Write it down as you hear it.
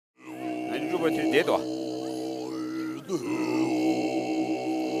22.3 dedo.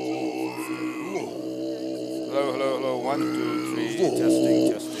 Hello, 1, 2, 3,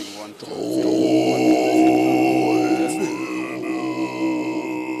 testing, 1, 2, 3, 1, 2, 3, testing.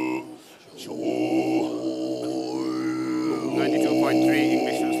 92.3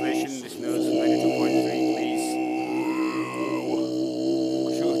 English translation, listeners, 92.3, please.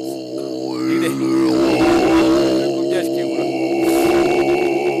 Shoot. 이래. 꿈자시키구나.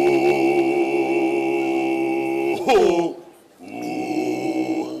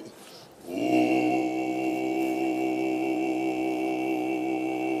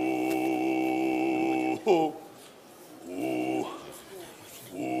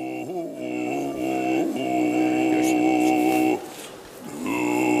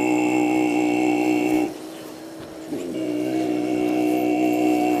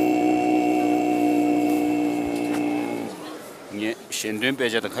 셴된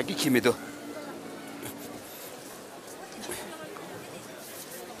배자다 가기 키미도.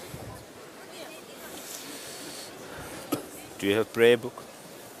 Do you have prayer book?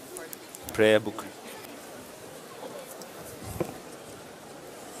 Prayer book.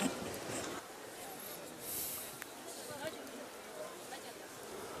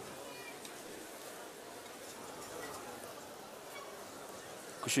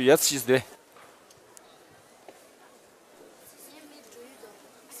 Kuşu yat sizde.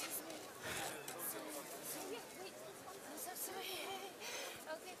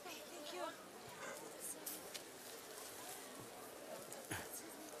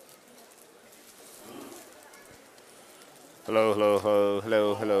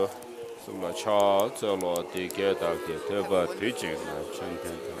 Hello.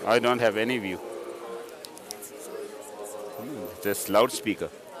 I don't have any view. There's loudspeaker.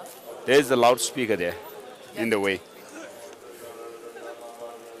 There's a loudspeaker there in the way.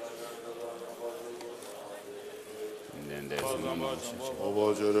 And then there's another.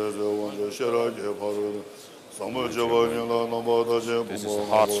 This is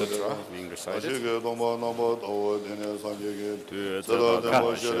Heart Sutra being recited.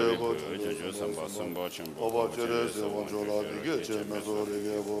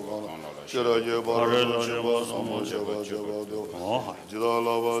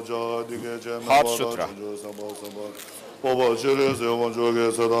 Heart Sutra.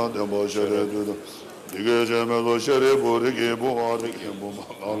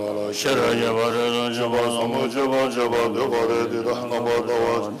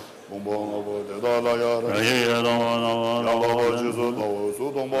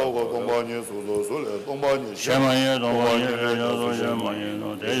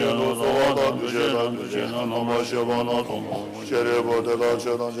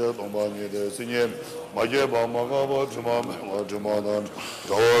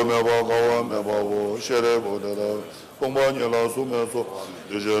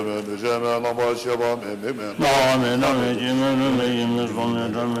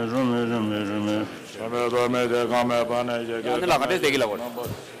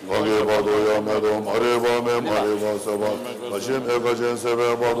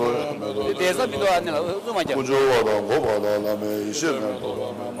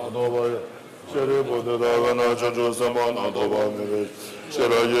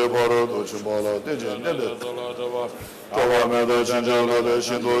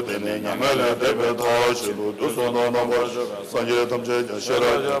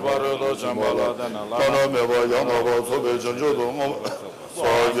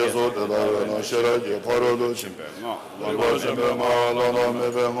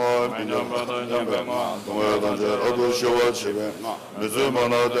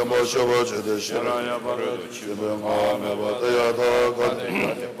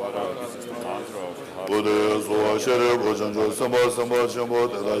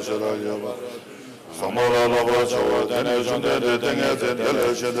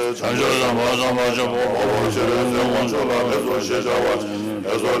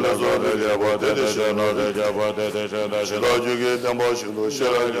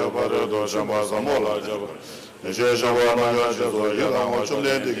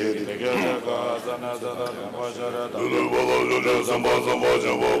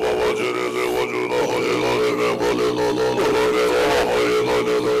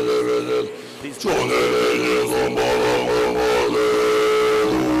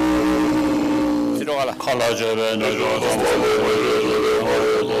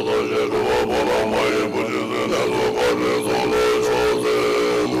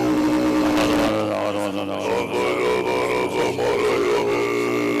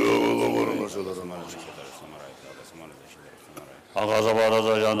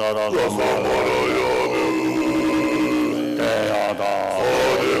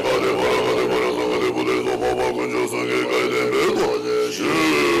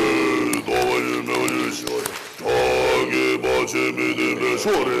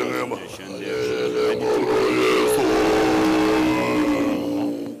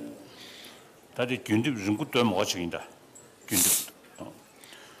 다들 균집 중국 또 뭐가 책인다. 균집.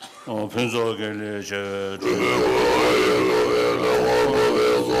 편소결에 저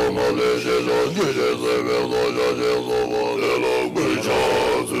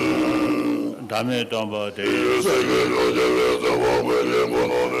다음에 또 한번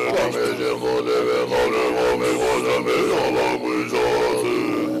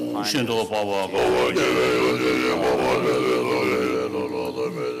신도 봐봐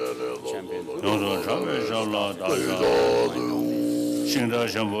영선 참여살라 다자 신다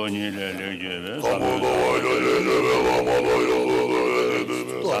전번이래 레게베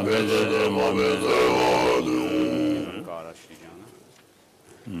삼베제 마메제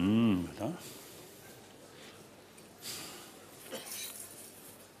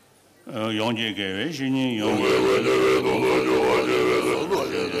영제계획 신이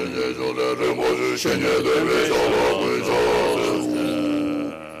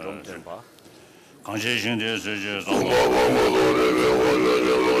강제신대에서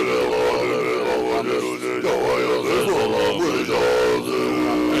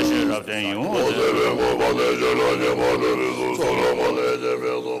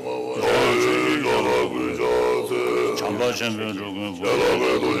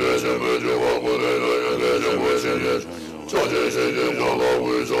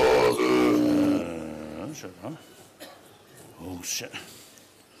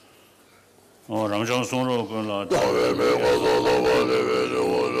랑장송으로 그나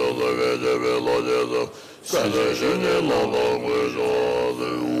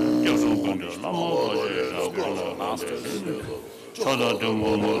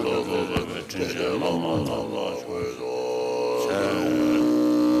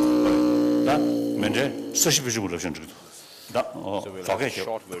So we'll have a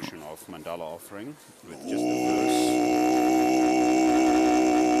short version of Mandala offering with just the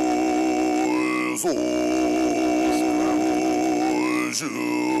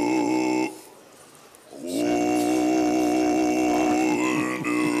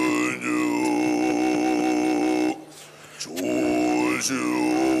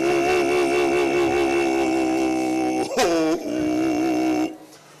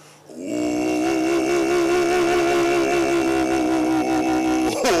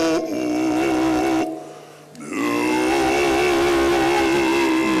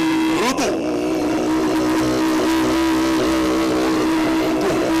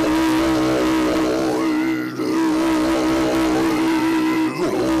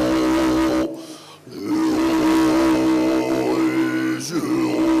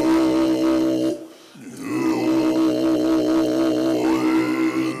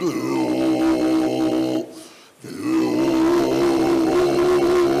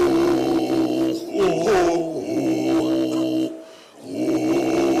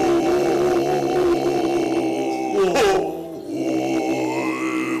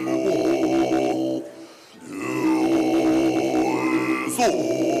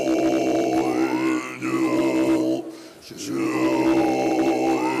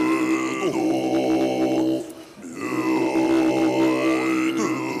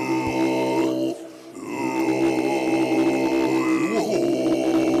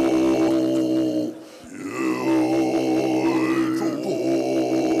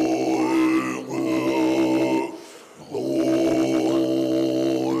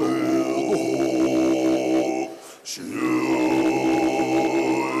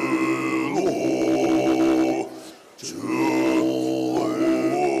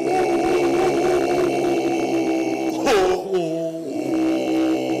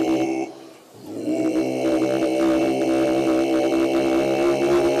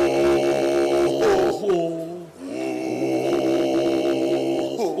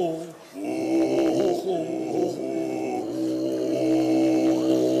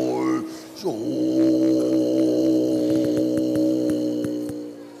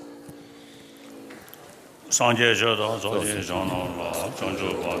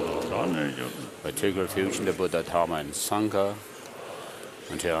I take refuge in the Buddha, Dharma, and Sangha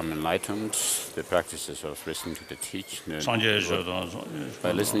until I'm enlightened. The practices of listening to the teaching.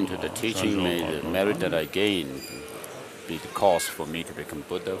 By listening to the teaching, may the merit that I gain be the cause for me to become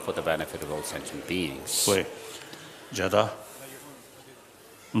Buddha for the benefit of all sentient beings. Jada,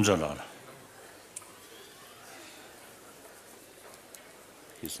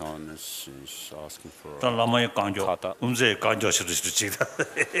 His Holiness is asking for kata.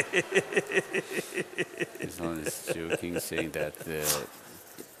 His Holiness is joking, saying that the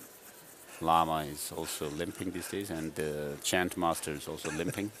Lama is also limping these days, and the chant master is also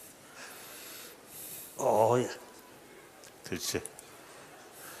limping. Oh, yeah. That's it.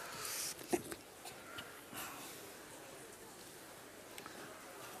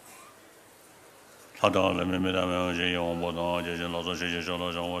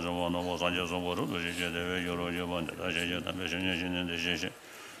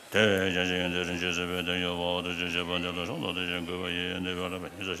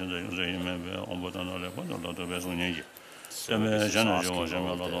 The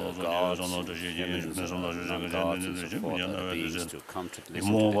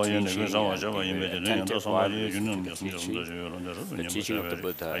teaching of the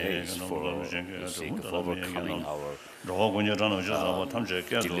Buddha is for the sake of overcoming our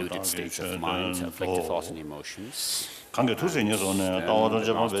deluded states of mind, afflictive thoughts and emotions. And the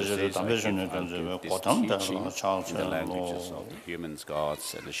Master says, I give this teaching in the languages of the humans,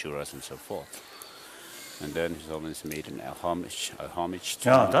 gods, and Ashuras, and so forth. And then His Holiness made a homage to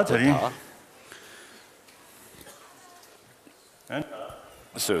the Buddha.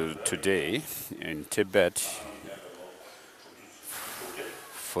 So today in Tibet,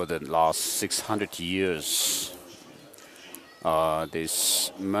 for the last 600 years,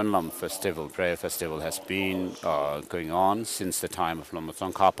 this Menlam festival, prayer festival, has been going on since the time of Lama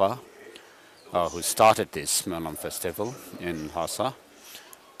Tsongkhapa, who started this Menlam festival in Lhasa.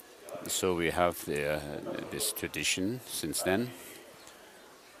 So we have this tradition since then.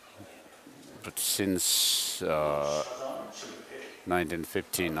 But since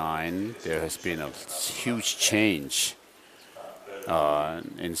 1959, there has been a huge change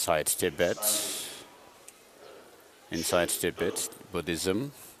inside Tibet,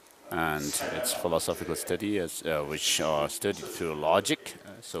 Buddhism and its philosophical study, which are studied through logic.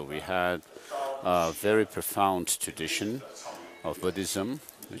 So we had a very profound tradition of Buddhism,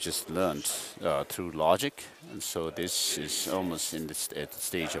 which is learned through logic. And so this is almost at the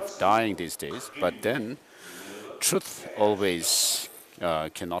stage of dying these days. But then truth always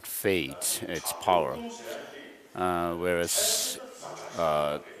cannot fade its power, whereas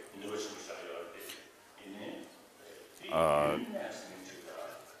the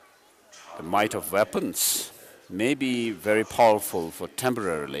might of weapons may be very powerful for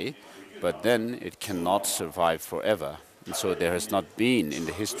temporarily, but then it cannot survive forever. And so there has not been in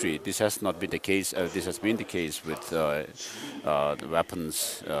the history, this has not been the case, this has been the case with the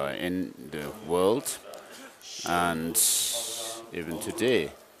weapons in the world. And even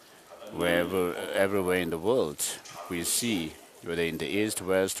today, everywhere in the world, we see, whether in the east,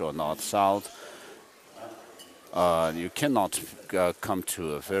 west, or north, south, you cannot come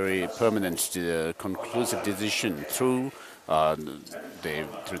to a very permanent, conclusive decision through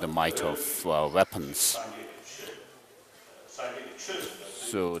the might of weapons.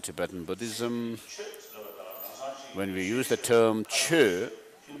 So Tibetan Buddhism, when we use the term Chö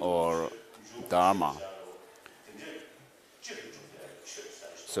or Dharma,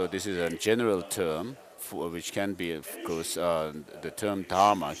 so this is a general term which can be, of course, the term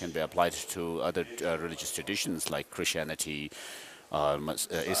Dharma can be applied to other religious traditions like Christianity,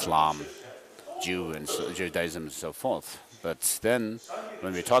 Islam, Judaism, and so forth. But then,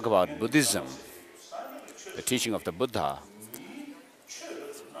 when we talk about Buddhism, the teaching of the Buddha,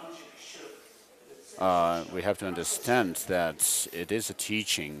 we have to understand that it is a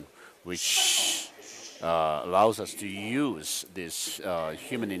teaching which allows us to use this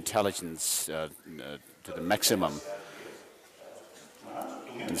human intelligence to the maximum.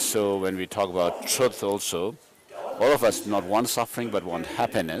 And so when we talk about truth also, all of us do not want suffering but want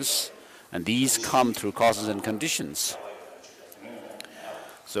happiness, and these come through causes and conditions.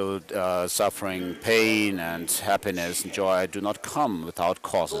 So suffering, pain, and happiness and joy do not come without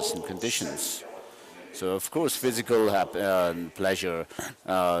causes and conditions. So of course physical pleasure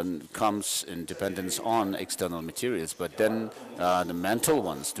comes in dependence on external materials, but then the mental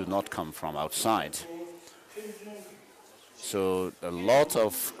ones do not come from outside. So a lot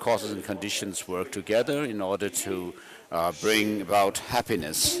of causes and conditions work together in order to bring about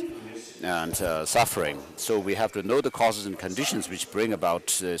happiness and suffering. So we have to know the causes and conditions which bring about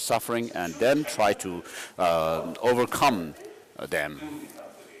suffering and then try to overcome them.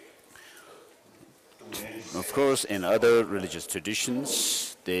 Of course, in other religious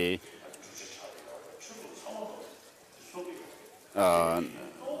traditions, they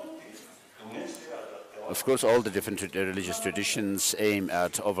of course, all the different religious traditions aim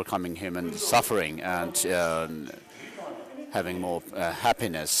at overcoming human suffering, and having more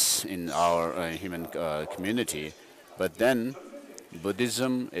happiness in our human community. But then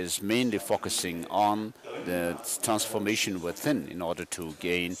Buddhism is mainly focusing on the transformation within in order to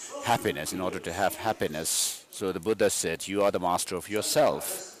gain happiness, in order to have happiness. So the Buddha said, you are the master of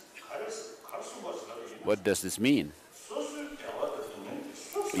yourself. What does this mean?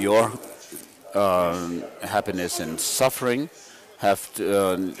 Your happiness and suffering have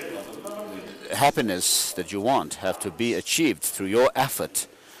to, happiness that you want have to be achieved through your effort,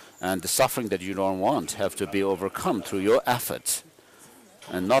 and the suffering that you don't want have to be overcome through your effort,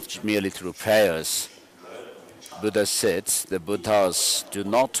 and not merely through prayers. Buddha said the Buddhas do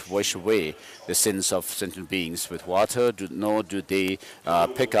not wash away the sins of sentient beings with water, nor do they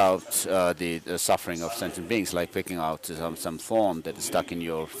pick out the suffering of sentient beings, like picking out some thorn that is stuck in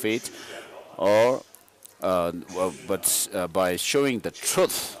your feet, or but by showing the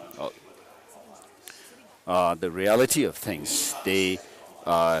truth, the reality of things, they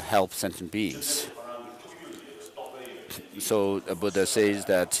help sentient beings. So the Buddha says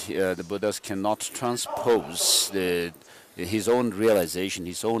that the Buddhas cannot transpose his own realization,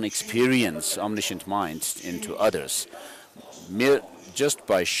 his own experience, omniscient mind into others. Just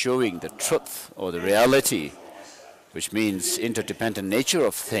by showing the truth or the reality, which means interdependent nature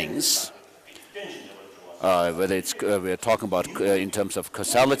of things, whether it's we're talking about in terms of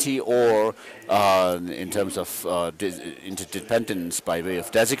causality or in terms of interdependence by way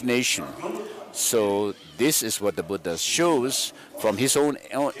of designation. So this is what the Buddha shows from his own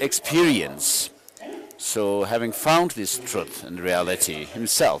experience. So having found this truth and reality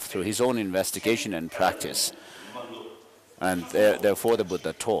himself through his own investigation and practice, and therefore the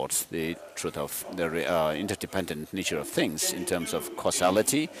Buddha taught the truth of the interdependent nature of things in terms of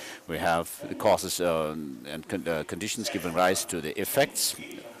causality. We have the causes and conditions giving rise to the effects.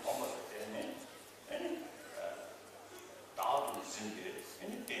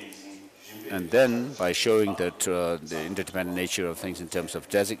 And then, by showing that the interdependent nature of things in terms of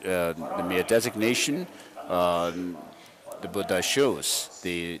the mere designation, the Buddha shows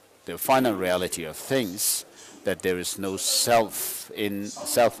the final reality of things, that there is no self in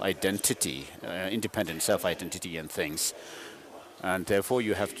self-identity, independent self-identity in things. And therefore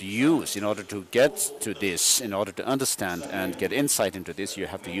you have to use, in order to get to this, in order to understand and get insight into this, you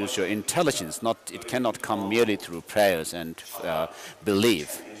have to use your intelligence. It cannot come merely through prayers and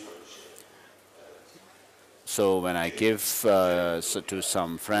belief. So when I give to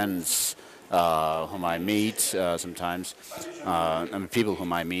some friends whom I meet sometimes, people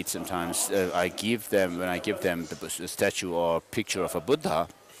whom I meet sometimes, when I give them the statue or picture of a Buddha,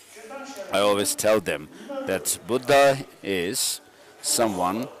 I always tell them that Buddha is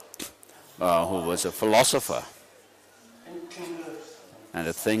someone who was a philosopher and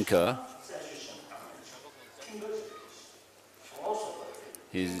a thinker.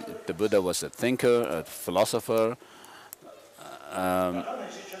 The Buddha was a thinker, a philosopher,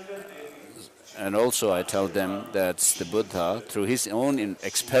 and also I tell them that the Buddha, through his own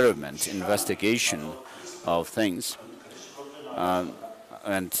investigation of things,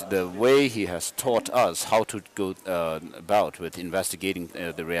 and the way he has taught us how to go about with investigating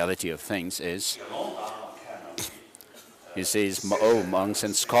the reality of things is, he says, "Oh, monks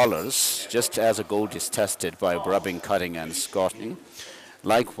and scholars, just as a gold is tested by rubbing, cutting, and scorching,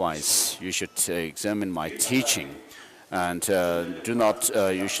 likewise you should examine my teaching, and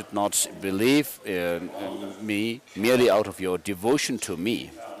you should not believe me merely out of your devotion to me."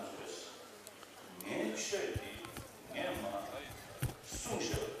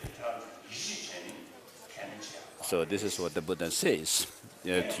 So this is what the Buddha says,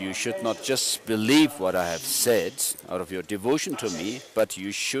 that you should not just believe what I have said out of your devotion to me, but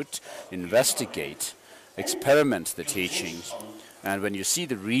you should investigate, experiment the teachings, and when you see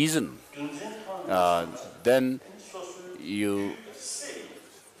the reason, then you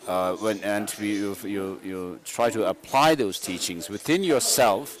try to apply those teachings within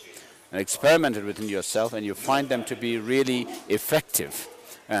yourself and experiment it within yourself, and you find them to be really effective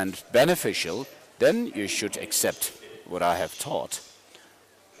and beneficial, then you should accept what I have taught.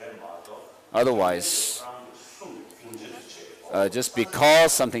 Otherwise, just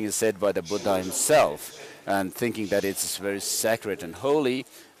because something is said by the Buddha himself and thinking that it's very sacred and holy,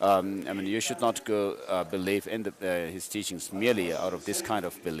 you should not go believe in his teachings merely out of this kind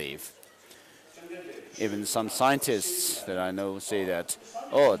of belief. Even some scientists that I know say that,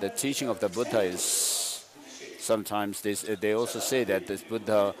 oh, the teaching of the Buddha is, sometimes they also say that this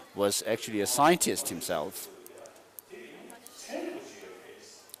Buddha was actually a scientist himself.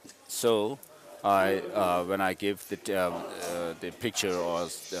 So when I give the the picture or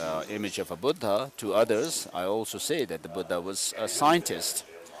image of a Buddha to others, I also say that the Buddha was a scientist,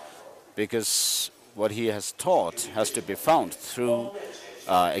 because what he has taught has to be found through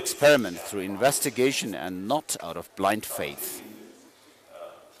experiment, through investigation, and not out of blind faith.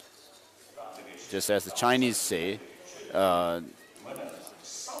 Just as the Chinese say, that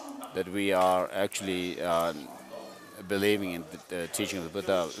we are actually believing in the teaching of the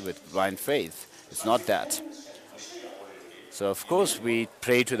Buddha with blind faith. It's not that. So of course we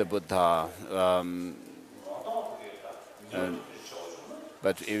pray to the Buddha,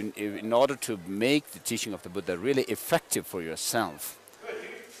 but in order to make the teaching of the Buddha really effective for yourself,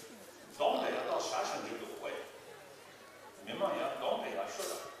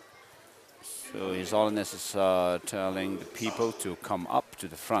 so His Holiness is telling the people to come up to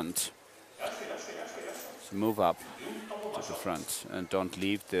the front, so move up to the front, and don't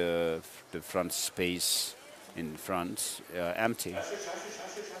leave the front space in front empty.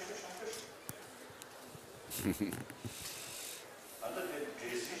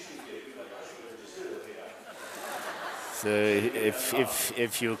 So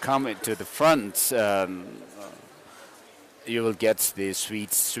if you come to the front, you will get the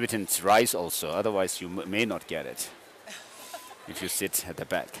sweetened rice also. Otherwise, you may not get it if you sit at the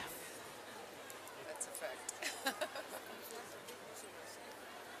back. That's a fact.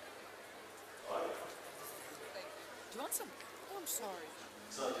 Do you want some? Oh, I'm sorry.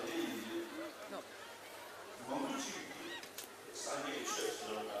 No.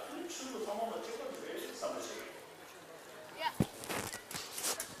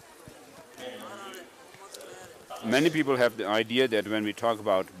 Many people have the idea that when we talk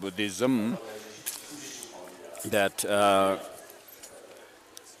about Buddhism, that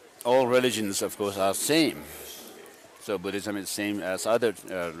all religions, of course, are same. So Buddhism is same as other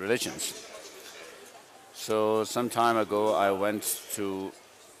religions. So some time ago, I went to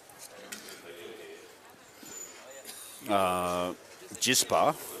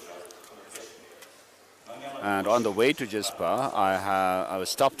Jispa, and on the way to Jispa, I was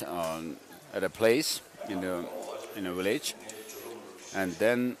stopped at a place in a village, and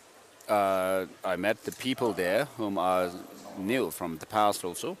then I met the people there whom I knew from the past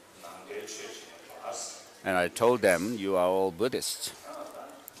also, and I told them, you are all Buddhists,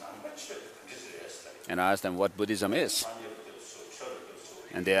 and I asked them what Buddhism is,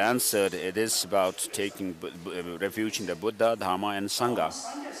 and they answered, it is about taking refuge in the Buddha, Dharma, and Sangha.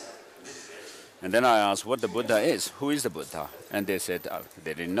 And then I asked what the Buddha is, who is the Buddha, and they said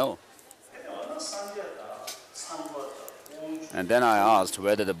they didn't know. And then I asked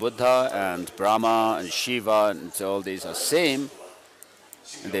whether the Buddha and Brahma and Shiva and all these are same,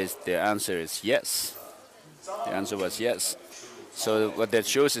 and their answer is yes. The answer was yes. So what that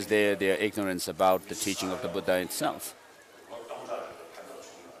shows is their ignorance about the teaching of the Buddha itself.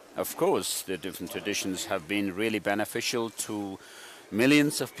 Of course, the different traditions have been really beneficial to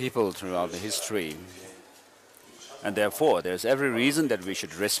millions of people throughout the history. And therefore, there's every reason that we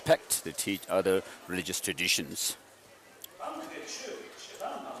should respect the other religious traditions.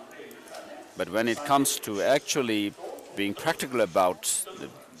 But when it comes to actually being practical about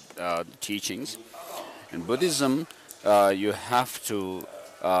the teachings, in Buddhism, you have to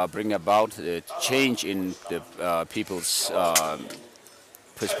bring about a change in the people's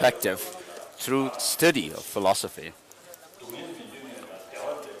perspective through study of philosophy.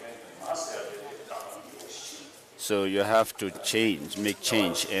 So you have to make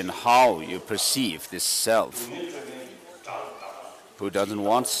change in how you perceive this self, who doesn't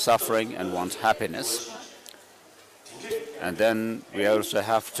want suffering and wants happiness. And then we also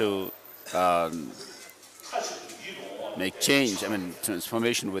have to make change,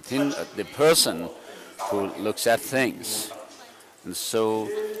 transformation within the person who looks at things. And so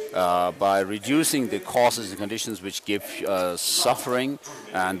by reducing the causes and conditions which give suffering,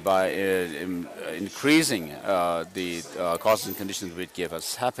 and by increasing the causes and conditions which give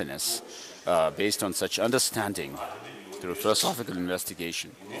us happiness, based on such understanding through philosophical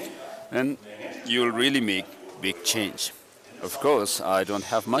investigation, then you will really make big change. Of course, I don't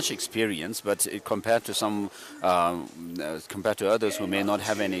have much experience, but compared to others who may not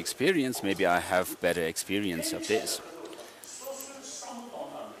have any experience, maybe I have better experience of this.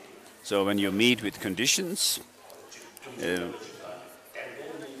 So when you meet with conditions, it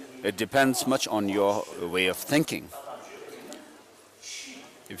depends much on your way of thinking.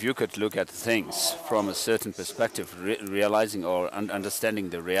 If you could look at things from a certain perspective, realizing or understanding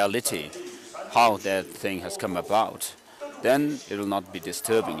the reality, how that thing has come about, then it will not be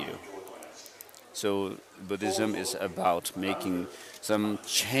disturbing you. So Buddhism is about making some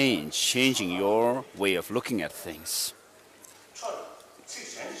change, changing your way of looking at things.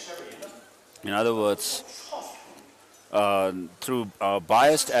 In other words, through our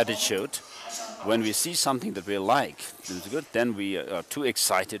biased attitude, when we see something that we like, it's good, then we are too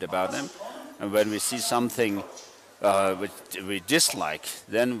excited about them. And when we see something which we dislike,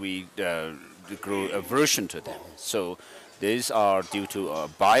 then we grow aversion to them. So these are due to a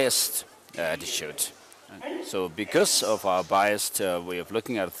biased attitude. So because of our biased way of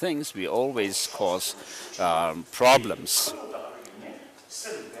looking at things, we always cause problems.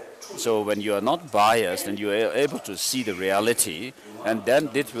 So when you are not biased and you are able to see the reality, and then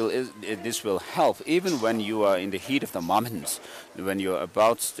this will help even when you are in the heat of the moment, when you're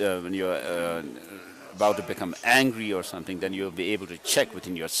about to become angry or something, then you'll be able to check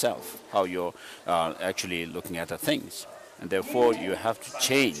within yourself how you're actually looking at the things. And therefore, you have to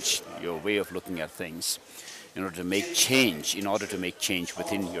change your way of looking at things in order to make change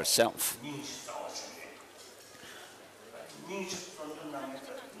within yourself.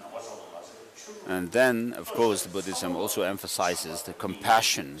 And then, of course, Buddhism also emphasizes the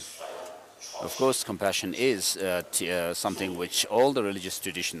compassion. Of course, compassion is something which all the religious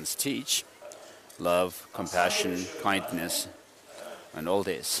traditions teach. Love, compassion, kindness, and all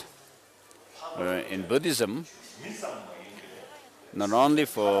this. In Buddhism, not only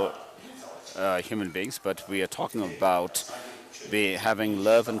for human beings, but we are talking about having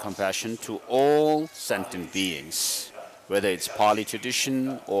love and compassion to all sentient beings, whether it's Pali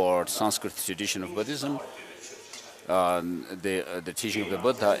tradition or Sanskrit tradition of Buddhism. The teaching of the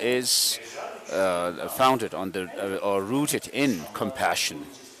Buddha is founded on or rooted in compassion.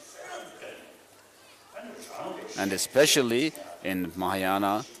 And especially in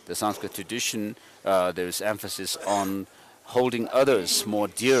Mahayana, the Sanskrit tradition, there is emphasis on holding others more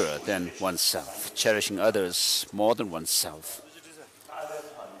dearer than oneself, cherishing others more than oneself.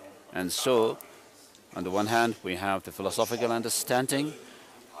 And so, on the one hand, we have the philosophical understanding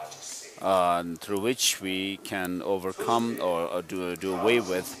through which we can overcome or do away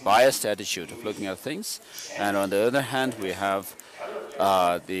with biased attitude of looking at things. And on the other hand, we have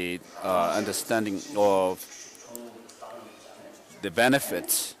the understanding of the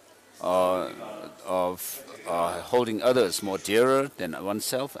benefits of holding others more dearer than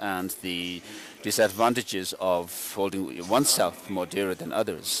oneself, and the disadvantages of holding oneself more dearer than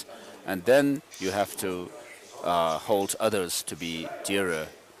others. And then you have to hold others to be dearer.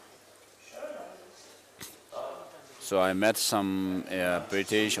 So I met some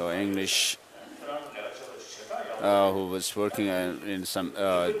British or English who was working in some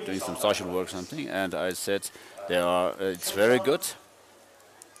doing some social work or something, and I said, it's very good.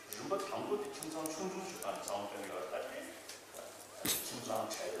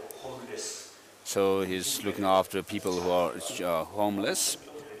 So he's looking after people who are homeless.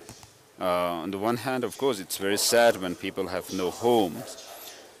 On the one hand, of course, it's very sad when people have no homes.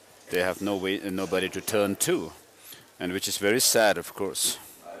 They have nobody to turn to, and which is very sad, of course.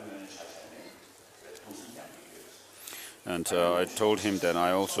 And I told him that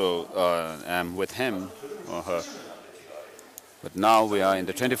I also am with him or her. But now we are in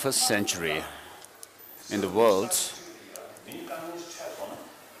the 21st century in the world.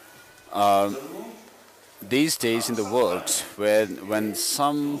 These days in the world, when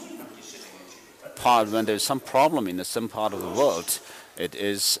there's some problem in some part of the world, it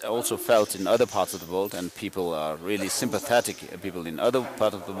is also felt in other parts of the world, and people are really sympathetic. People in other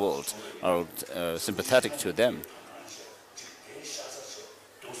parts of the world are sympathetic to them.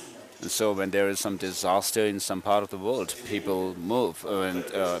 And so when there is some disaster in some part of the world, people move, and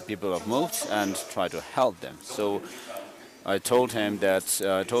people have moved and try to help them. So I told him that,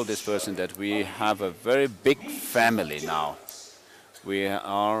 I told this person that we have a very big family now. We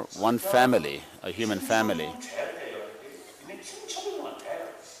are one family, a human family.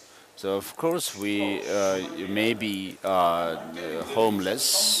 So of course you may be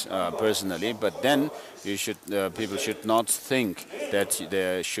homeless personally, but then people should not think that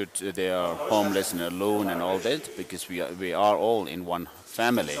they are homeless and alone and all that, because we are all in one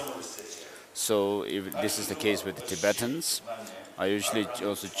family. So if this is the case with the Tibetans, I usually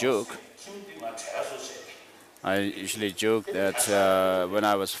also joke. That when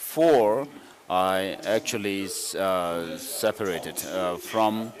I was 4, I actually separated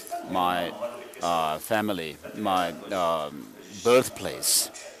from my family, my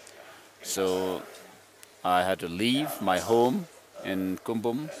birthplace. So I had to leave my home in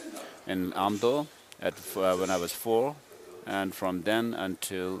Kumbum, in Amdo, when I was 4, and from then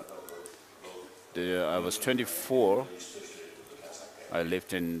until I was 24, I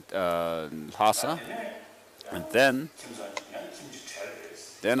lived in Lhasa, and then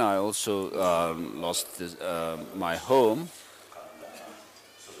I also lost my home.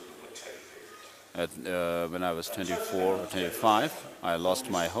 when I was 24 or 25, I lost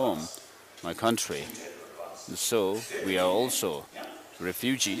my home, my country. And so we are also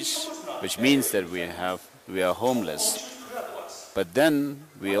refugees, which means that we are homeless. But then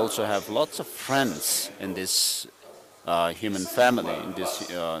we also have lots of friends in this human family, in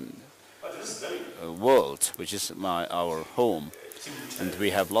this world, which is our home. And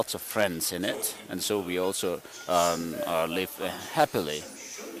we have lots of friends in it, and so we also live happily.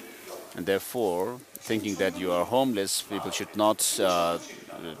 And therefore, thinking that you are homeless, people should not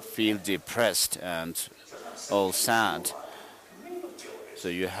feel depressed and all sad. So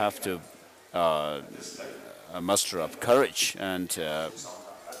you have to muster up courage and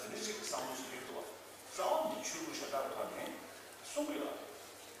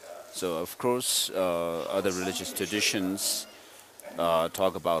so of course other religious traditions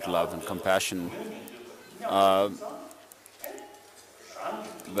talk about love and compassion,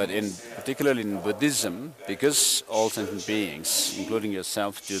 but particularly in Buddhism, because all sentient beings, including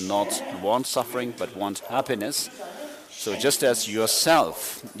yourself, do not want suffering but want happiness. So just as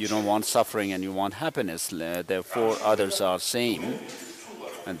yourself, you don't want suffering and you want happiness, therefore others are same,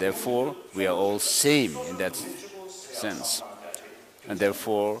 and therefore we are all same in that sense. And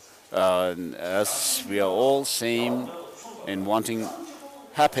therefore, as we are all same in wanting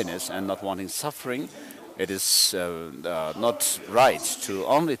happiness and not wanting suffering, it is not right to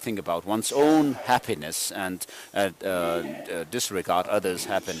only think about one's own happiness and disregard others'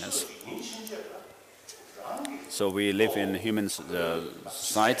 happiness. So we live in a human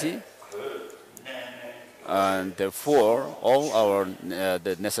society, and therefore all our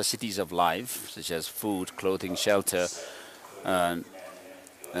the necessities of life, such as food, clothing, shelter, and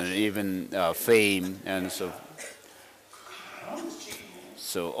even fame, and so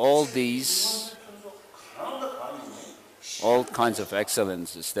all these, all kinds of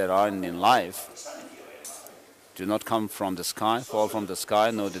excellences that are in life do not come from the sky, fall from the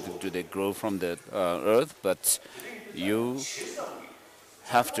sky, nor do they grow from the earth, but you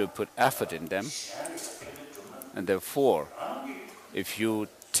have to put effort in them. And therefore, if you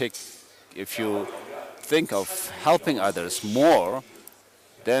think of helping others more,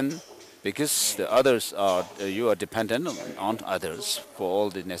 then because the others are, you are dependent on others for all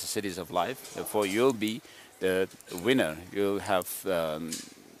the necessities of life, therefore you'll be the winner, you'll have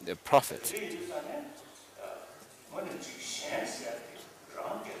the profit.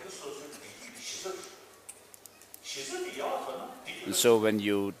 And so when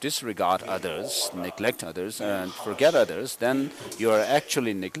you disregard others, neglect others, and forget others, then you are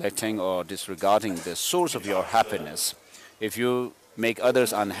actually neglecting or disregarding the source of your happiness. If you make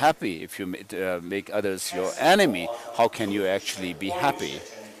others unhappy, if you make others your enemy, how can you actually be happy?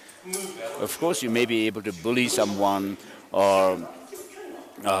 Of course, you may be able to bully someone or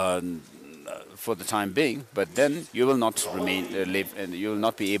for the time being, but then you will not live, and you will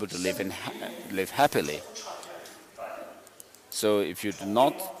not be able to live happily. So if you do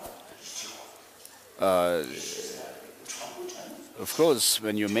not, of course,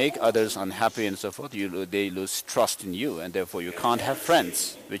 when you make others unhappy and so forth, they lose trust in you, and therefore you can't have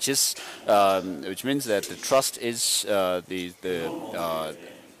friends, which means that the trust is the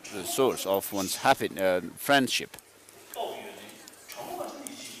source of one's friendship.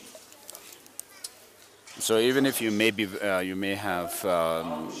 So even if you may have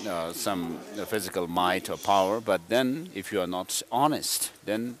some physical might or power, but then if you are not honest,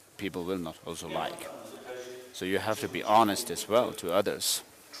 then people will not also like. So you have to be honest as well to others.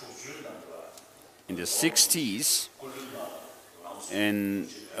 In the 60s, in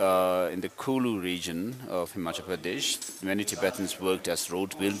the Kulu region of Himachal Pradesh, many Tibetans worked as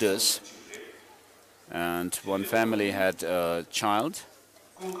road builders, and one family had a child.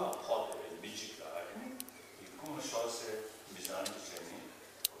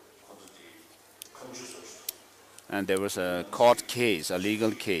 And there was a court case, a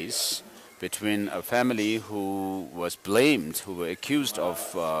legal case, between a family who was blamed, who were accused of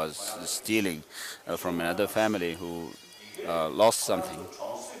stealing from another family who lost something.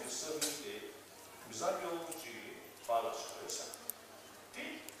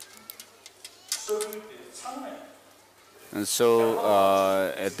 And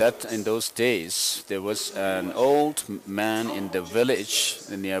so in those days, there was an old man in the village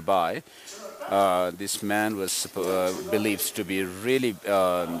nearby. This man was believed to be really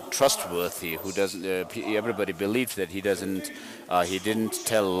trustworthy. Everybody believed that he didn't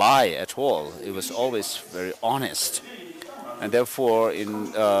tell lie at all. He was always very honest, and therefore,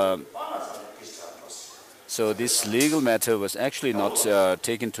 so this legal matter was actually not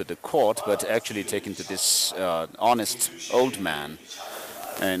taken to the court, but actually taken to this honest old man.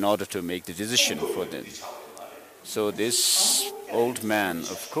 in order to make the decision for them. So this old man,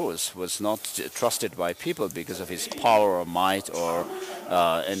 of course, was not trusted by people because of his power or might or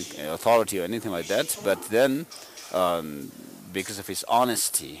authority or anything like that, but then because of his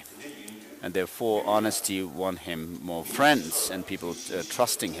honesty. And therefore, honesty won him more friends and people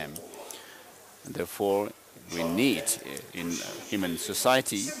trusting him. And therefore, we need in human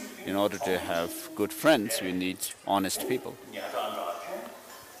society, in order to have good friends, we need honest people.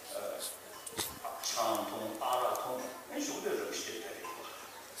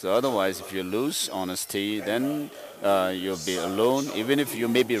 So otherwise, if you lose honesty, then you'll be alone, even if you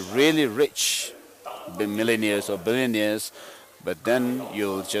may be really rich, be millionaires or billionaires, but then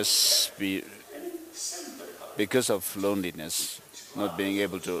you'll just be, because of loneliness, not being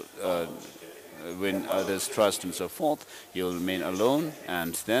able to win others' trust and so forth, you'll remain alone,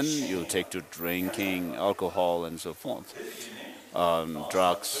 and then you'll take to drinking, alcohol and so forth,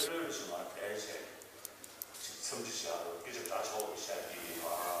 drugs.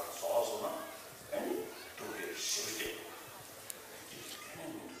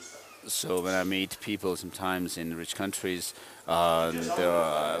 So when I meet people sometimes in rich countries,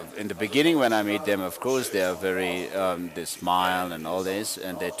 in the beginning when I meet them, of course, they are very, they smile and all this,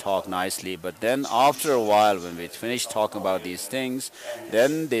 and they talk nicely. But then after a while, when we finished talking about these things,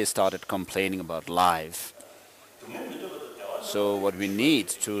 then they started complaining about life. So what we need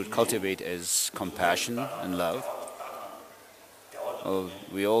to cultivate is compassion and love.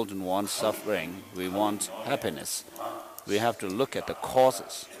 We all don't want suffering, we want happiness. We have to look at the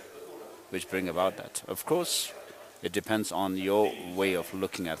causes which bring about that. Of course, it depends on your way of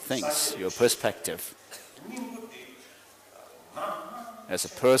looking at things, your perspective. As a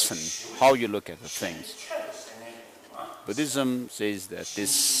person, how you look at the things. Buddhism says that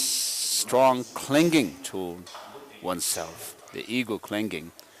this strong clinging to oneself, the ego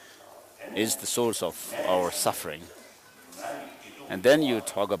clinging, is the source of our suffering. And then you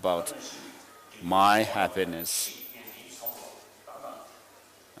talk about my happiness,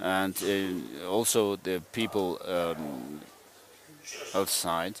 and also the people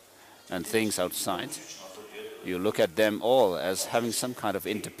outside and things outside. You look at them all as having some kind of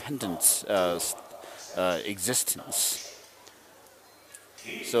independent existence.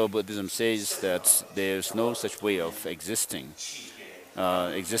 So Buddhism says that there's no such way of existence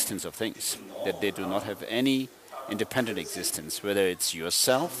of things, that they do not have any independent existence, whether it's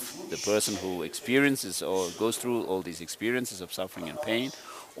yourself, the person who experiences or goes through all these experiences of suffering and pain,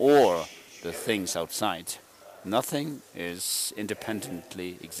 or the things outside. Nothing is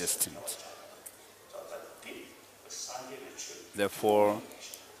independently existent. Therefore,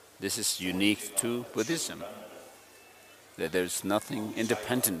 this is unique to Buddhism, that there's nothing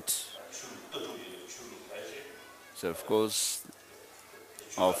independent. So of course,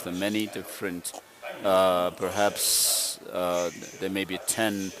 of the many different, perhaps there may be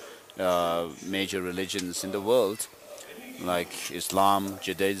 10 major religions in the world, like Islam,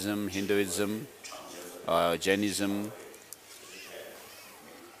 Judaism, Hinduism, Jainism.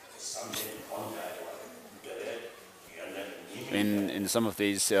 In some of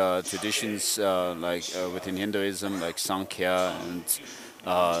these traditions, like within Hinduism, like Sankhya and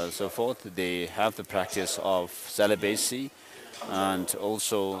so forth, they have the practice of celibacy, and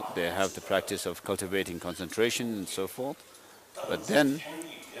also they have the practice of cultivating concentration and so forth. But then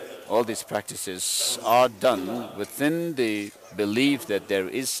all these practices are done within the belief that there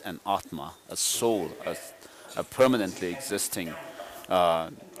is an Atma, a soul, a permanently existing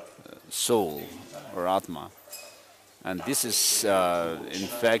soul or Atma. And this is in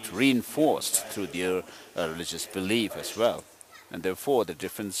fact reinforced through their religious belief as well. And therefore the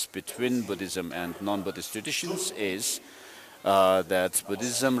difference between Buddhism and non-Buddhist traditions is that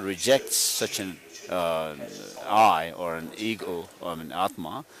Buddhism rejects such an I or an ego or an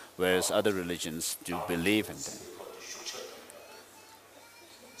Atma, whereas other religions do believe in them.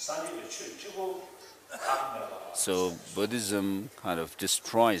 So Buddhism kind of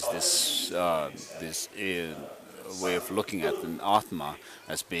destroys this way of looking at an Atma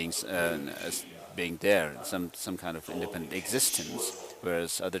as being there, some kind of independent existence,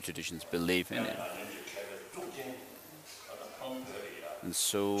 whereas other traditions believe in it. And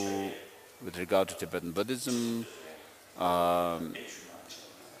so, with regard to Tibetan Buddhism, the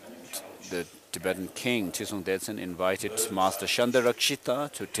Tibetan king Trisong Detsen invited Master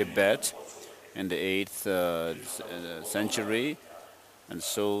Chandarakshita to Tibet in the 8th century, and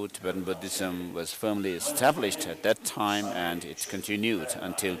so Tibetan Buddhism was firmly established at that time, and it continued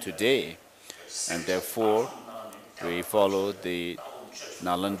until today. And therefore, we follow the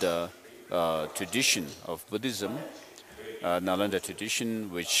Nalanda tradition of Buddhism, Nalanda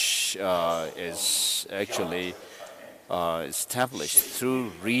tradition, which is actually established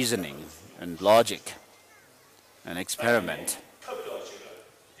through reasoning and logic and experiment.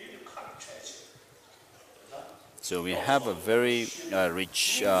 So we have a very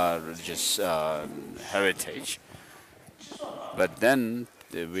rich religious heritage, but then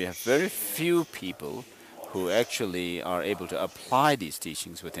we have very few people who actually are able to apply these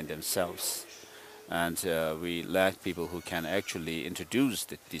teachings within themselves. And we lack people who can actually introduce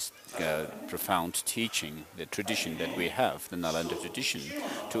this profound teaching, the tradition that we have, the Nalanda tradition,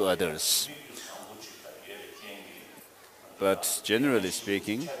 to others. But generally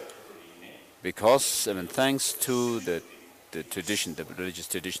speaking, because, I mean, thanks to the tradition, the religious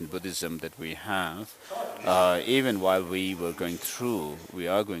tradition, Buddhism that we have, even while we are going through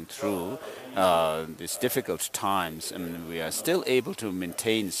these difficult times, I mean, we are still able to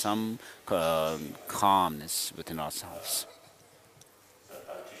maintain some calmness within ourselves.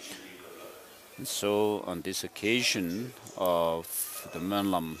 And so, on this occasion of the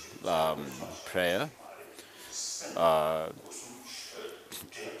Manlam prayer,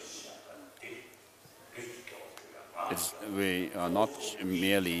 we are not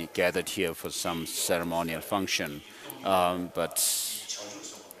merely gathered here for some ceremonial function, but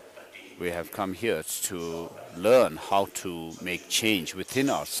we have come here to learn how to make change within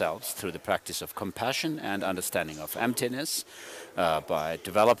ourselves through the practice of compassion and understanding of emptiness, by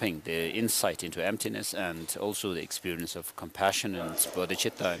developing the insight into emptiness and also the experience of compassion and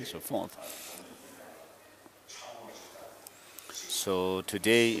bodhicitta and so forth. So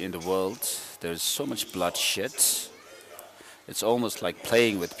today in the world, there is so much bloodshed. It's almost like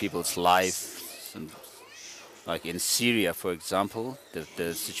playing with people's lives. And like in Syria, for example,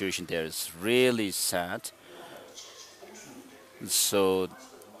 the situation there is really sad. So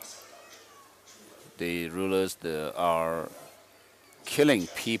the rulers are killing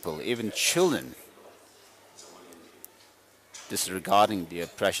people, even children, disregarding the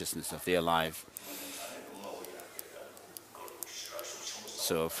preciousness of their life.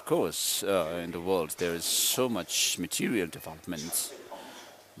 So of course, in the world there is so much material development,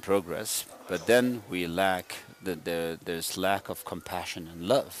 progress, but then we lack there's lack of compassion and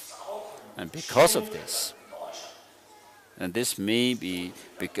love, and because of this, and this may be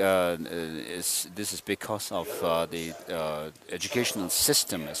this is because of the educational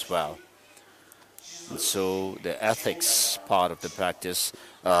system as well. And so the ethics part of the practice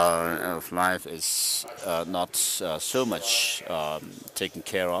of life is not so much taken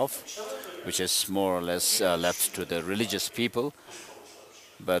care of, which is more or less left to the religious people.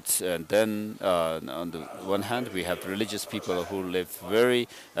 But then, on the one hand, we have religious people who live very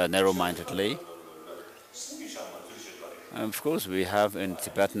narrow-mindedly. And of course, we have in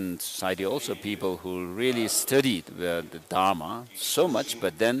Tibetan society also people who really studied the Dharma so much,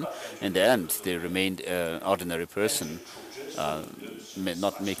 but then in the end they remained an ordinary person,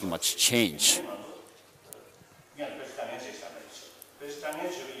 not making much change.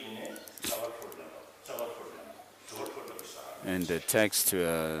 In the text,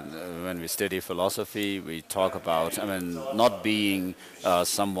 when we study philosophy, we talk about, I mean, not being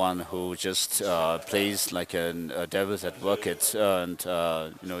someone who just plays like a devil's advocate and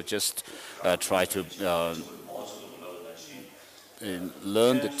just try to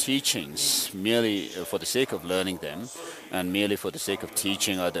learn the teachings merely for the sake of learning them, and merely for the sake of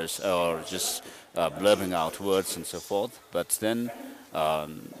teaching others, or just blurbing out words and so forth. But then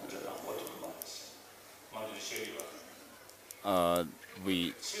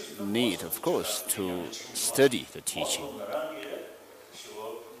we need, of course, to study the teaching.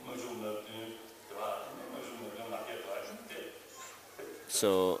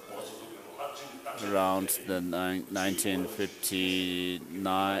 So around the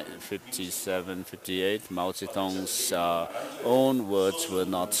 1959, 57, 58, Mao Zedong's own words were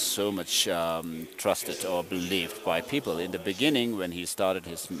not so much trusted or believed by people. In the beginning, when he started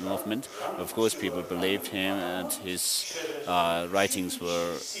his movement, of course, people believed him, and his writings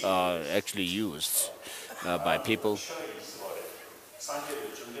were actually used by people.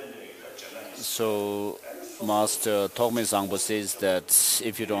 So Master Tokme Sangpo says that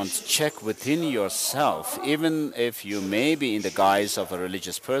if you don't check within yourself, even if you may be in the guise of a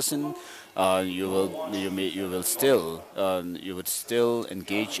religious person, you would still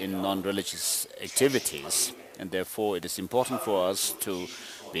engage in non-religious activities, and therefore it is important for us to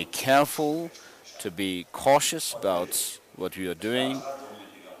be careful, to be cautious about what we are doing.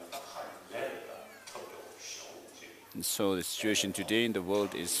 And so the situation today in the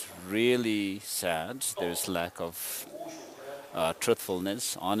world is really sad. There is lack of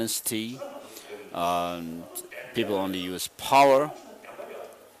truthfulness, honesty, people only use power.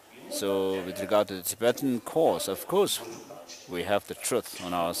 So with regard to the Tibetan cause, of course, we have the truth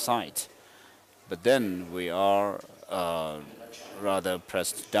on our side. But then we are rather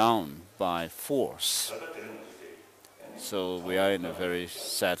pressed down by force. So we are in a very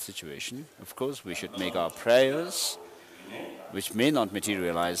sad situation. Of course, we should make our prayers, which may not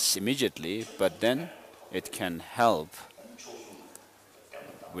materialize immediately, but then it can help.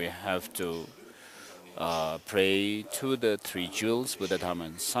 We have to pray to the three jewels, Buddha, Dharma,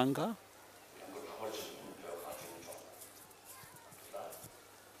 and Sangha.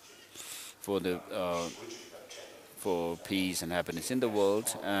 For peace and happiness in the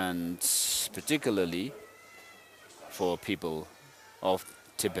world, and particularly for people of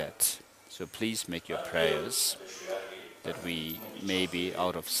Tibet. So please make your prayers that we may be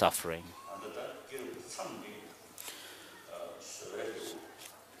out of suffering.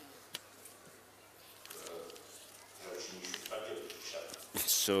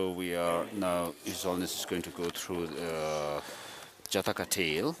 So we are now, His Holiness is going to go through the Jataka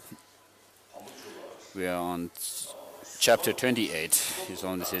Tale. We are on chapter 28. His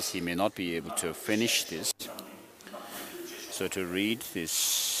Holiness says he may not be able to finish this. So to read this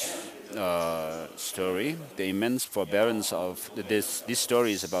story, the immense forbearance of this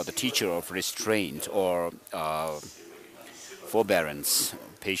story is about the teacher of restraint or forbearance,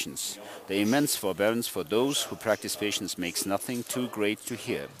 patience. The immense forbearance for those who practice patience makes nothing too great to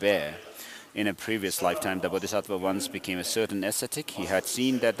bear. In a previous lifetime, the Bodhisattva once became a certain ascetic. He had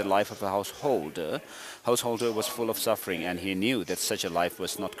seen that the life of a householder was full of suffering, and he knew that such a life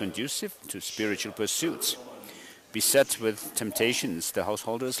was not conducive to spiritual pursuits. Beset with temptations, the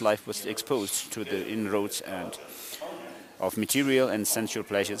householder's life was exposed to the inroads of material and sensual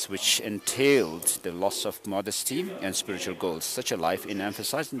pleasures, which entailed the loss of modesty and spiritual goals. Such a life, in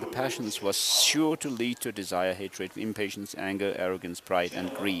emphasizing the passions, was sure to lead to desire, hatred, impatience, anger, arrogance, pride,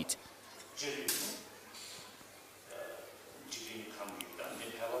 and greed.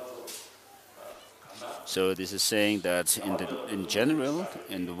 So this is saying that in general,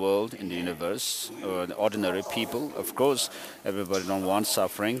 in the world, in the universe, or the ordinary people, of course, everybody don't want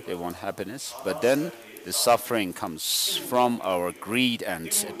suffering, they want happiness. But then the suffering comes from our greed and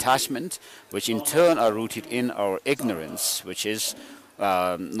attachment, which in turn are rooted in our ignorance, which is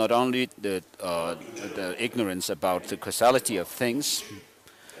not only the ignorance about the causality of things,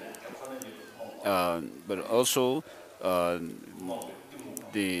 but also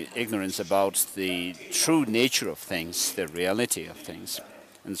the ignorance about the true nature of things, the reality of things.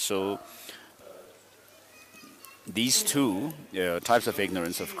 And so these two types of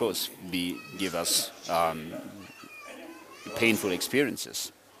ignorance, of course, give us painful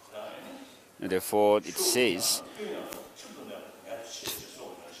experiences. And therefore, it says,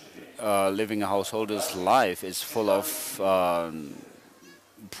 living a householder's life is full of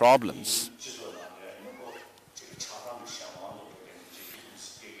problems.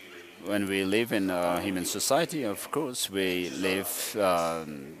 When we live in a human society, of course, we live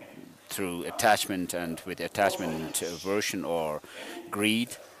through attachment, and with attachment, aversion or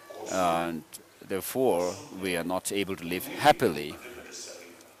greed, and therefore we are not able to live happily.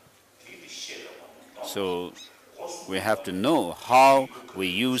 So we have to know how we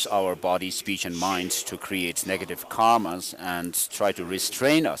use our body, speech, and mind to create negative karmas and try to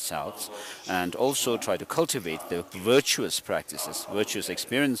restrain ourselves, and also try to cultivate the virtuous practices, virtuous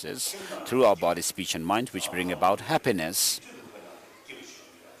experiences through our body, speech, and mind, which bring about happiness.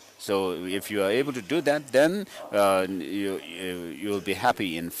 So if you are able to do that, then you will be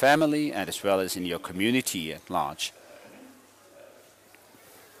happy in family and as well as in your community at large.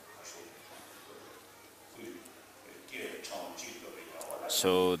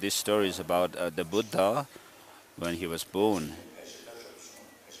 So this story is about the Buddha when he was born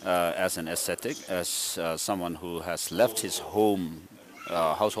as an ascetic, as someone who has left his home,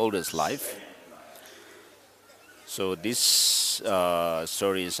 householder's life. So this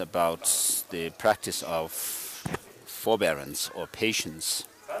story is about the practice of forbearance or patience.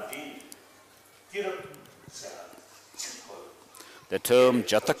 The term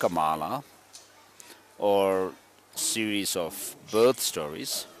Jataka or series of birth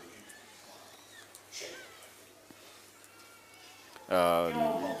stories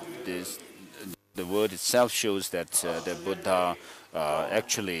the word itself shows that the Buddha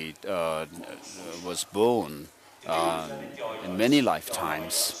actually was born in many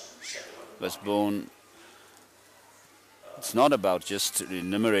lifetimes. Was born. It's not about just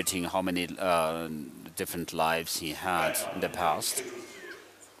enumerating how many different lives he had in the past.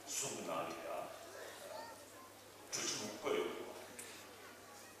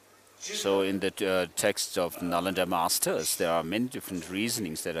 So in the texts of Nalanda masters, there are many different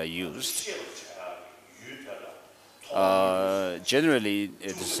reasonings that are used. Generally,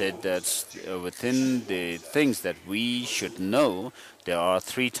 it is said that within the things that we should know, there are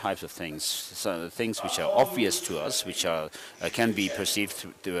three types of things. So things which are obvious to us, which are can be perceived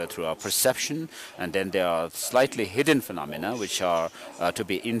through our perception, and then there are slightly hidden phenomena which are to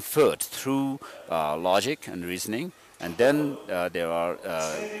be inferred through logic and reasoning, and then there are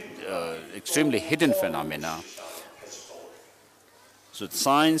extremely hidden phenomena. So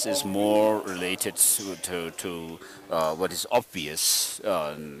science is more related to what is obvious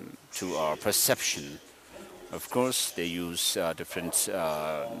to our perception. Of course, they use different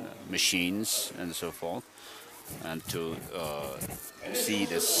machines and so forth, and to see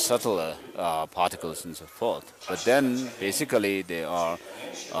the subtler particles and so forth. But then, basically, they are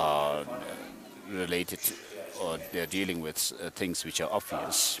related, or they're dealing with things which are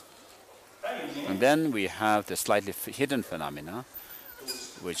obvious. And then we have the slightly hidden phenomena,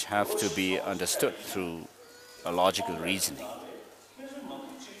 which have to be understood through a logical reasoning.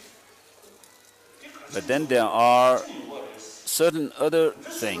 But then there are certain other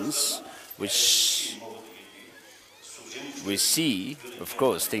things which we see, of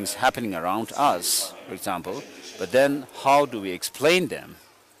course, things happening around us, for example, but then how do we explain them?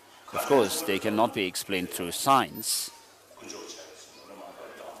 Of course, they cannot be explained through science.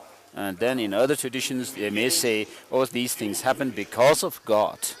 And then in other traditions, they may say, oh, these things happen because of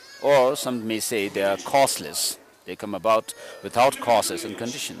God. Or some may say they are causeless. They come about without causes and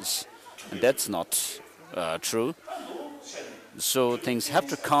conditions. And that's not true. So things have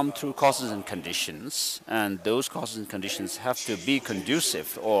to come through causes and conditions. And those causes and conditions have to be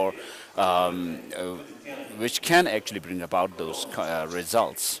conducive, or which can actually bring about those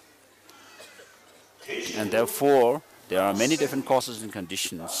results. And therefore, there are many different causes and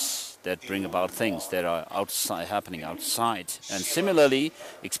conditions that bring about things that are outside, happening outside. And similarly,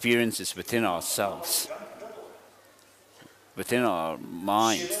 experiences within ourselves. Within our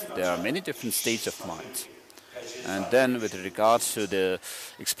mind, there are many different states of mind. And then with regards to the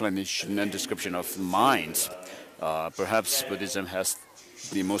explanation and description of mind, perhaps Buddhism has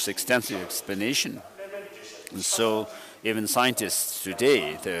the most extensive explanation. And so even scientists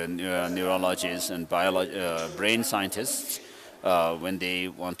today, the neurologists and brain scientists, when they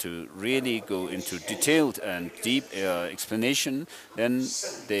want to really go into detailed and deep explanation, then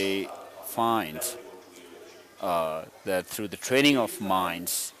they find that through the training of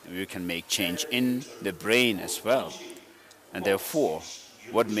minds, we can make change in the brain as well. And therefore,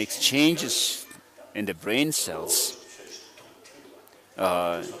 what makes changes in the brain cells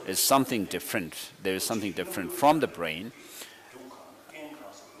is something different. There is something different from the brain.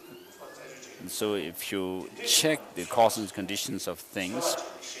 And so if you check the causes and conditions of things,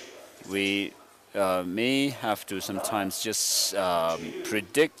 we may have to sometimes just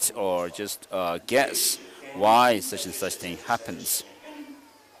predict or just guess why such and such thing happens.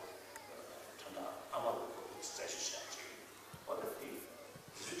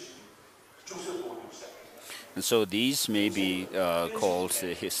 And so these may be called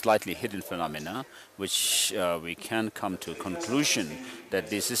slightly hidden phenomena, which we can come to a conclusion that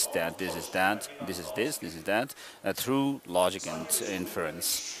this is that, this is that, this is this, this is that, through logic and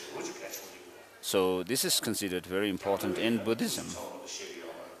inference. So this is considered very important in Buddhism.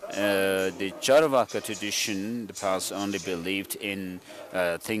 The Charvaka tradition in the past only believed in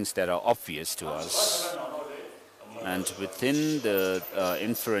things that are obvious to us. And within the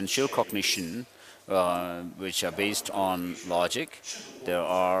inferential cognition, which are based on logic, there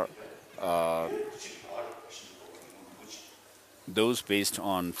are those based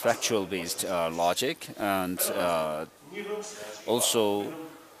on factual-based logic, and also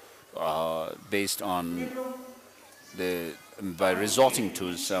based on by resorting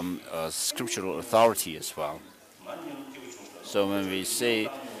to some scriptural authority as well. So when we say,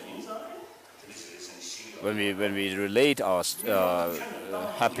 when we relate our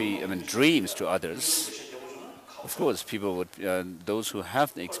dreams to others, of course, people would, those who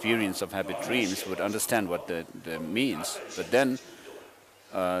have the experience of happy dreams would understand what that means. But then,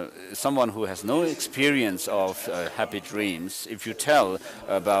 someone who has no experience of happy dreams, if you tell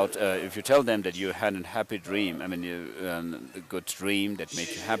them that you had a happy dream, a good dream that made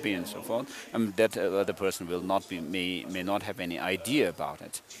you happy and so forth, that other person will not be, may not have any idea about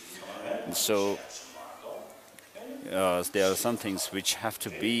it. And so there are some things which have to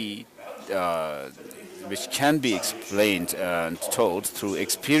be, which can be explained and told through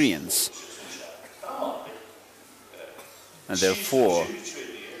experience. And therefore,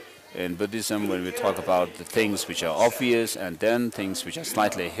 In Buddhism, when we talk about the things which are obvious and then things which are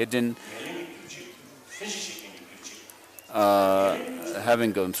slightly hidden,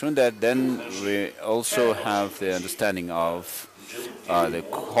 having gone through that, then we also have the understanding of the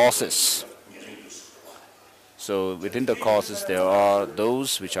causes. So within the causes, there are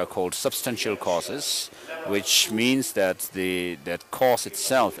those which are called substantial causes, which means that that cause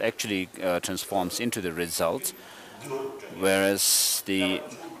itself actually transforms into the result, whereas there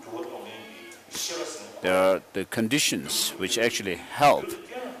are the conditions which actually help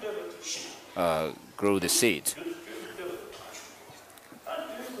grow the seed.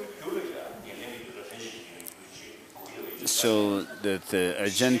 So the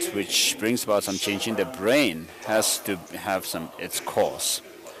agent which brings about some change in the brain has to have its cause.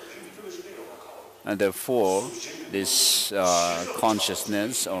 And therefore, this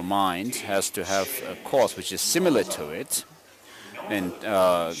consciousness or mind has to have a cause which is similar to it. And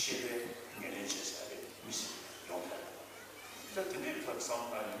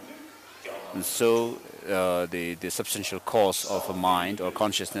so the substantial cause of a mind or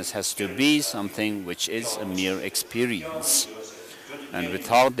consciousness has to be something which is a mere experience. And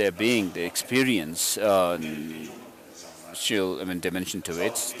without there being the experience, dimension to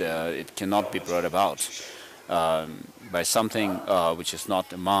it, it cannot be brought about by something which is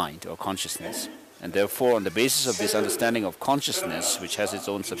not a mind or consciousness. And therefore, on the basis of this understanding of consciousness, which has its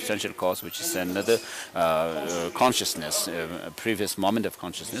own substantial cause, which is another consciousness, a previous moment of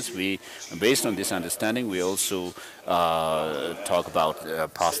consciousness, based on this understanding, we also talk about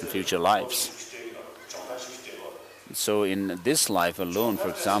past and future lives. So in this life alone, for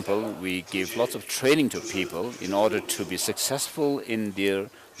example, we give lots of training to people in order to be successful in their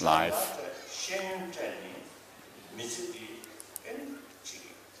life.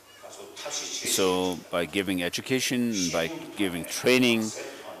 So by giving education, by giving training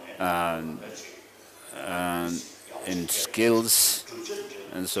in skills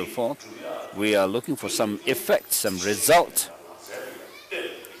and so forth, we are looking for some effect, some result.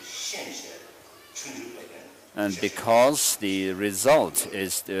 And because the result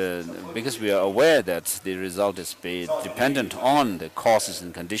is, because we are aware that the result is dependent on the causes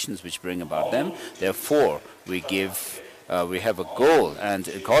and conditions which bring about them, therefore we have a goal, and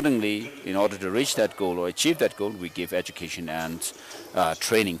accordingly, in order to reach that goal or achieve that goal, we give education and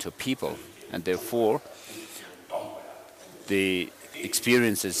training to people. And therefore, the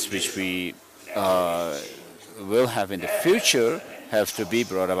experiences which we will have in the future have to be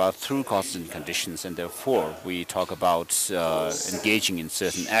brought about through causes and conditions, and therefore we talk about engaging in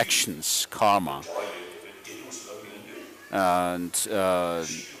certain actions, karma. And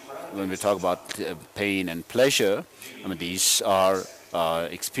when we talk about pain and pleasure, these are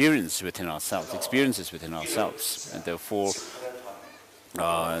experiences within ourselves, and therefore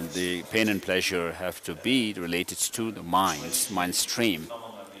the pain and pleasure have to be related to the mind stream.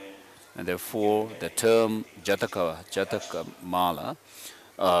 And therefore, the term Jataka Mala,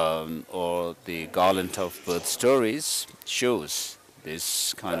 or the garland of birth stories, shows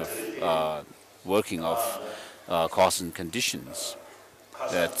this kind of working of cause and conditions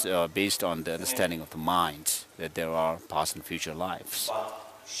that are based on the understanding of the mind, that there are past and future lives.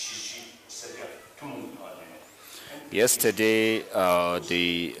 Yesterday,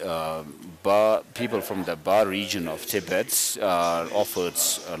 the people from the Ba region of Tibet offered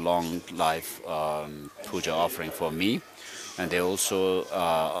a long life puja offering for me, and they also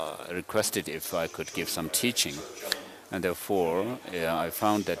requested if I could give some teaching. And therefore, I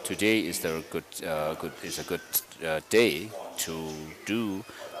found that today is a good day to do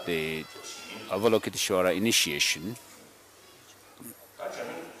the Avaloketishivera initiation.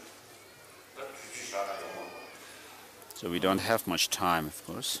 So we don't have much time, of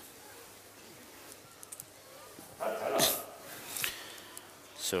course.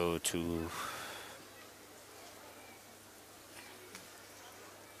 So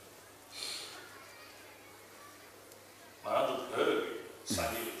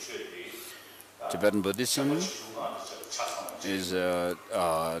Tibetan Buddhism is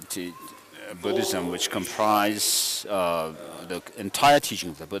Buddhism which comprises the entire teaching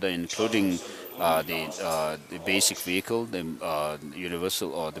of the Buddha, including the basic vehicle, the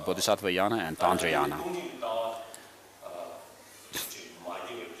universal or the Bodhisattva yana and Tantra yana.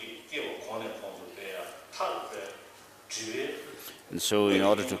 And so in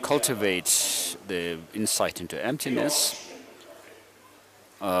order to cultivate the insight into emptiness,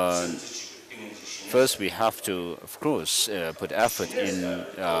 first we have to, of course, put effort in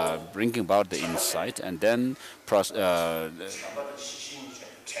bringing about the insight, and then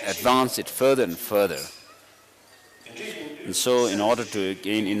advance it further and further. And so in order to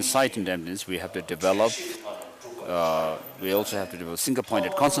gain insight into emptiness, we have to develop, we also have to develop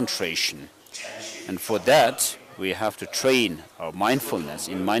single-pointed concentration. And for that, we have to train our mindfulness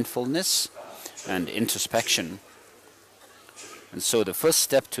in mindfulness and introspection. And so the first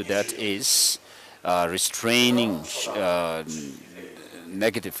step to that is restraining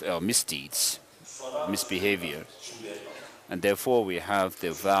negative misdeeds, misbehavior. And therefore we have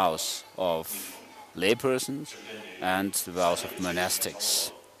the vows of laypersons and the vows of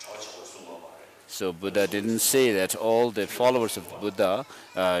monastics. So Buddha didn't say that all the followers of Buddha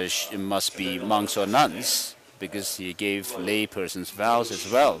must be monks or nuns, because he gave laypersons vows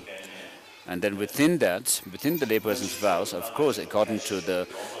as well. And then within that, within the layperson's vows, of course, according to the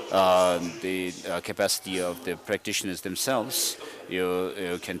capacity of the practitioners themselves,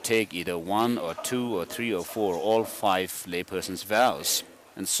 you can take either 1 or 2 or 3 or 4, all 5 laypersons' vows.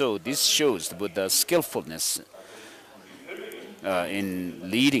 And so this shows the Buddha's skillfulness in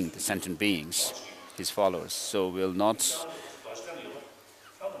leading the sentient beings, his followers. So we'll not.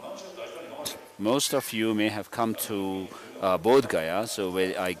 Most of you may have come to Bodh Gaya, so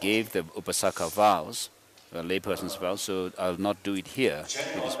where I gave the Upasaka vows, layperson's vows, so I'll not do it here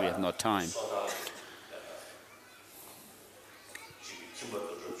because we have not time.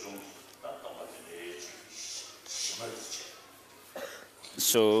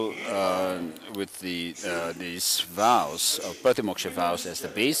 So with these vows, of Pratimoksha vows as the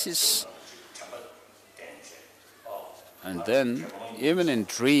basis, and then even in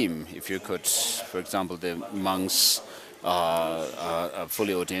dream, if you could, for example, the monks, a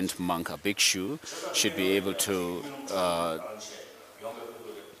fully ordained monk, a bhikshu, should be able to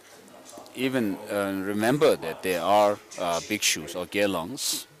even remember that there are bhikshus or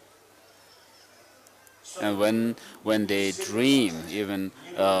gelongs. And when they dream, even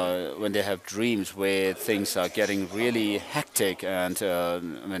when they have dreams where things are getting really hectic and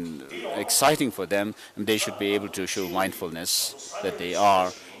exciting for them, they should be able to show mindfulness that they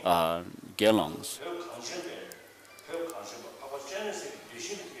are gelongs.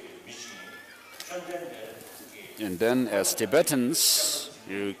 And then as Tibetans,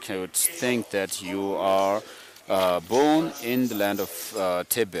 you could think that you are born in the land of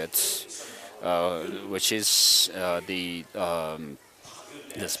Tibet, which is the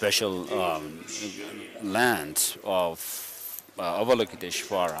special land of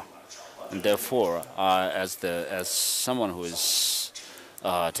Avaloketishivera, and therefore, as someone who is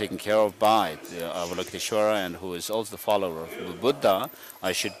taken care of by the Avaloketishivera and who is also the follower of the Buddha,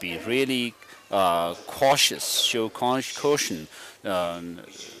 I should be really cautious, show caution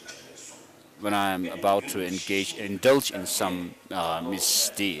when I am about to indulge in some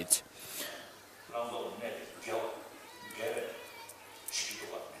misdeed.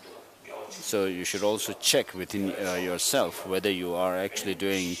 So you should also check within yourself whether you are actually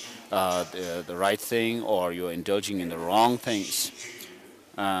doing the right thing or you're indulging in the wrong things.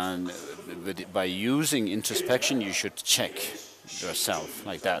 And by using introspection, you should check yourself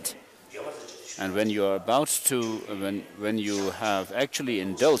like that. And when you are about to, when you have actually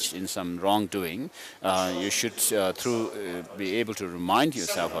indulged in some wrongdoing, you should be able to remind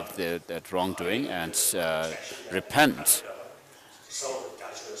yourself of that wrongdoing and repent.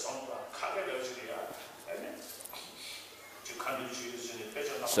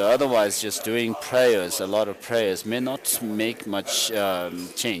 So otherwise, just doing prayers, a lot of prayers, may not make much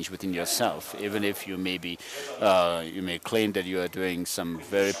change within yourself. Even if you you may claim that you are doing some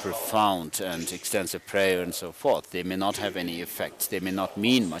very profound and extensive prayer and so forth, they may not have any effect. They may not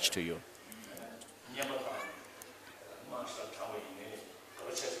mean much to you.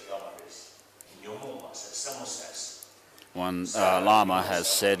 One Lama has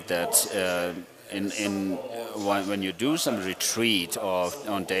said that when you do some retreat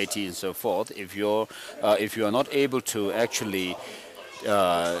on deity and so forth, if you are not able to actually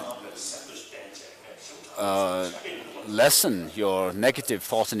lessen your negative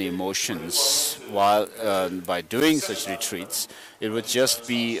thoughts and emotions while by doing such retreats, it would just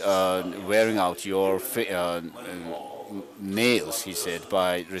be wearing out your nails, he said,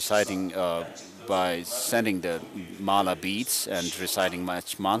 by reciting. By sending the mala beads and reciting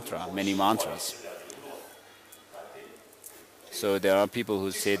many mantras. So there are people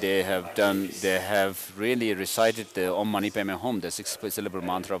who say they have really recited the Om Mani Padme Hum, the 6-syllable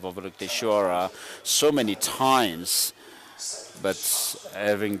mantra of Avaloketishivera, so many times. But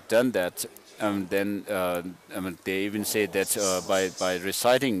having done that, they even say that by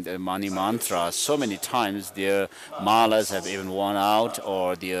reciting the Mani mantra so many times, their malas have even worn out,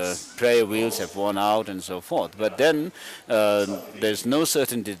 or their prayer wheels have worn out, and so forth. But then there's no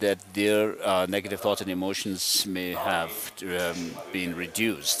certainty that their negative thoughts and emotions may have been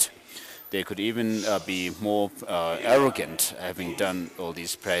reduced. They could even be more arrogant, having done all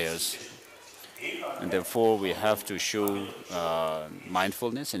these prayers. And therefore, we have to show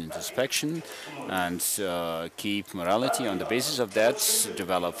mindfulness and introspection, and keep morality. On the basis of that,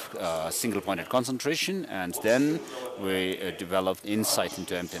 develop single-pointed concentration, and then we develop insight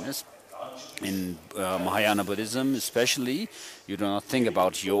into emptiness. In Mahayana Buddhism especially, you do not think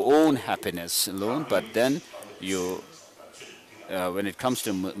about your own happiness alone, but then you when it comes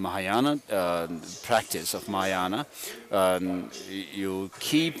to Mahayana, practice of Mahayana, you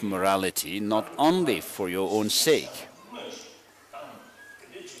keep morality not only for your own sake.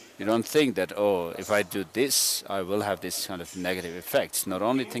 You don't think that, oh, if I do this, I will have this kind of negative effects. Not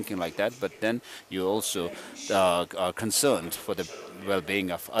only thinking like that, but then you also are concerned for the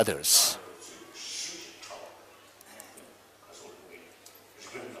well-being of others.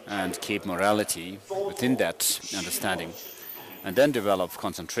 And keep morality within that understanding. And then develop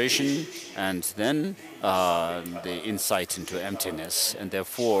concentration, and then the insight into emptiness. And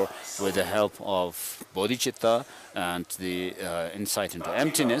therefore, with the help of bodhicitta and the insight into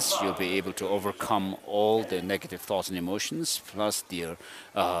emptiness, you'll be able to overcome all the negative thoughts and emotions, plus the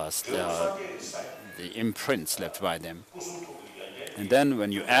imprints left by them. And then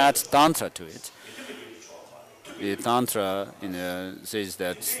when you add Tantra to it, the Tantra says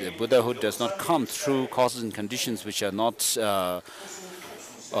that the Buddhahood does not come through causes and conditions which are not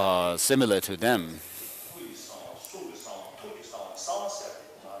similar to them.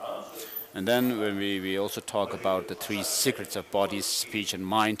 And then when we also talk about the three secrets of body, speech, and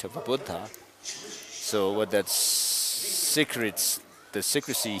mind of the Buddha. So what that the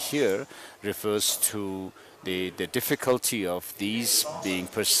secrecy here refers to the difficulty of these being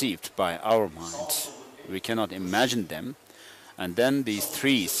perceived by our mind. We cannot imagine them. And then these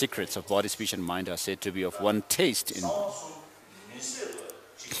three secrets of body, speech, and mind are said to be of one taste,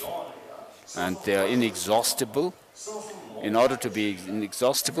 and they are inexhaustible. In order to be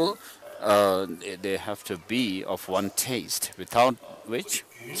inexhaustible, they have to be of one taste, without which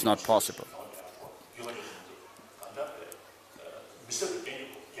it's not possible.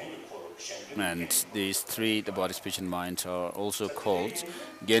 And these three, the body, speech, and mind, are also called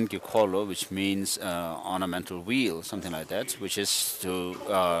Genki Kolo, which means ornamental wheel, something like that, which is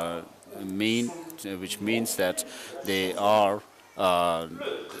which means that they are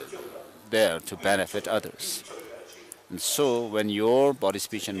there to benefit others. And so, when your body,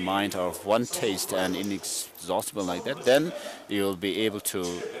 speech, and mind are of one taste and inexhaustible like that, then you'll be able to,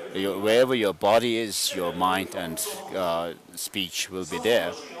 wherever your body is, your mind and speech will be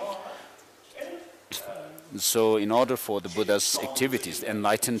there. So in order for the Buddha's activities,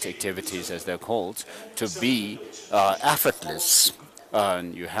 enlightened activities as they're called, to be effortless,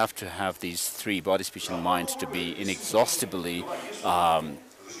 you have to have these three, body, speech, and mind, to be inexhaustibly one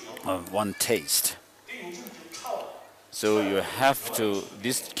taste. So you have to,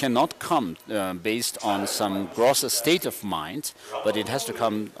 this cannot come based on some grosser state of mind, but it has to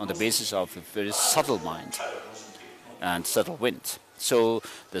come on the basis of a very subtle mind and subtle wind. So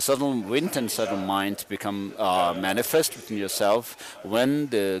the subtle wind and subtle mind become manifest within yourself when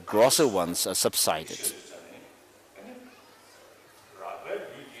the grosser ones are subsided.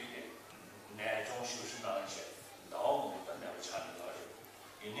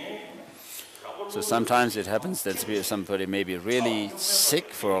 So sometimes it happens that somebody may be really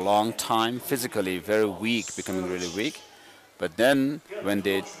sick for a long time, physically very weak, becoming really weak, but then when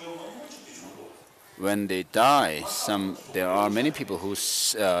they die, there are many people who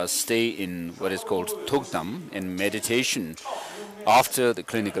stay in what is called Tugdam, in meditation, after the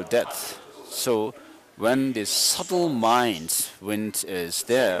clinical death. So when this subtle mind wind is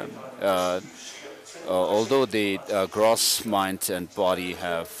there, although the gross mind and body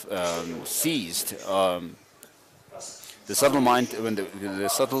have ceased, the subtle mind, when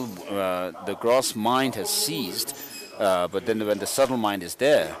the gross mind has ceased, but then when the subtle mind is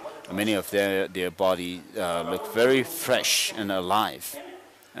there, many of their body look very fresh and alive.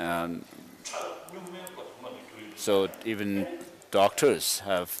 So even doctors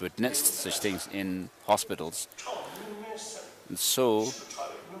have witnessed such things in hospitals. And so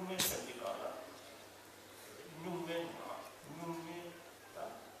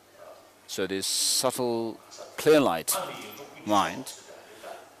this subtle, clear light mind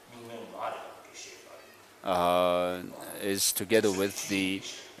is together with the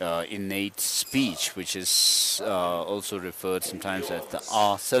innate speech, which is also referred sometimes as the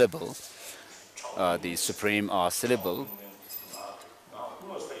R syllable, the supreme R syllable.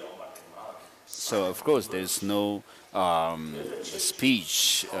 So of course there's no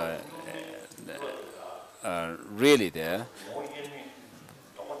speech really there,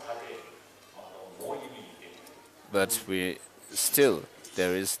 but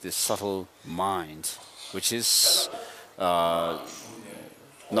there is this subtle mind, which is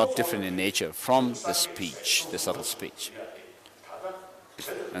not different in nature from the speech, the subtle speech.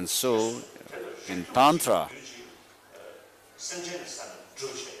 And so in Tantra,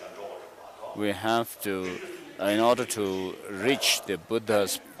 we have to, in order to reach the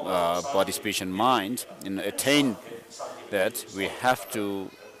Buddha's body, speech, and mind, and attain that, we have to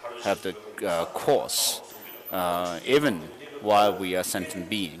have the course, even while we are sentient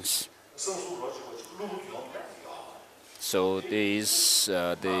beings. So these,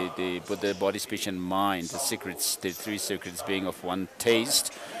 the Buddha body, speech, and mind, the secrets, the three secrets being of one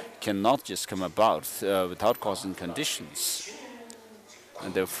taste, cannot just come about without causing conditions.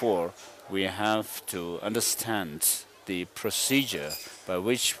 And therefore, we have to understand the procedure by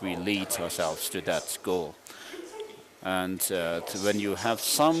which we lead ourselves to that goal. And when you have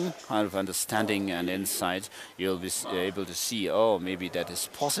some kind of understanding and insight, you'll be able to see, oh, maybe that is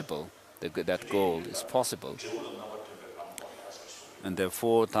possible, that goal is possible. And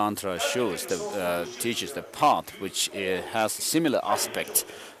therefore, Tantra shows, teaches the path which has a similar aspect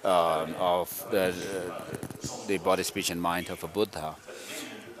of the body, speech, and mind of a Buddha.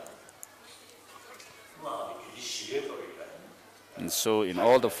 And so in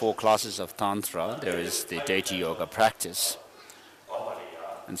all the four classes of Tantra, there is the deity yoga practice.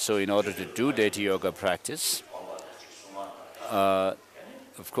 And so in order to do deity yoga practice, of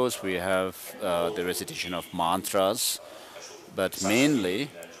course we have the recitation of mantras, but mainly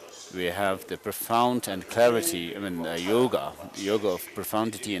we have the profound and clarity, yoga of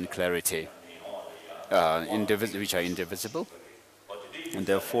profundity and clarity, which are indivisible. And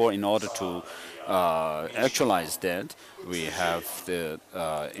therefore, in order to actualize that, we have the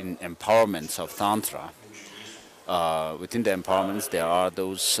empowerments of Tantra. Within the empowerments, there are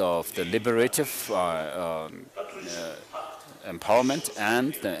those of the liberative empowerment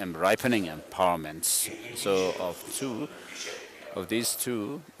and the ripening empowerments. So of these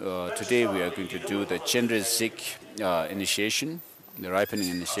two, today we are going to do the Chenrezig initiation, the ripening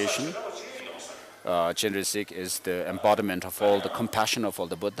initiation. Chenrezig is the embodiment of all the compassion of all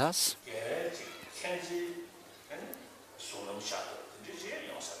the Buddhas.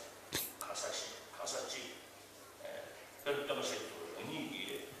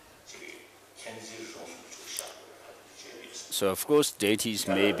 So of course deities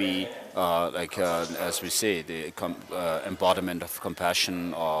may be, as we say, the embodiment of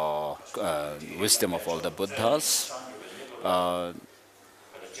compassion or wisdom of all the Buddhas.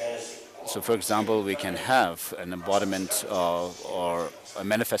 So for example, we can have an embodiment or a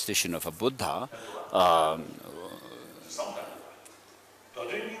manifestation of a Buddha,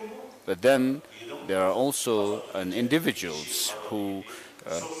 but then there are also individuals who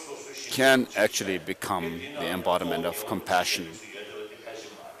can actually become the embodiment of compassion.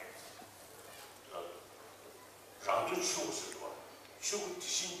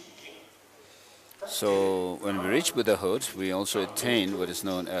 So when we reach Buddhahood, we also attain what is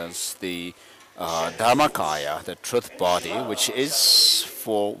known as the Dharmakaya, the truth body, which is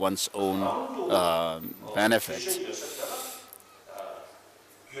for one's own benefit.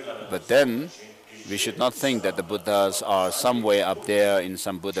 But then we should not think that the Buddhas are somewhere up there in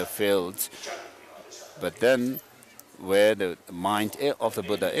some Buddha field. But then where the mind of the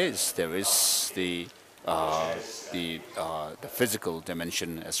Buddha is, there is the physical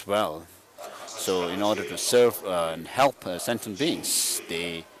dimension as well. So in order to serve and help sentient beings,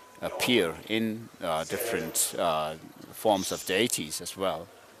 they appear in different forms of deities as well.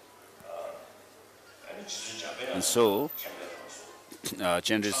 And so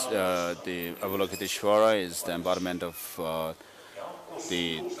the Avaloketishivera is the embodiment of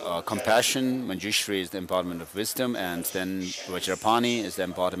the compassion, Manjushri is the embodiment of wisdom, and then Vajrapani is the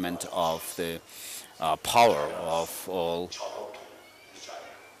embodiment of the power of all.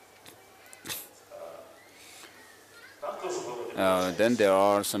 Then there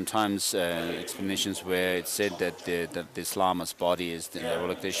are sometimes explanations where it's said that this Lama's body is the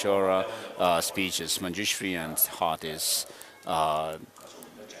Avaloketishivera, speech is Manjushri, and heart is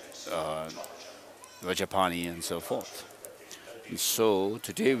Vajrapani, and so forth. And so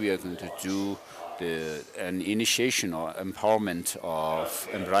today we are going to do an initiation or empowerment of,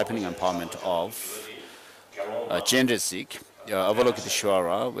 and ripening empowerment of Chenrezig,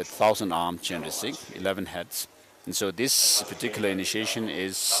 Avaloketishivera with 1,000-armed Chenrezig, 11 heads. And so this particular initiation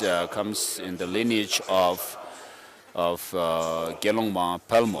comes in the lineage of Gelongma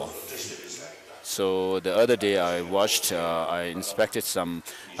Palmo. So the other day I inspected some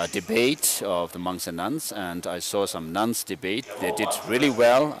debate of the monks and nuns, and I saw some nuns debate. They did really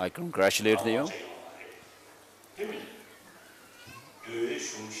well. I congratulate you.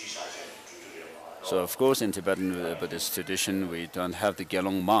 So of course in Tibetan Buddhist tradition we don't have the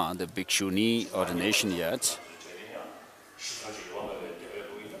Gelongma, the Bhikshuni ordination yet.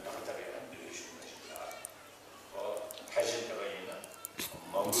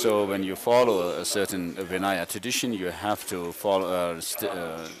 So when you follow a certain Vinaya tradition, you have to follow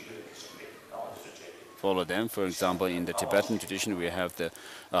them. For example, in the Tibetan tradition, we have the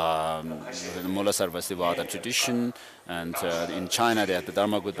Mula Sarvastivada tradition, and in China they have the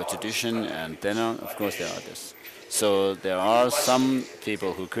Dharmagudva tradition, and then of course there are others. So there are some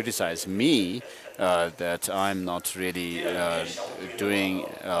people who criticize me that I'm not really doing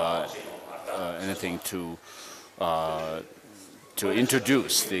anything to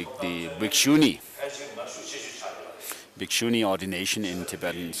introduce the Bhikshuni ordination in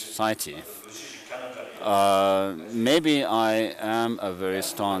Tibetan society. Maybe I am a very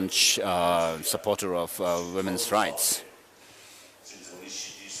staunch supporter of women's rights.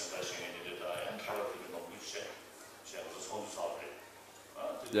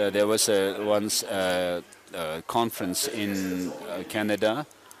 There was once a conference in Canada,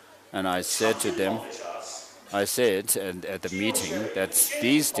 and I said to them, at the meeting that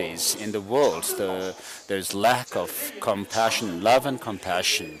these days in the world there's lack of compassion, love and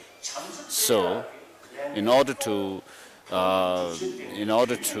compassion. So in order to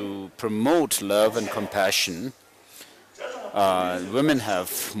promote love and compassion, women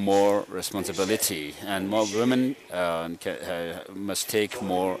have more responsibility, and more women must take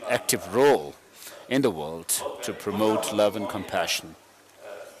more active role in the world to promote love and compassion.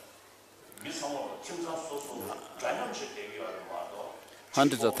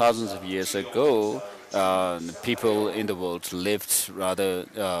 Hundreds of thousands of years ago, people in the world lived rather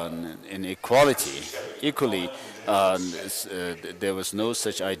in equality. Equally, there was no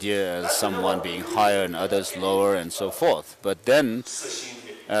such idea as someone being higher and others lower and so forth. But then,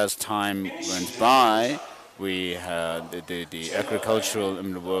 as time went by, we had the agricultural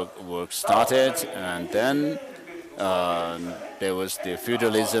work started, and then there was the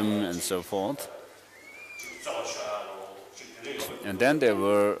feudalism and so forth. And then there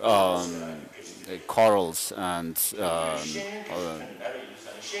were quarrels and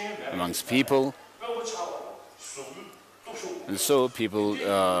amongst people, and so people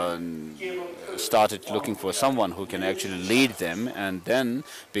started looking for someone who can actually lead them. And then,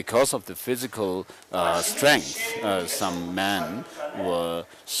 because of the physical strength, some men were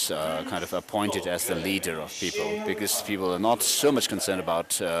kind of appointed as the leader of people, because people are not so much concerned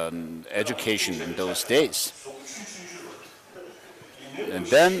about education in those days. And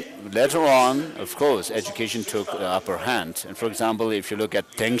then later on, of course, education took the upper hand. And for example, if you look at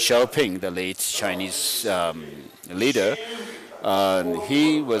Deng Xiaoping, the late Chinese leader,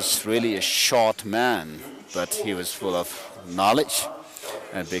 he was really a short man, but he was full of knowledge.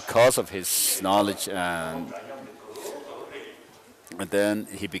 And because of his knowledge, and then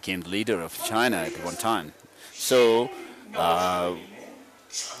he became the leader of China at one time. So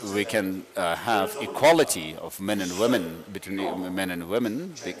we can have equality of men and women, between men and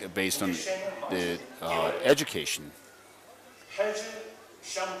women, based on the education.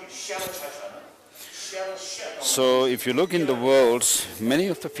 So if you look in the world, many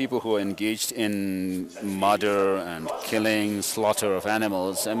of the people who are engaged in murder and killing, slaughter of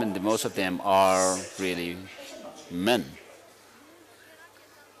animals, I mean, most of them are really men.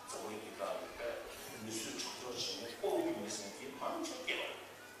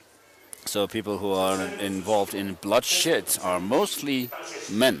 So people who are involved in bloodshed are mostly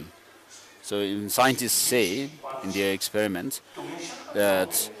men. So even scientists say in their experiments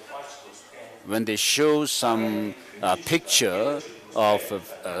that when they show some picture of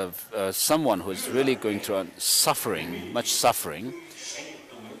someone who is really going through suffering, much suffering,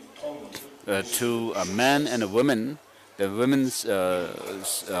 to a man and a woman, the women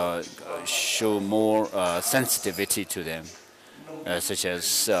show more sensitivity to them. Such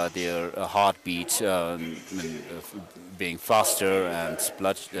as their heartbeat being faster and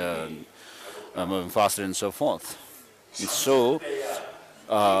blood moving faster and so forth. And so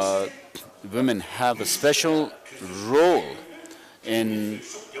women have a special role in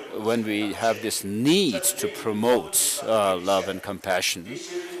when we have this need to promote love and compassion.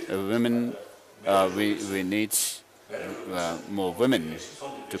 Women, we need more women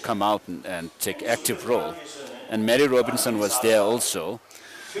to come out and take active role. And Mary Robinson was there also,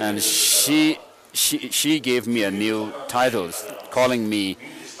 and she gave me a new title, calling me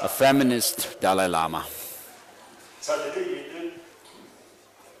a feminist Dalai Lama.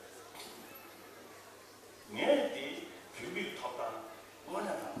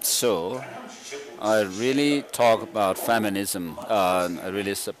 So I really talk about feminism. I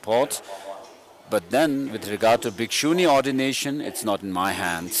really support. But then, with regard to Bhikshuni ordination, it's not in my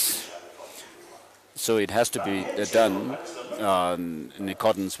hands. So it has to be done in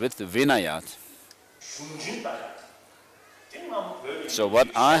accordance with the Vinaya. So what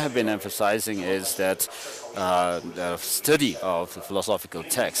I have been emphasizing is that the study of the philosophical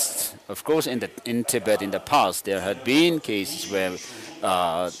texts. Of course, in Tibet in the past, there had been cases where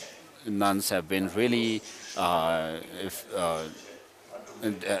nuns have been really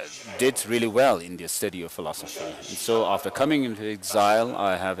did really well in the study of philosophy. And so after coming into exile,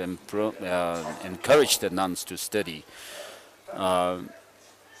 I have encouraged the nuns to study. Of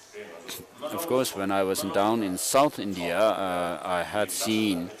course, when I was down in South India, I had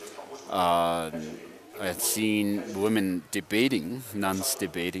seen women debating, nuns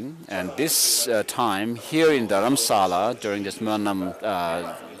debating, and this time here in Dharamsala during this Manam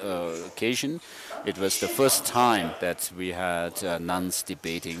occasion, it was the first time that we had nuns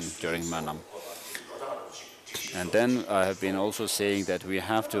debating during Manam. And then I have been also saying that we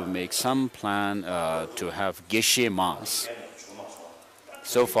have to make some plan to have Geshe Mass.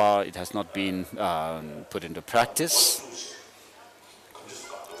 So far, it has not been put into practice.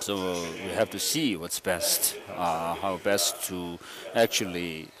 So we have to see what's best, how best to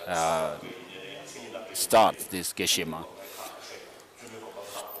actually start this Geshe Mass.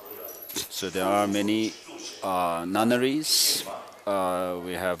 So there are many nunneries.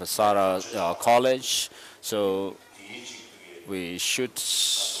 We have a Sara College. So we should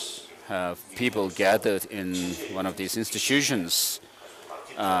have people gathered in one of these institutions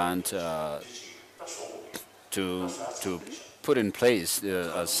and to put in place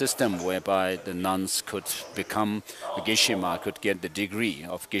a system whereby the nuns could become a Geshe Mass, could get the degree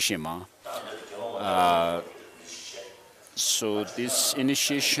of Geshe Mass. So this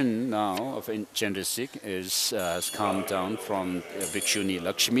initiation now of Chenrezig has come down from Bhikshuni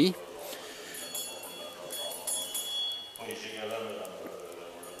Lakshmi.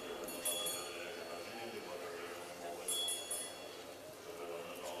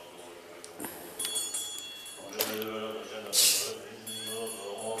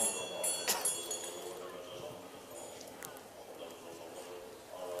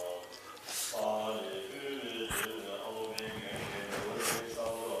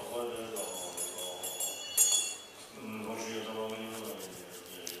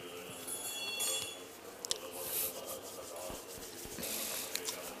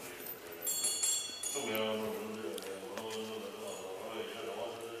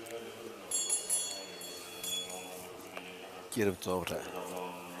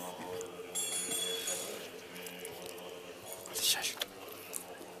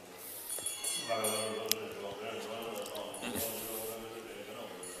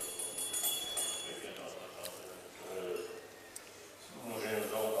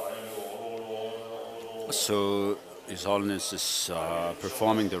 So His Holiness is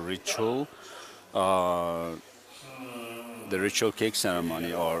performing the ritual cake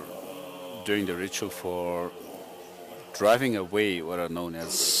ceremony, or doing the ritual for driving away what are known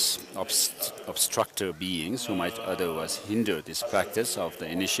as obstructor beings who might otherwise hinder this practice of the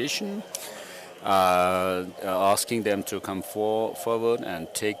initiation, asking them to come forward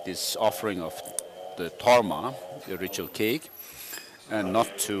and take this offering of the torma, the ritual cake, and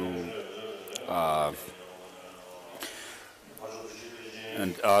not to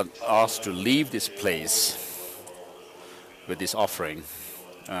and are asked to leave this place with this offering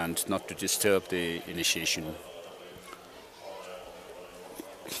and not to disturb the initiation.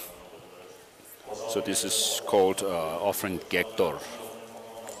 So this is called offering Gektor.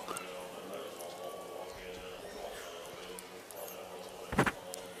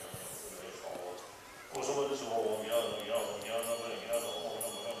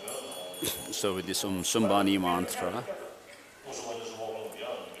 So with this Sumbani mantra,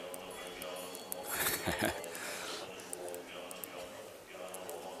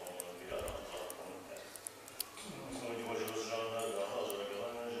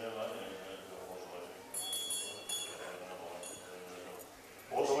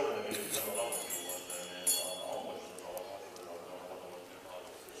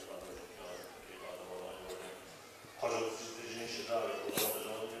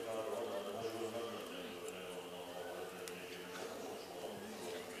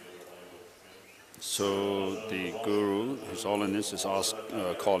 So the Guru, His Holiness, is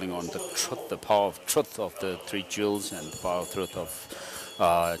calling on the truth, the power of truth of the three jewels and the power of truth of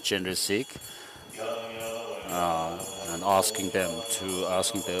Chenrezig, and asking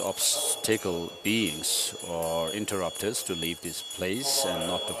the obstacle beings or interrupters to leave this place and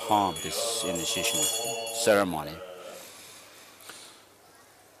not to harm this initiation ceremony.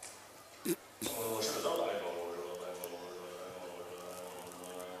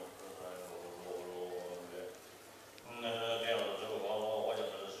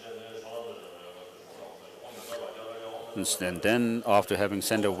 And then, after having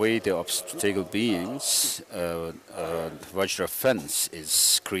sent away the obstacle beings, Vajra fence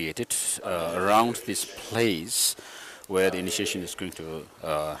is created around this place where the initiation is going to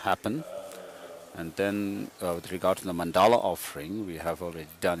happen. And then, with regard to the mandala offering, we have already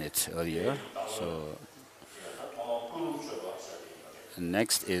done it earlier. So,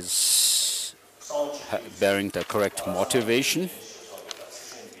 next is bearing the correct motivation.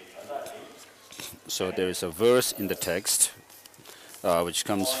 So there is a verse in the text which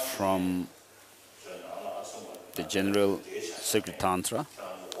comes from the General Sacred Tantra.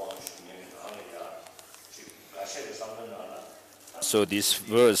 So this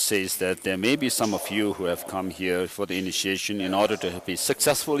verse says that there may be some of you who have come here for the initiation in order to be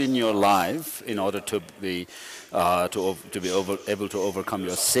successful in your life, in order to be able to overcome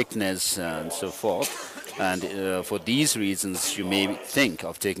your sickness and so forth. And for these reasons, you may think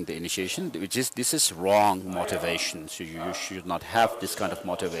of taking the initiation, this is wrong motivation. So you should not have this kind of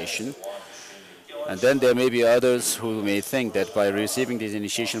motivation. And then there may be others who may think that by receiving this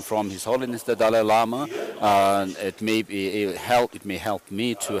initiation from His Holiness the Dalai Lama, it may help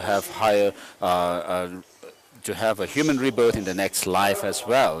me to have to have a human rebirth in the next life as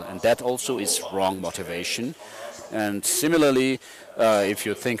well. And that also is wrong motivation. And similarly, if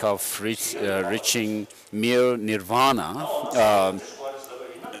you think of reaching mere nirvana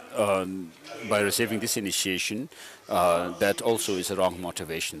by receiving this initiation, that also is a wrong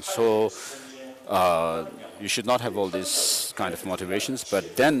motivation. So you should not have all these kind of motivations,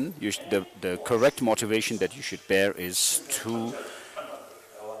 but then the correct motivation that you should bear is to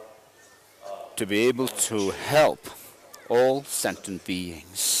be able to help all sentient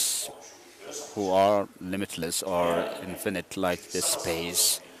beings who are limitless or infinite like this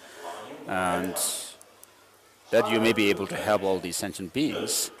space, and that you may be able to help all these sentient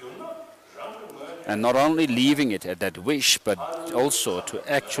beings, and not only leaving it at that wish, but also to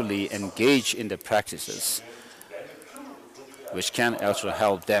actually engage in the practices which can also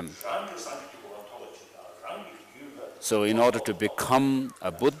help them. So in order to become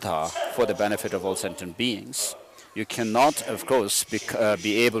a Buddha for the benefit of all sentient beings, you cannot, of course,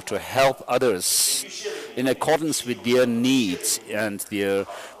 be able to help others in accordance with their needs and their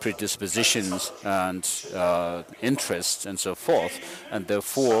predispositions and interests and so forth. And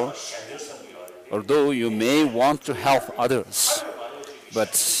therefore, although you may want to help others,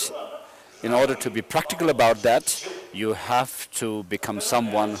 but in order to be practical about that, you have to become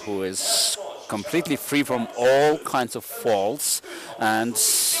someone who is completely free from all kinds of faults and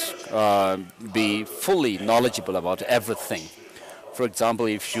be fully knowledgeable about everything. For example,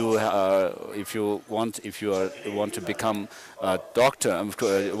 if you want to become a doctor,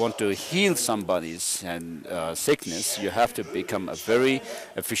 want to heal somebody's sickness, you have to become a very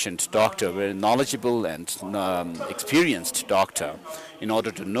efficient doctor, very knowledgeable and experienced doctor, in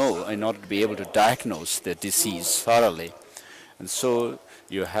order to be able to diagnose the disease thoroughly. And so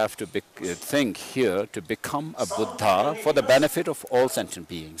you have to think here to become a Buddha for the benefit of all sentient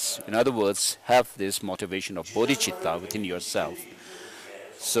beings. In other words, have this motivation of bodhicitta within yourself.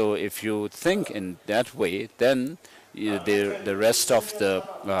 So if you think in that way, then the rest of the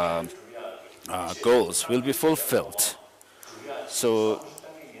goals will be fulfilled. So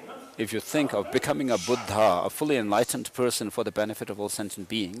if you think of becoming a Buddha, a fully enlightened person for the benefit of all sentient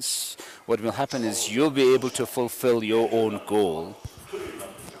beings, what will happen is you'll be able to fulfill your own goal.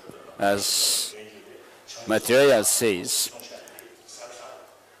 As Maitreya says,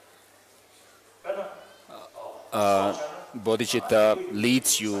 bodhicitta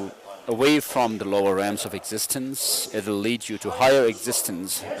leads you away from the lower realms of existence. It will lead you to higher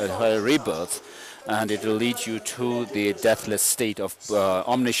existence, a higher rebirth, and it will lead you to the deathless state of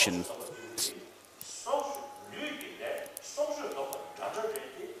omniscience.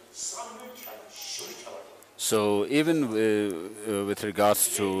 So even with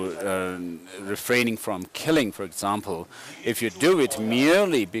regards to refraining from killing, for example, if you do it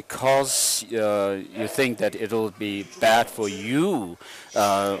merely because you think that it'll be bad for you,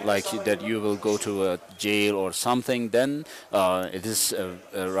 like that you will go to a jail or something, then it is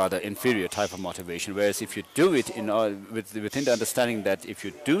a rather inferior type of motivation. Whereas if you do it within the understanding that if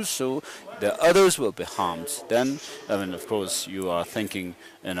you do so, the others will be harmed, then, I mean, of course, you are thinking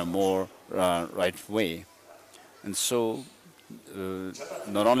in a more right way. And so,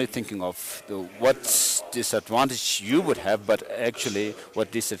 not only thinking of what disadvantage you would have, but actually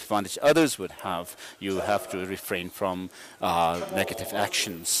what disadvantage others would have, you have to refrain from negative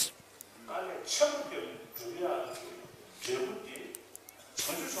actions.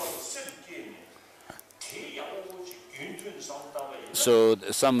 So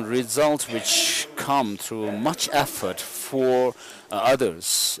some results which come through much effort for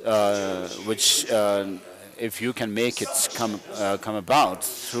others, which if you can make it come about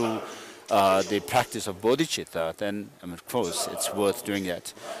through the practice of bodhicitta, then of course it's worth doing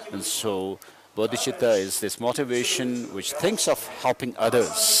that. And so bodhicitta is this motivation which thinks of helping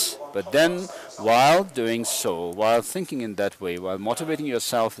others, but then while doing so, while thinking in that way, while motivating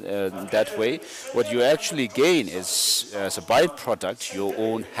yourself in that way, what you actually gain is, as a byproduct, your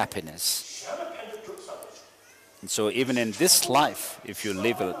own happiness. And so even in this life, if you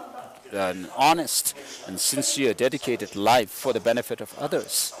live an honest and sincere, dedicated life for the benefit of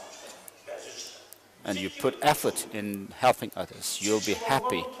others, and you put effort in helping others, you'll be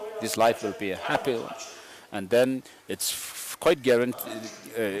happy. This life will be a happy one. And then it's quite guaranteed,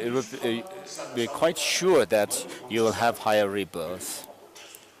 it will be quite sure that you will have higher rebirth.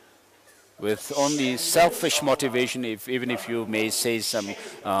 With only selfish motivation, even if you may say some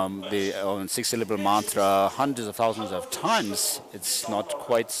the six-syllable mantra hundreds of thousands of times, it's not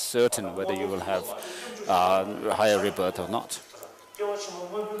quite certain whether you will have higher rebirth or not.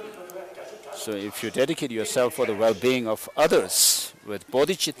 So if you dedicate yourself for the well-being of others with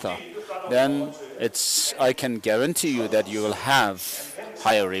bodhicitta, then I can guarantee you that you will have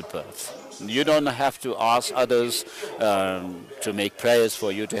higher rebirth. You don't have to ask others to make prayers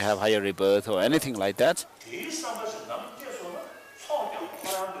for you to have higher rebirth or anything like that.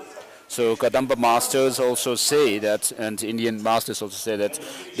 So Kadamba masters also say that, and Indian masters also say that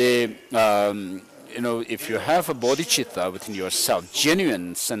they, if you have a bodhicitta within yourself,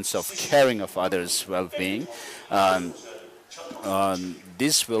 genuine sense of caring of others' well-being,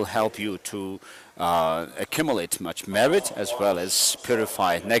 this will help you to accumulate much merit as well as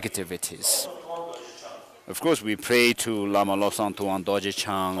purify negativities. Of course, we pray to Lama Lobsang Tuan Dorje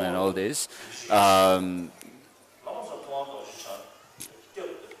Chang and all this.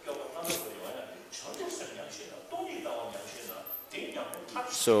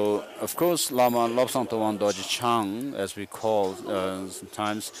 So, of course, Lama Lobsang Tuan Dorje Chang, as we call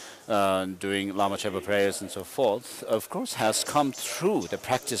sometimes doing Lama Cheba prayers and so forth, of course, has come through the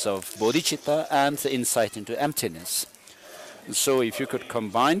practice of bodhicitta and the insight into emptiness. So if you could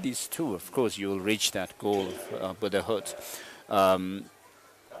combine these two, of course, you will reach that goal of Buddhahood.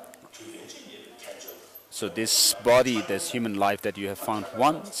 So this body, this human life that you have found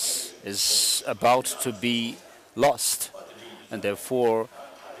once, is about to be lost, and therefore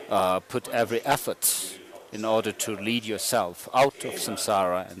put every effort in order to lead yourself out of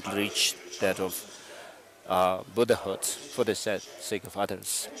samsara and reach that of Buddhahood for the sake of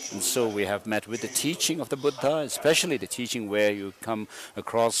others. And so we have met with the teaching of the Buddha, especially the teaching where you come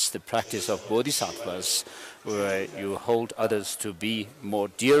across the practice of bodhisattvas, where you hold others to be more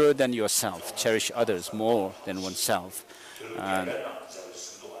dearer than yourself, cherish others more than oneself. And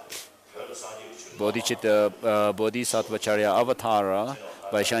Bodhisattvacharya Avatara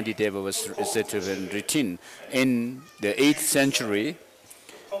by Shantideva was said to have been written in the 8th century.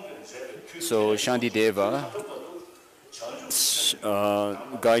 So Shantideva,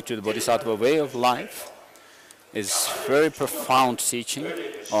 Guide to the Bodhisattva Way of Life, is very profound teaching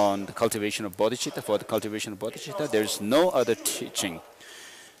on the cultivation of bodhicitta. For the cultivation of bodhicitta, there is no other teaching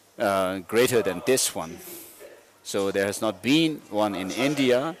greater than this one. So there has not been one in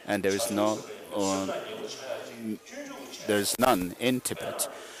India, and there is none in Tibet.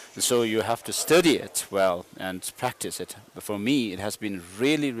 So you have to study it well and practice it. But for me, it has been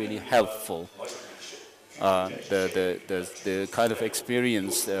really, really helpful. The kind of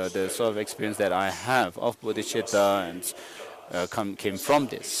experience, the sort of experience that I have of bodhicitta and came from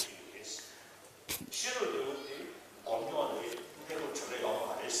this.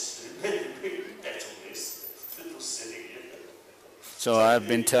 So I've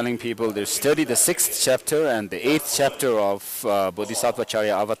been telling people to study the 6th chapter and the 8th chapter of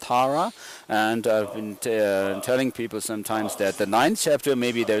Bodhisattvacharya Avatara, and I've been telling people sometimes that the 9th chapter,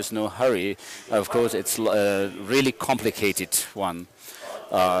 maybe there's no hurry. Of course, it's a really complicated one.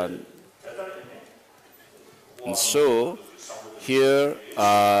 And so here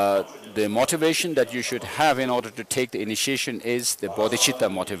the motivation that you should have in order to take the initiation is the bodhicitta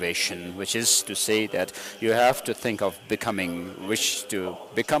motivation, which is to say that you have to think of wish to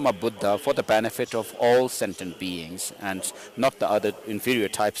become a Buddha for the benefit of all sentient beings, and not the other inferior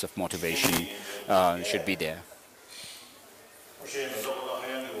types of motivation should be there.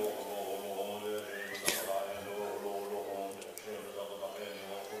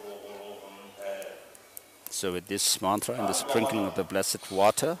 So with this mantra and the sprinkling of the blessed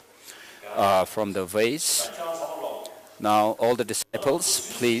water from the vase, now all the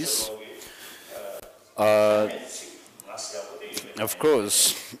disciples, please, of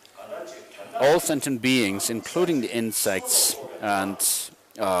course, all sentient beings, including the insects and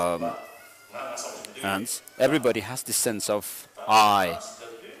ants, everybody has this sense of I,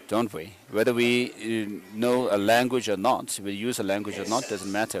 don't we? Whether we know a language or not, we use a language or not,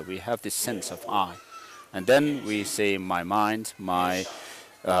 doesn't matter. We have this sense of I. And then we say my mind, my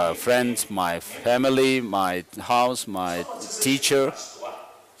friends, my family, my house, my teacher.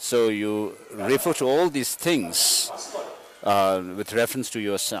 So you refer to all these things with reference to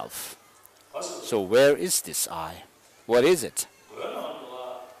yourself. So where is this I? What is it?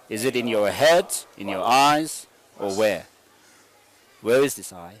 Is it in your head, in your eyes, or where? Where is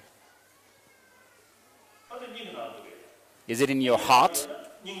this I? Is it in your heart?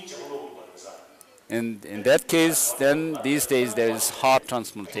 And in that case, then these days there is heart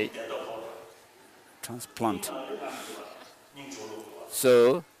transplant.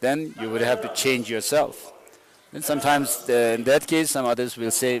 So then you would have to change yourself. And sometimes in that case, some others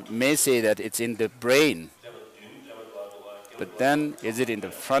may say that it's in the brain. But then is it in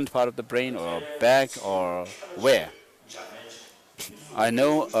the front part of the brain or back or where? I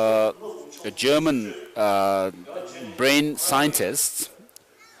know a German brain scientist,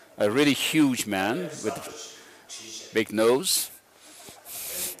 a really huge man with big nose.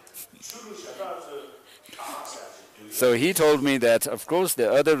 So he told me that, of course,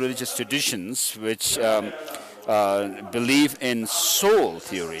 there are other religious traditions which believe in soul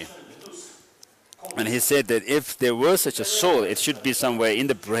theory. And he said that if there were such a soul, it should be somewhere in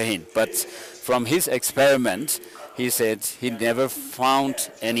the brain. But from his experiment, he said he never found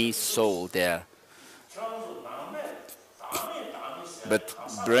any soul there. But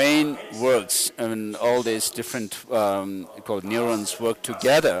brain works, and all these different called neurons work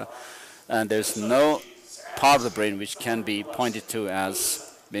together, and there's no part of the brain which can be pointed to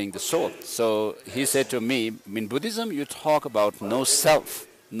as being the soul. So he said to me, in Buddhism you talk about no self,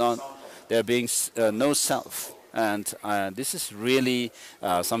 there being no self, and this is really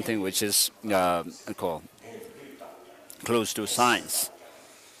something which is called close to science.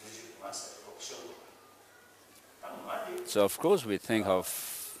 So of course we think of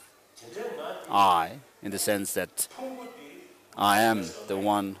I in the sense that I am the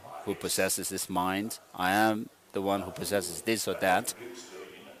one who possesses this mind, I am the one who possesses this or that.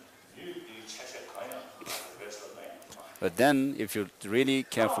 But then if you really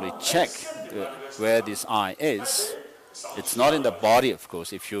carefully check where this I is, it's not in the body, of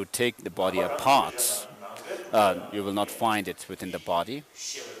course. If you take the body apart, you will not find it within the body.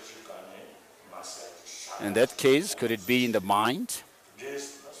 In that case, could it be in the mind?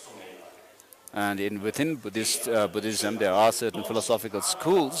 And within Buddhism, there are certain philosophical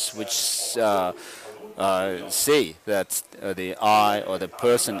schools which say that the I or the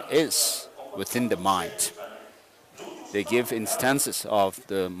person is within the mind. They give instances of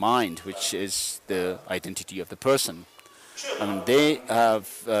the mind, which is the identity of the person. I mean, they have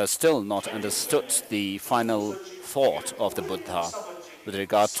still not understood the final thought of the Buddha with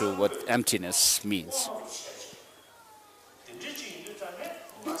regard to what emptiness means.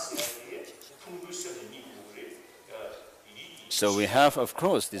 So we have, of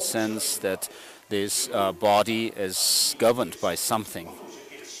course, the sense that this body is governed by something.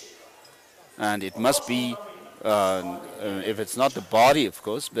 And it must be, if it's not the body, of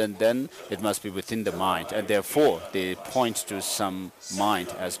course, then it must be within the mind. And therefore, they point to some mind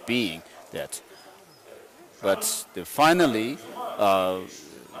as being that. But finally,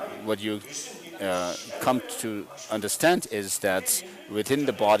 what you come to understand is that within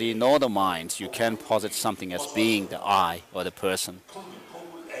the body nor the mind, you can posit something as being the I or the person.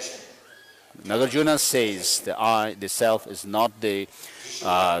 Nagarjuna says the I, the self, is not the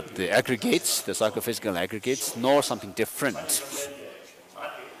aggregates, the psychophysical aggregates, nor something different.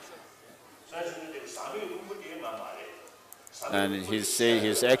 And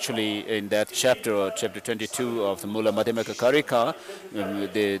he's actually in that chapter 22 of the Mula Madhyamaka Karika,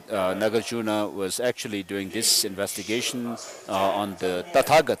 Nagarjuna was actually doing this investigation on the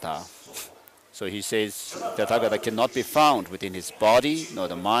Tathagata. So he says Tathagata cannot be found within his body, nor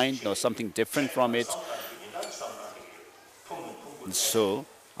the mind, nor something different from it. And so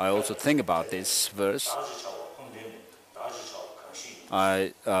I also think about this verse.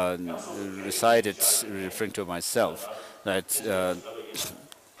 I recited, referring to myself, that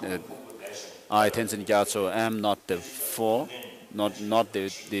I, Tenzin Gyatso, am not the four, not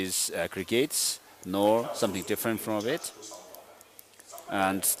these aggregates, nor something different from it.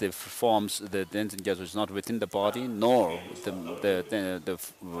 And the forms, the Tenzin Gyatso is not within the body, nor the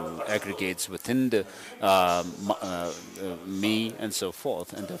aggregates within the me, and so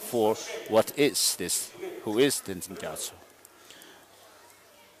forth. And therefore, what is this? Who is Tenzin Gyatso?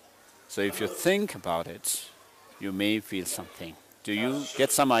 So if you think about it, you may feel something. Do you get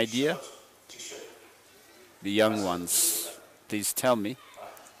some idea? The young ones, please tell me.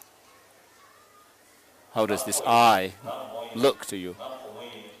 How does this I look to you?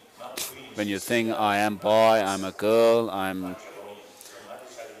 When you think, I am boy, I'm a girl, I'm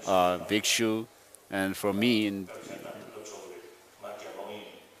a bhikshu, and for me,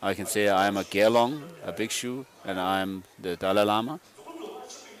 I can say I am a gelong, a bhikshu, and I am the Dalai Lama.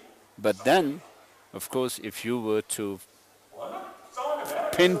 But then, of course, if you were to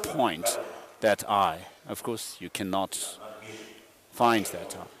pinpoint that I, of course, you cannot find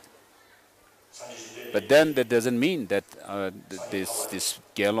that I. But then that doesn't mean that this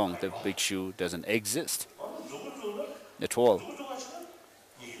gelong, the bhikshu, doesn't exist at all.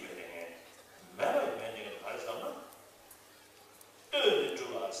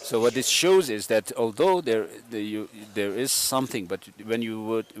 So what this shows is that although there is something, but when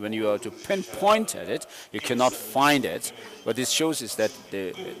you are to pinpoint at it, you cannot find it. What this shows is that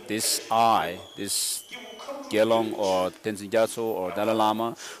this I, this Gelong or Tenzin Gyatso or Dalai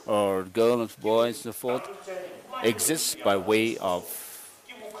Lama or girl and boy and so forth, exists by way of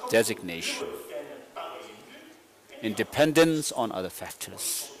designation, independence on other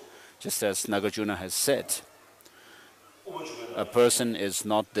factors. Just as Nagarjuna has said, a person is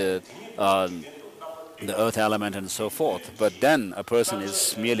not the earth element and so forth, but then a person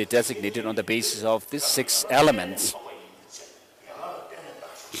is merely designated on the basis of these 6 elements.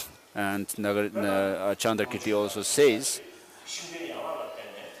 And Chandrakirti also says,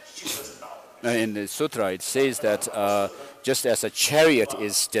 in the sutra it says that just as a chariot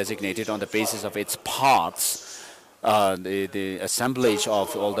is designated on the basis of its parts, the assemblage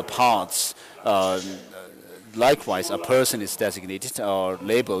of all the parts, likewise, a person is designated or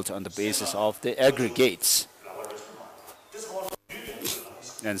labeled on the basis of the aggregates.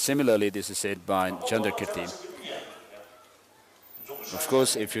 And similarly, this is said by Chandrakirti. Of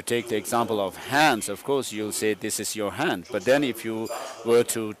course, if you take the example of hands, of course, you'll say this is your hand. But then if you were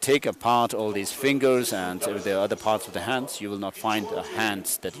to take apart all these fingers and the other parts of the hands, you will not find a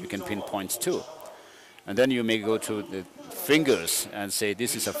hand that you can pinpoint to. And then you may go to the fingers and say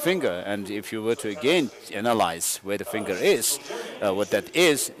this is a finger, and if you were to again analyze where the finger is, what that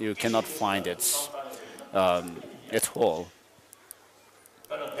is, you cannot find it at all.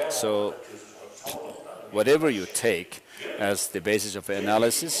 So whatever you take as the basis of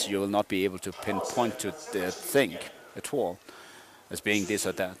analysis, you will not be able to pinpoint to the thing at all as being this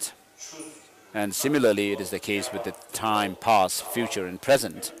or that. And similarly, it is the case with the time, past, future, and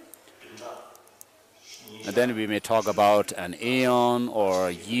present. And then we may talk about an aeon, or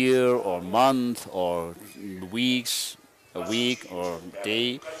a year, or month, or weeks, a week, or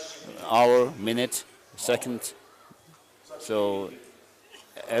day, hour, minute, second. So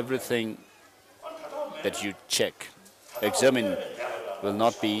everything that you check, examine, will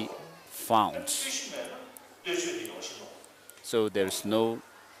not be found. So there is no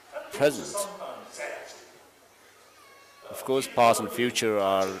present. Of course, past and future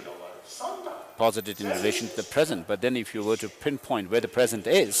are posited in relation to the present, but then if you were to pinpoint where the present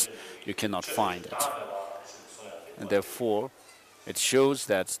is, you cannot find it. And therefore, it shows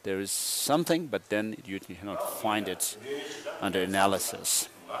that there is something, but then you cannot find it under analysis.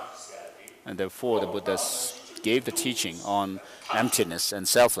 And therefore, the Buddha gave the teaching on emptiness and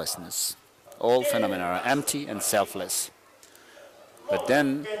selflessness. All phenomena are empty and selfless. But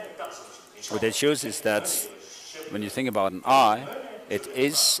then, what it shows is that when you think about an I, it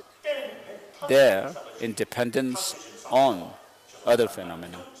is there in dependence on other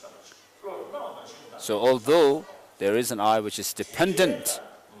phenomena. So although there is an I which is dependent,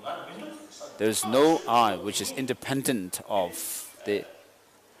 there is no I which is independent of the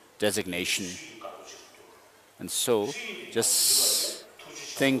designation And so just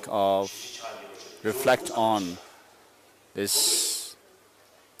reflect on this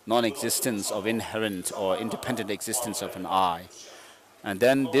non-existence of inherent or independent existence of an I. And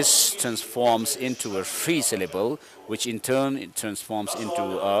then this transforms into a free syllable, which in turn it transforms into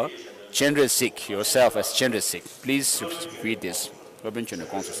a Chenrezig, yourself as Chenrezig. Please read this.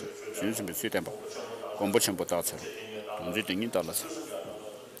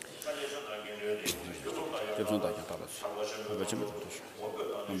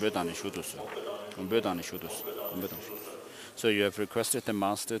 So you have requested the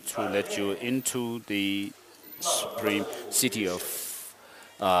Master to let you into the supreme city of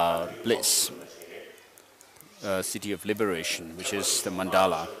bliss, city of liberation, which is the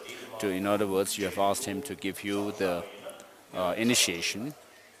mandala. In other words, you have asked him to give you the initiation.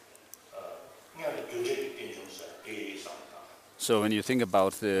 So when you think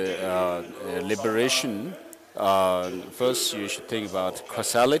about the liberation, first you should think about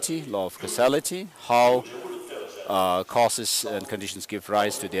causality, law of causality, how causes and conditions give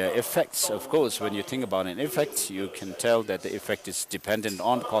rise to their effects. Of course, when you think about an effect, you can tell that the effect is dependent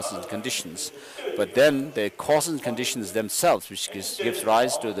on causes and conditions. But then the causes and conditions themselves, which gives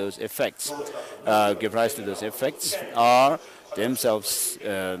rise to those effects, are themselves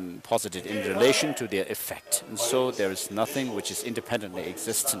posited in relation to their effect. And so there is nothing which is independently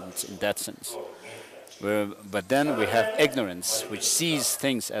existent in that sense. But then we have ignorance, which sees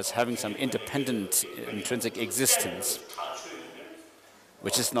things as having some independent intrinsic existence,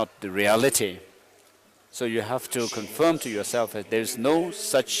 which is not the reality. So you have to confirm to yourself that there is no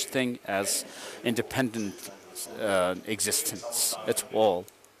such thing as independent existence at all.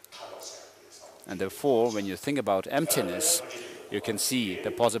 And therefore, when you think about emptiness, you can see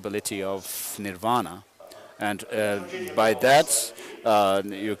the possibility of nirvana. And by that,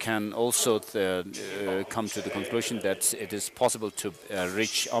 you can also come to the conclusion that it is possible to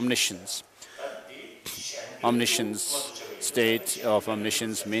reach omniscience. State of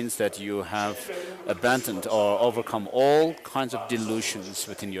omniscience means that you have abandoned or overcome all kinds of delusions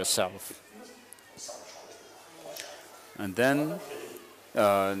within yourself. And then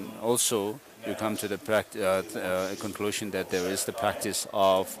also you come to the conclusion that there is the practice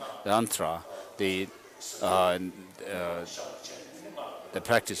of the antra, the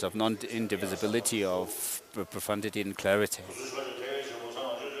practice of non-indivisibility, of profundity and clarity.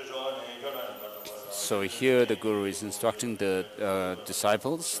 So here the Guru is instructing the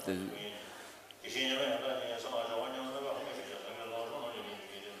disciples.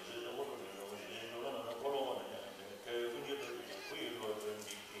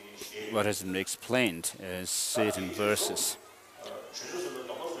 What has been explained is certain verses.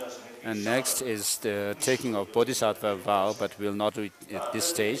 And next is the taking of Bodhisattva vow, but we'll not do it at this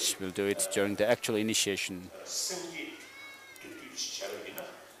stage. We'll do it during the actual initiation.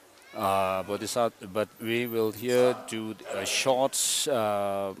 But we will here do a short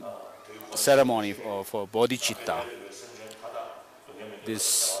ceremony for bodhicitta.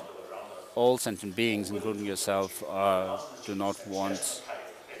 All sentient beings, including yourself, are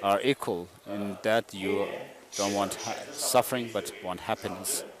equal in that you don't want suffering but want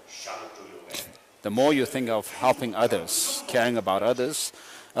happiness. The more you think of helping others, caring about others,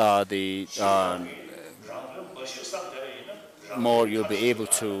 the more you'll be able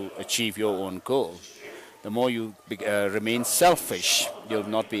to achieve your own goal. The more you remain selfish, you'll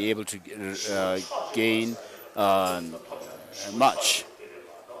not be able to gain much.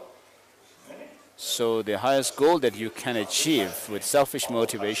 So the highest goal that you can achieve with selfish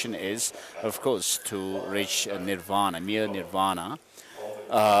motivation is, of course, to reach nirvana, mere nirvana.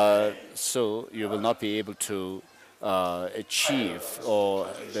 So you will not be able to achieve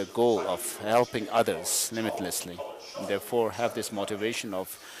the goal of helping others limitlessly. And therefore, have this motivation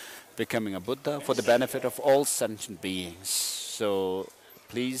of becoming a Buddha for the benefit of all sentient beings. So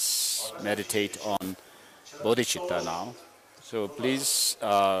please meditate on bodhicitta now. So please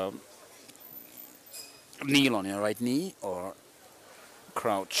kneel on your right knee or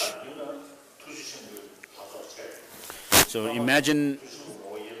crouch. So imagine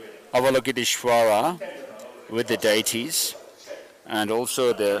Avaloketishivera with the deities, and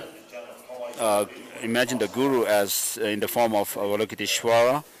also imagine the Guru as in the form of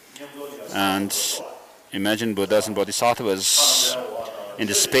Avaloketishivera, and imagine Buddhas and Bodhisattvas in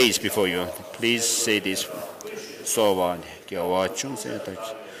the space before you. Please say this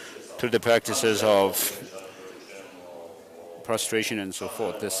through the practices of prostration and so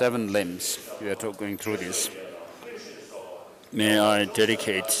forth, the 7 limbs. We are going through this. May I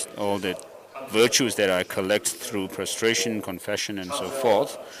dedicate all the virtues that I collect through prostration, confession, and so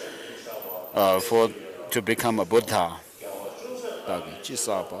forth to become a Buddha.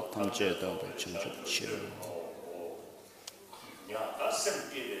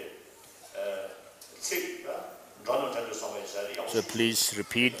 So please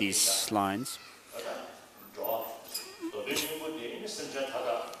repeat these lines.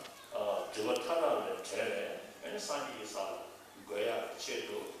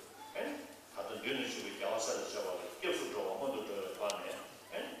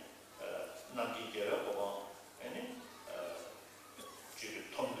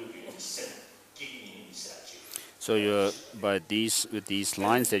 So with these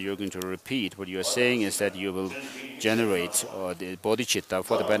lines that you're going to repeat, what you're saying is that you will generate the bodhicitta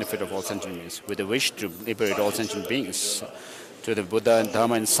for the benefit of all sentient beings, with the wish to liberate all sentient beings to the Buddha,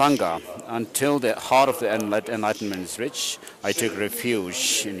 Dharma, and Sangha. Until the heart of the enlightenment is reached, I take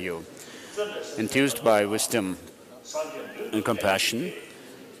refuge in you. Enthused by wisdom and compassion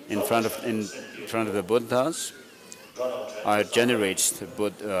in front of the Buddhas, I generate the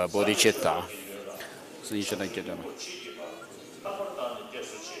bodhicitta. So you should like it.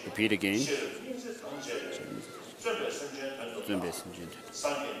 Repeat again.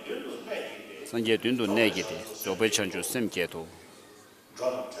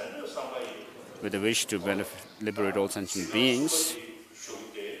 With the wish to liberate all sentient beings.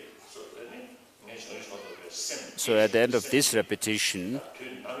 So at the end of this repetition,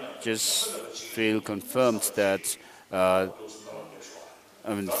 just feel confirmed that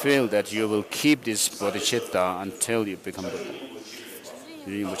feel that you will keep this bodhicitta until you become Buddha.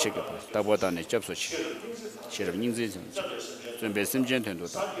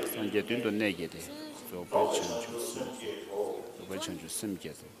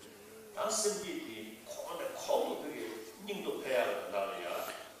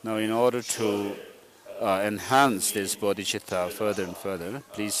 Now, in order to enhance this bodhicitta further and further,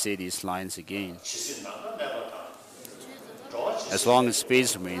 please say these lines again. As long as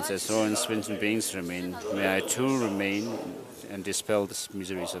space remains, as long as sentient beings remain, may I too remain and dispel the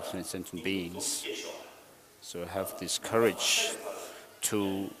miseries of sentient beings. So have this courage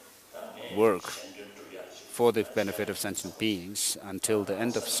to work for the benefit of sentient beings until the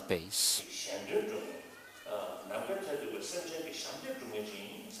end of space.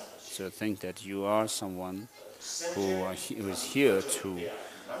 So think that you are someone who is here to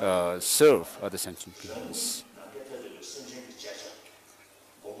serve other sentient beings.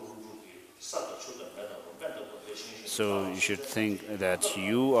 So you should think that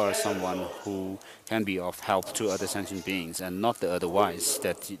you are someone who can be of help to other sentient beings, and not the otherwise.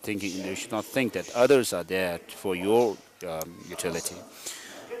 That you should not think that others are there for your utility.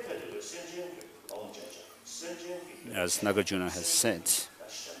 As Nagarjuna has said,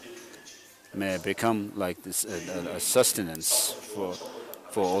 may become like this a sustenance for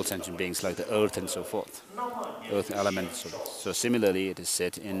all sentient beings, like the earth and so forth, earth element and so forth. So similarly, it is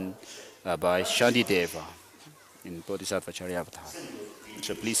said by Shantideva in Bodhisattva Charyavatara.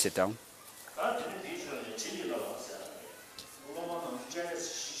 So please sit down.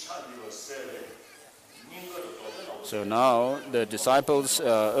 So now the disciples,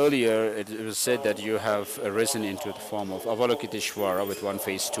 earlier it was said that you have arisen into the form of Avaloketishivera with one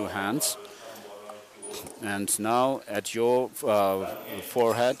face, two hands. And now at your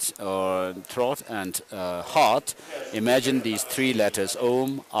forehead or throat and heart, imagine these three letters,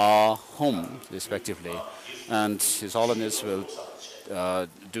 Om, Ah, Hum, respectively. And His Holiness will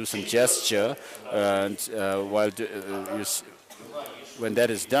do some gesture, and when that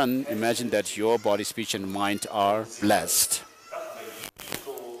is done, imagine that your body, speech, and mind are blessed.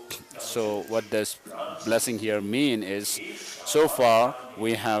 So what does blessing here mean is, so far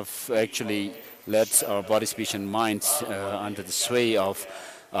we have actually let our body, speech, and mind under the sway of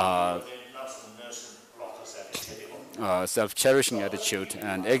self-cherishing attitude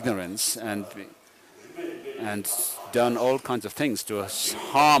and ignorance, and done all kinds of things to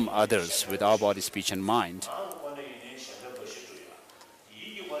harm others with our body, speech, and mind.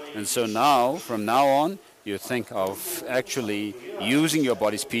 And so now, from now on, you think of actually using your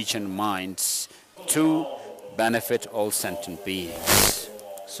body, speech, and mind to benefit all sentient beings.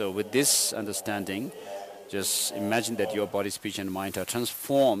 So with this understanding, just imagine that your body, speech, and mind are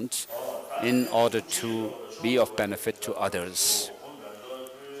transformed in order to be of benefit to others.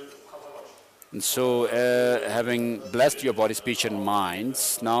 And so, having blessed your body, speech, and mind,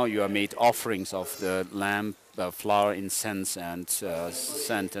 now you are made offerings of the lamp, flower, incense, and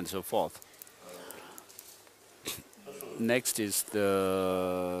scent, and so forth. Next is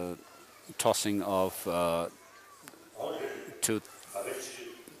the tossing of a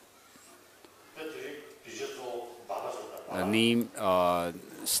neem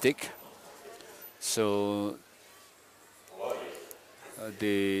stick. So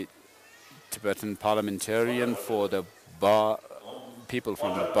the Tibetan parliamentarian for the Ba, people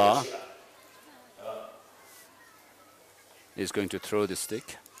from the Ba, is going to throw the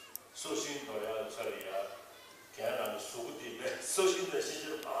stick.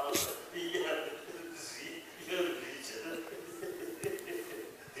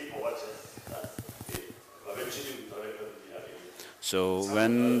 So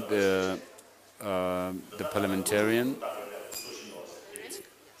when the parliamentarian,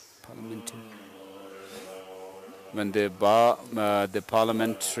 when the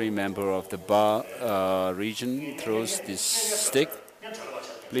parliamentary member of the Ba region throws this stick,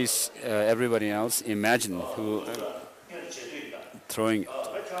 please, everybody else, imagine who throwing it.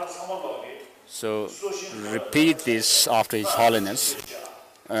 So repeat this after His Holiness,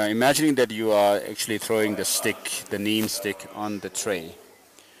 imagining that you are actually throwing the stick, the neem stick, on the tray.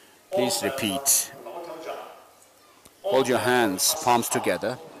 Please repeat. Hold your hands, palms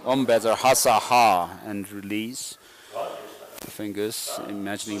together. Om Bezar Hasa Ha, and release the fingers,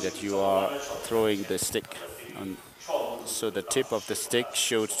 imagining that you are throwing the stick. So the tip of the stick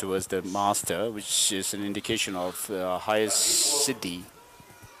shows towards the master, which is an indication of highest siddhi.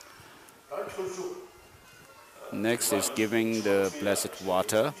 Next is giving the blessed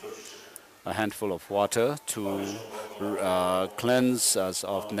water, a handful of water, to cleanse us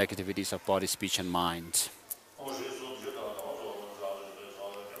of negativities of body, speech, and mind.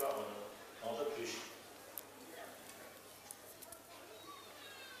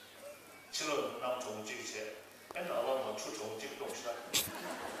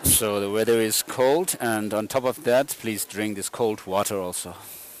 So the weather is cold, and on top of that, please drink this cold water also.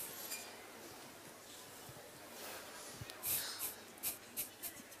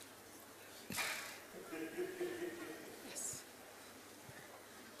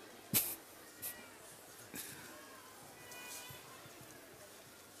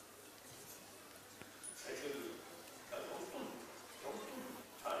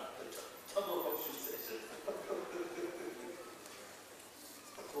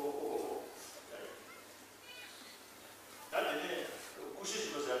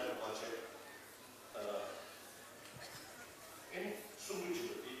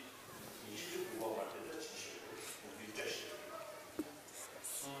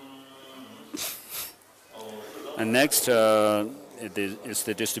 And next is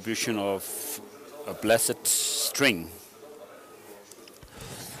the distribution of a blessed string.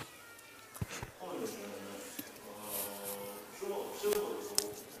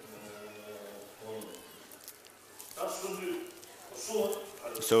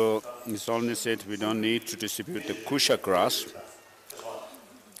 So His Holiness said we don't need to distribute the kusha grass.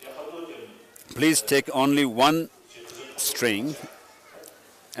 Please take only one string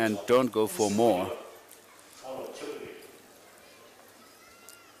and don't go for more.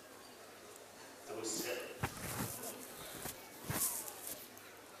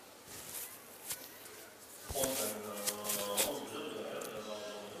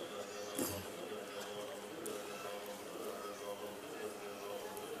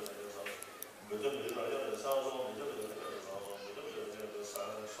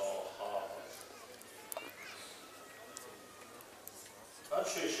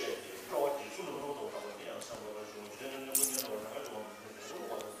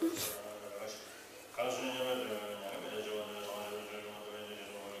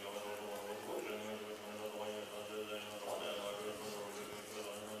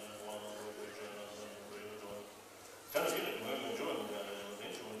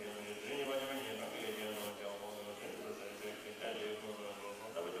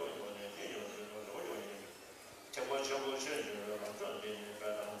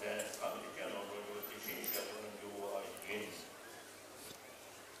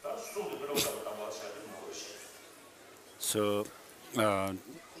 So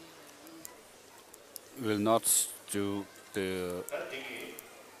we'll not do the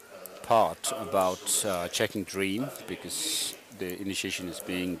part about checking dream, because the initiation is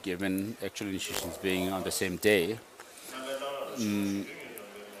being given, actual initiation is being on the same day.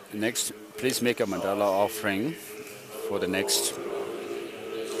 Next, please make a mandala offering for the next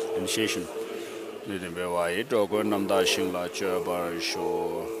initiation.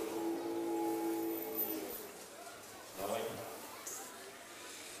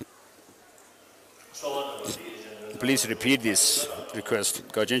 Please repeat this request.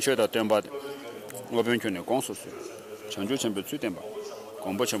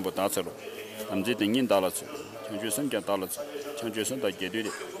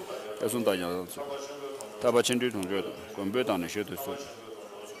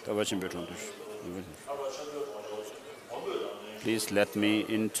 Please let me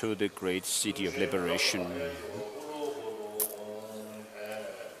into the great city of liberation.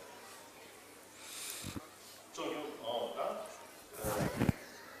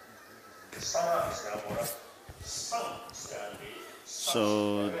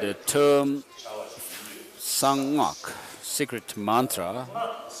 So the term Sangmak, secret mantra,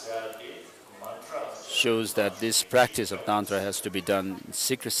 shows that this practice of Tantra has to be done in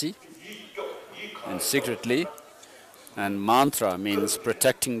secrecy and secretly. And mantra means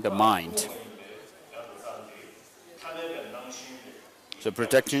protecting the mind. So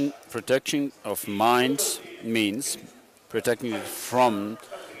protection of mind means protecting it from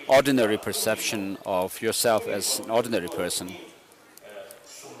ordinary perception of yourself as an ordinary person.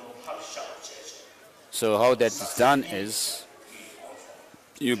 So how that is done is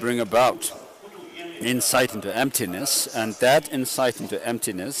you bring about insight into emptiness, and that insight into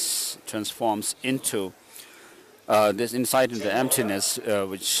emptiness transforms into this insight into emptiness,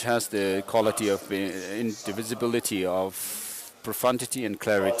 which has the quality of indivisibility, of profundity and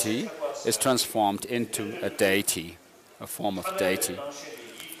clarity, is transformed into a deity, a form of deity.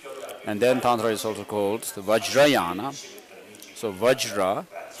 And then Tantra is also called the Vajrayana. So Vajra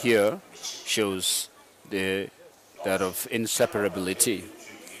here shows that of inseparability.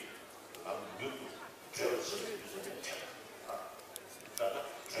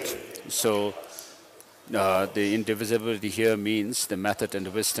 So the indivisibility here means the method and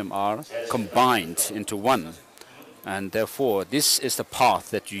the wisdom are combined into one. And therefore, this is the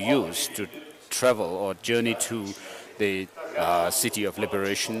path that you use to travel or journey to the city of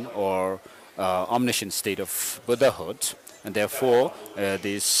liberation or omniscient state of Buddhahood. And therefore,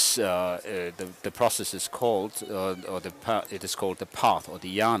 the process is called, it is called the path or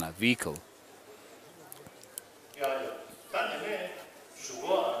the yana, vehicle.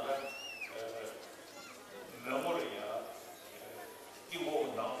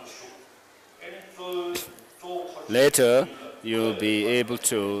 Later, you'll be able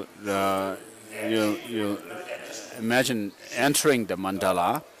to you imagine entering the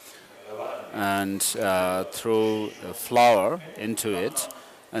mandala and throw a flower into it,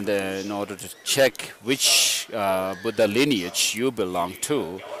 and then in order to check which Buddha lineage you belong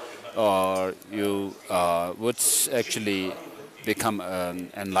to, or you would actually become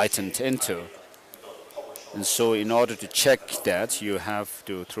enlightened into. And so in order to check that, you have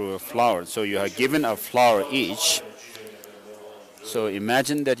to throw a flower. So you are given a flower each. So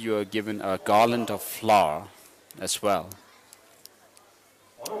imagine that you are given a garland of flower as well.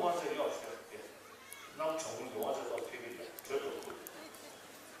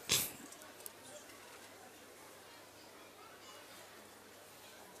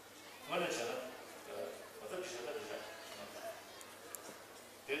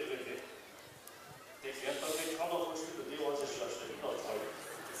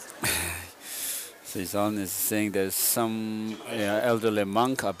 Sison is saying there's some elderly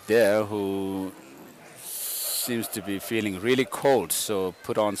monk up there who seems to be feeling really cold, so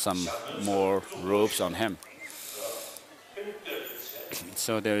put on some more robes on him.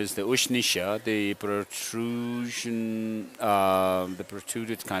 So there is the Ushnisha, the protrusion, the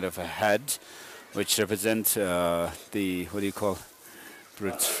protruded kind of a head, which represents the, what do you call,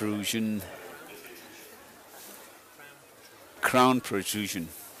 protrusion, crown protrusion.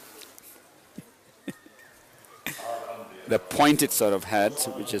 The pointed sort of head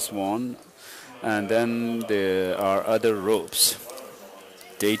which is worn, and then there are other robes,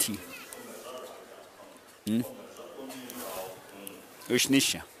 deity.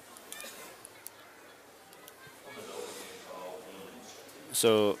 Ushnisha.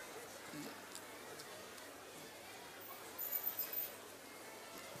 So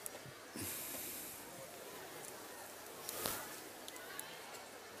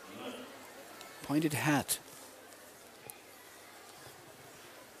pointed hat.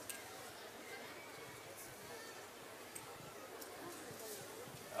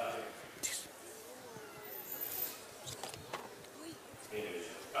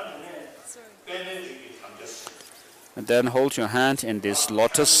 And then hold your hand in this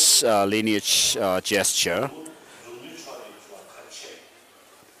lotus lineage gesture.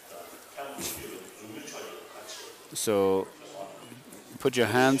 So put your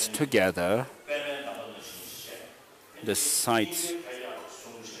hands together, the sides,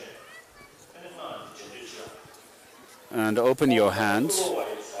 and open your hands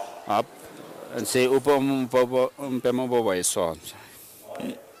up and say Upam Pema.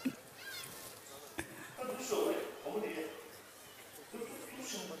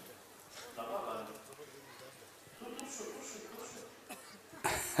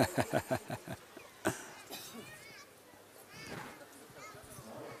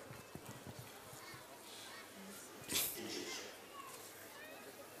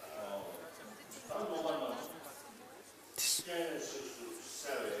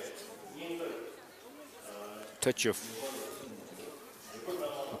 touch your...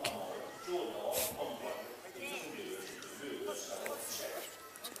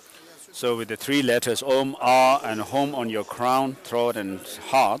 So with the three letters Om, Ah, and Hum on your crown, throat, and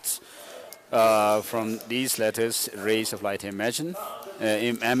heart, from these letters, rays of light emit,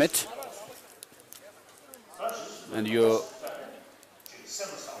 and your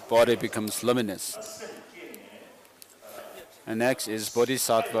body becomes luminous. And next is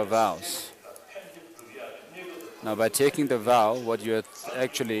Bodhisattva vows. Now, by taking the vow, what you're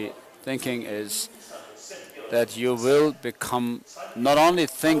actually thinking is that you will become, not only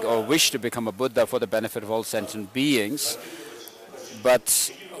think or wish to become a Buddha for the benefit of all sentient beings,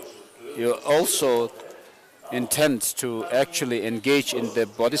 but you also intend to actually engage in the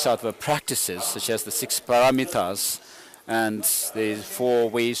Bodhisattva practices, such as the 6 paramitas and the 4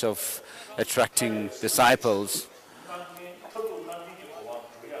 ways of attracting disciples.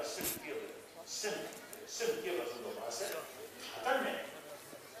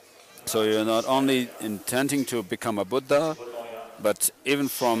 So you're not only intending to become a Buddha, but even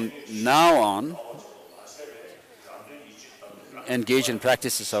from now on, engage in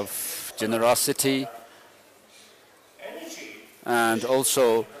practices of generosity, and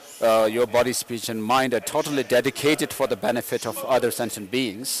also your body, speech, and mind are totally dedicated for the benefit of other sentient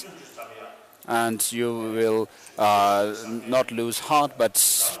beings. And you will not lose heart,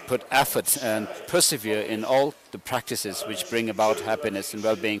 but put effort and persevere in all the practices which bring about happiness and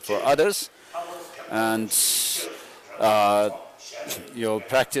well-being for others. And you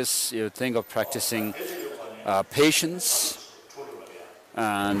think of practicing patience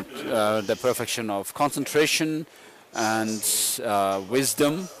and the perfection of concentration and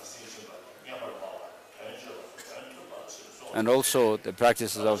wisdom, and also the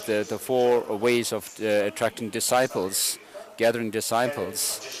practices of the 4 ways of attracting disciples, gathering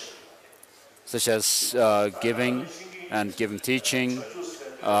disciples, such as giving and giving teaching,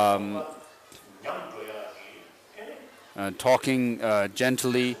 talking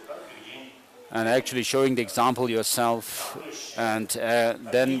gently, and actually showing the example yourself, and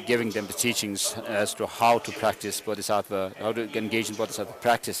then giving them the teachings as to how to practice Bodhisattva, how to engage in Bodhisattva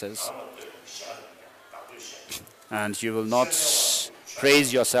practices. And you will not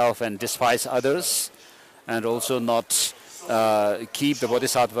praise yourself and despise others, and also not keep the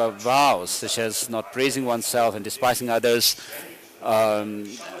Bodhisattva vows, such as not praising oneself and despising others,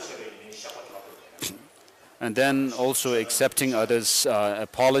 and then also accepting others'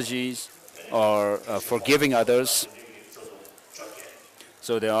 apologies or forgiving others.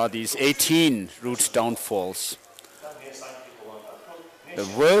 So there are these 18 root downfalls. The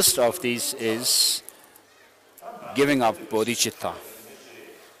worst of these is giving up bodhicitta,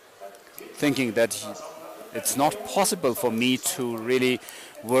 thinking that it's not possible for me to really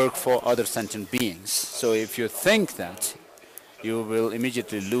work for other sentient beings. So if you think that, you will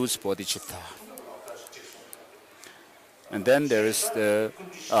immediately lose bodhicitta. And then there is the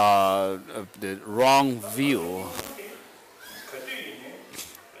wrong view.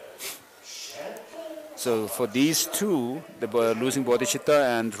 So for these two, the losing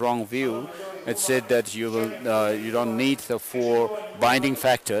bodhicitta and wrong view, it's said that you don't need the 4 binding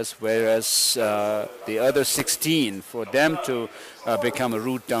factors, whereas the other 16, for them to become a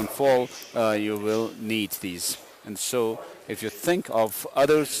root downfall, you will need these. And so if you think of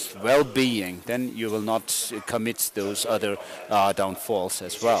others' well-being, then you will not commit those other downfalls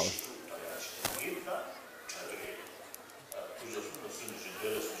as well.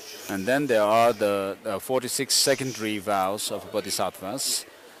 And then there are the 46 secondary vows of bodhisattvas,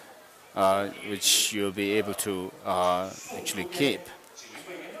 which you'll be able to actually keep.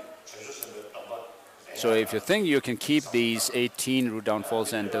 So if you think you can keep these 18 root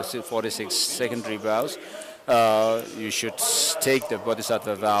downfalls and the 46 secondary vows, you should take the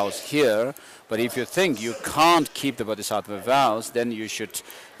bodhisattva vows here. But if you think you can't keep the bodhisattva vows, then you should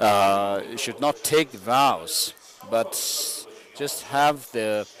not take the vows, but just have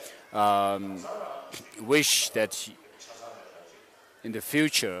the wish that in the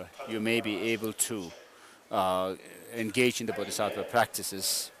future you may be able to engage in the bodhisattva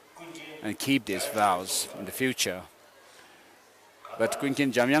practices and keep these vows in the future. But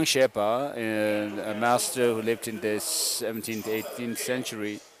Kunkin Jamyang Shepa, a master who lived in the 17th, 18th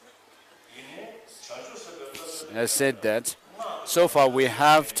century, has said that so far we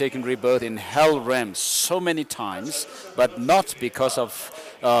have taken rebirth in hell realms so many times, but not because of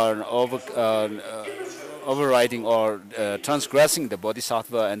overriding or transgressing the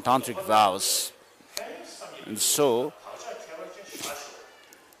bodhisattva and tantric vows. And so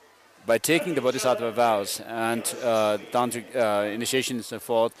by taking the bodhisattva vows and tantric initiation and so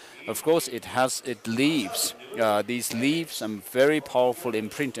forth, of course, it leaves a very powerful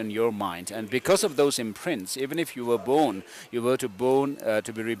imprint in your mind, and because of those imprints, even if you were to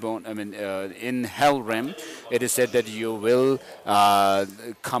be reborn. I mean, in hell realm, it is said that you will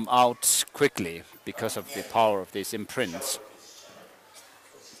come out quickly because of the power of these imprints.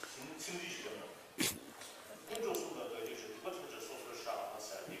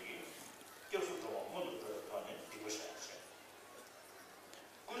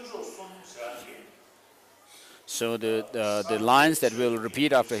 So the lines that will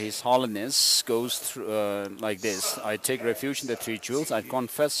repeat after His Holiness goes through like this: I take refuge in the three jewels. I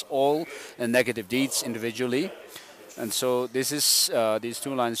confess all negative deeds individually, and so this is these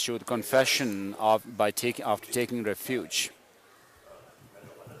two lines show the confession of after taking refuge.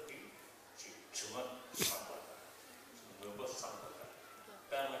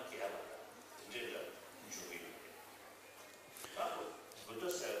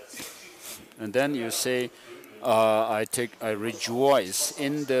 And then you say, I rejoice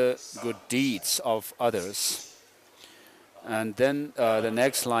in the good deeds of others. And then the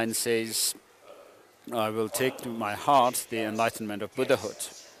next line says, I will take to my heart the enlightenment of Buddhahood.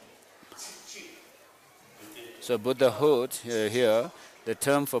 So Buddhahood here, the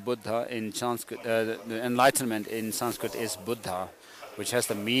term for Buddha in Sanskrit, the enlightenment in Sanskrit is Buddha, which has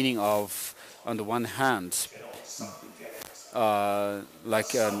the meaning of, on the one hand,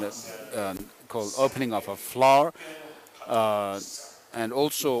 called opening of a flower, and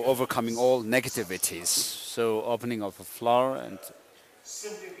also overcoming all negativities. So opening of a flower and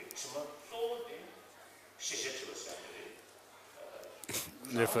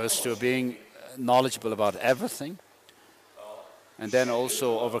refers to being knowledgeable about everything, and then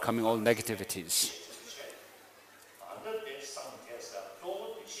also overcoming all negativities.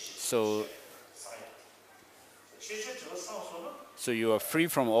 So you are free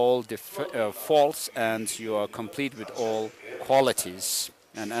from all faults, and you are complete with all qualities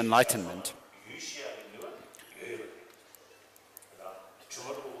and enlightenment.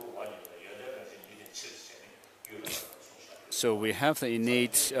 So we have the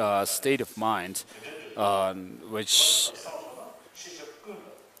innate state of mind, which,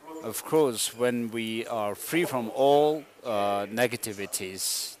 of course, when we are free from all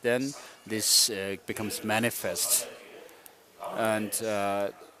negativities, then this becomes manifest. And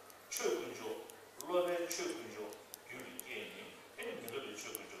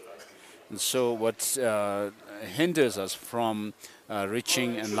so what hinders us from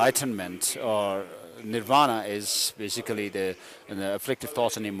reaching enlightenment or nirvana is basically the afflictive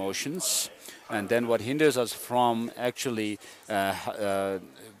thoughts and emotions. And then what hinders us from actually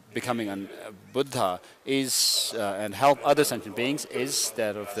becoming a Buddha is, and help other sentient beings, is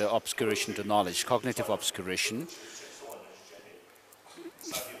that of the obscuration to knowledge, cognitive obscuration.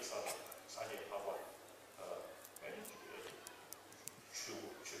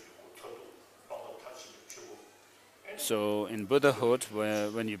 So in Buddhahood,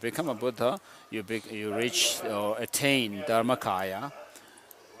 when you become a Buddha, you reach or attain Dharmakaya,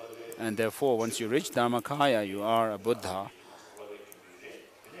 and therefore once you reach Dharmakaya, you are a Buddha.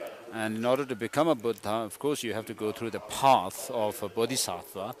 And in order to become a Buddha, of course, you have to go through the path of a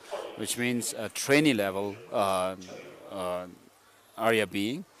Bodhisattva, which means a trainee level Arya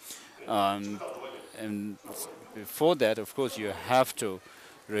being. And before that, of course, you have to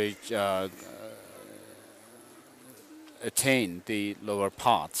reach, attain the lower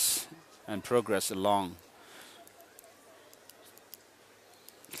paths and progress along.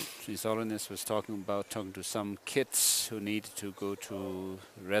 His Holiness was talking to some kids who needed to go to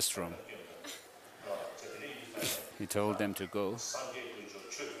restroom. He told them to go.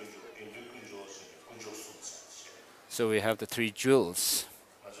 So we have the three jewels: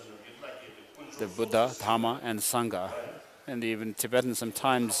 the Buddha, Dharma, and Sangha. And even Tibetans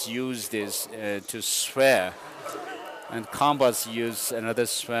sometimes use this to swear. And Kambas use another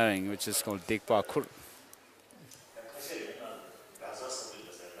swearing, which is called Dikpa Kur.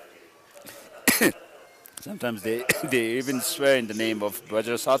 Sometimes they even swear in the name of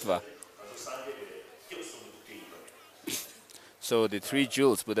Vajrasattva. So the three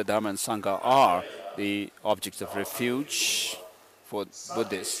jewels, Buddha, Dharma, and Sangha, are the objects of refuge for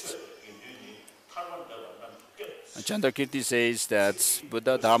Buddhists. Chandrakirti says that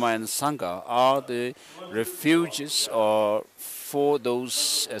Buddha, Dharma, and Sangha are the refuges for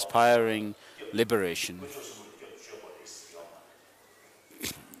those aspiring liberation.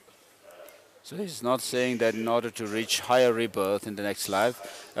 So he's not saying that in order to reach higher rebirth in the next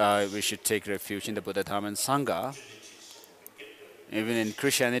life, we should take refuge in the Buddha, Dharma, and Sangha. Even in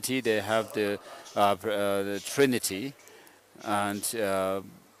Christianity, they have the Trinity, and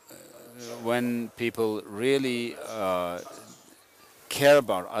when people really care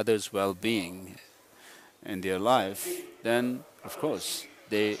about others' well-being in their life, then of course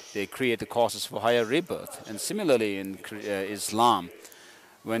they create the causes for higher rebirth. And similarly in Islam,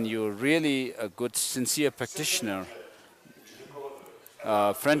 when you're really a good, sincere practitioner,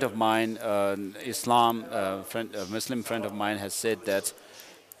 a friend of mine, a Muslim friend of mine, has said that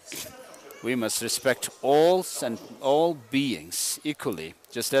we must respect all beings equally,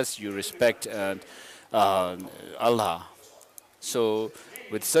 just as you respect Allah. So,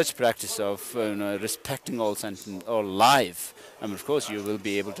 with such practice of respecting all sentient, all life, of course, you will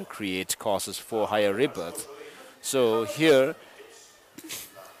be able to create causes for higher rebirth. So here,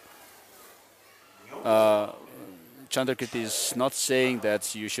 Chandrakirti is not saying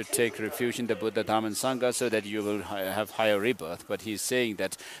that you should take refuge in the Buddha, Dharma, and Sangha so that you will have higher rebirth, but he's saying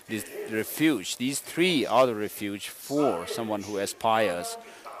that this refuge, these three are the refuge for someone who aspires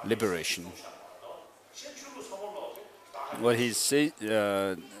liberation. What he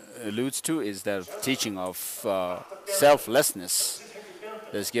alludes to is the teaching of selflessness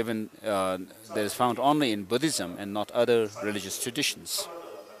that is found only in Buddhism and not other religious traditions.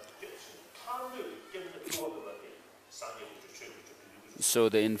 So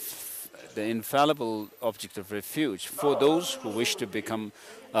the infallible object of refuge for those who wish to become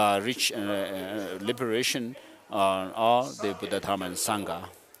rich liberation are the Buddha, Dharma, and Sangha.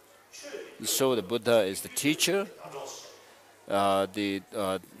 So the Buddha is the teacher, the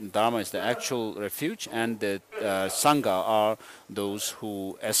Dharma is the actual refuge, and the Sangha are those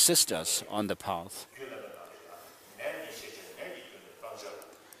who assist us on the path.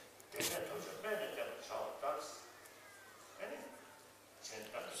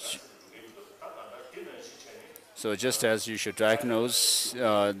 So just as you should diagnose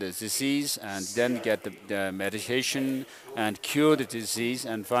the disease and then get the medication and cure the disease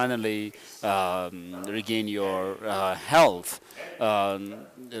and finally regain your health,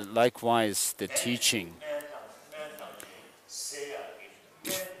 likewise the teaching.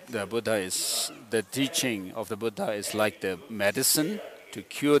 The teaching of the Buddha is like the medicine to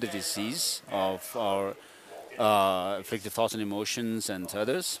cure the disease of our afflicted thoughts and emotions and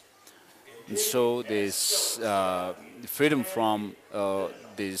others. And so this freedom from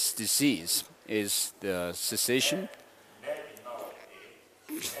this disease is the cessation.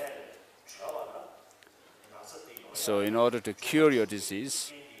 So in order to cure your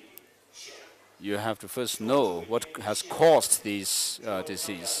disease, you have to first know what has caused this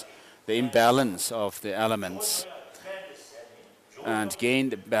disease, the imbalance of the elements, and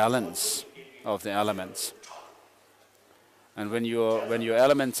gain the balance of the elements. And when your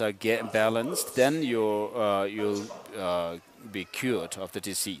elements are balanced, then you'll be cured of the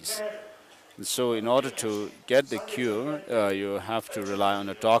disease. And so in order to get the cure, you have to rely on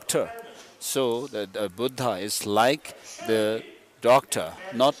a doctor. So the Buddha is like the doctor,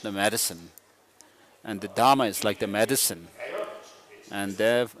 not the medicine. And the Dharma is like the medicine. And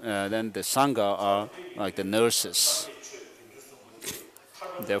then the Sangha are like the nurses.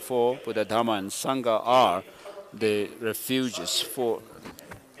 Therefore, Buddha, Dharma, and Sangha are the refuges for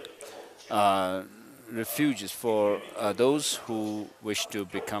those who wish to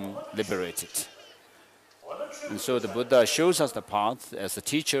become liberated. And so the Buddha shows us the path as the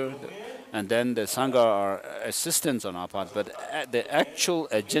teacher, and then the Sangha are assistants on our path. But the actual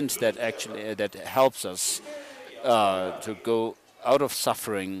agent that helps us to go out of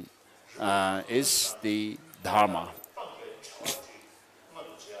suffering is the Dharma.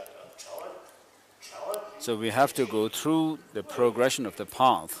 So we have to go through the progression of the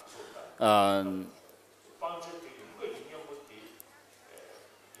path.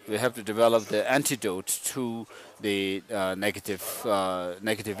 We have to develop the antidote to the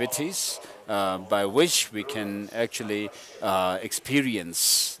negativities by which we can actually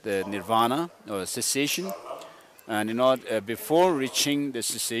experience the nirvana or cessation. And before reaching the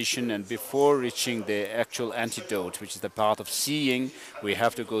cessation and before reaching the actual antidote, which is the path of seeing, we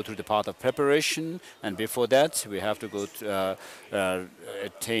have to go through the path of preparation. And before that, we have to go to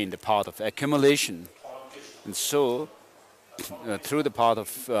attain the path of accumulation. And so, through the path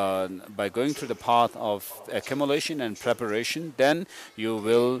of, by going through the path of accumulation and preparation, then you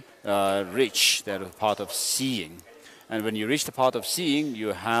will reach the path of seeing. And when you reach the path of seeing, you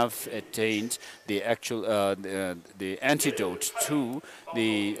have attained the actual the antidote to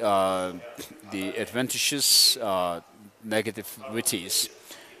the adventitious negativities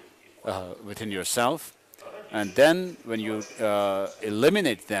within yourself. And then, when you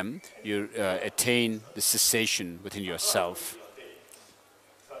eliminate them, you attain the cessation within yourself.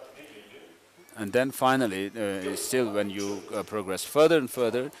 And then finally, still when you progress further and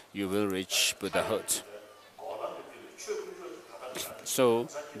further, you will reach Buddhahood. So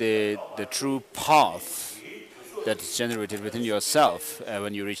the true path that is generated within yourself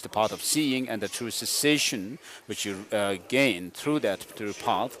when you reach the path of seeing, and the true cessation which you gain through that true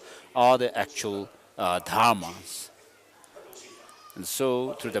path, are the actual dharmas. And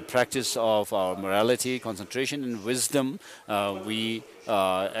so through the practice of our morality, concentration and wisdom, we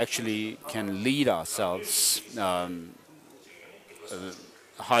actually can lead ourselves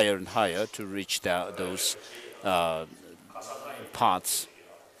higher and higher to reach those paths.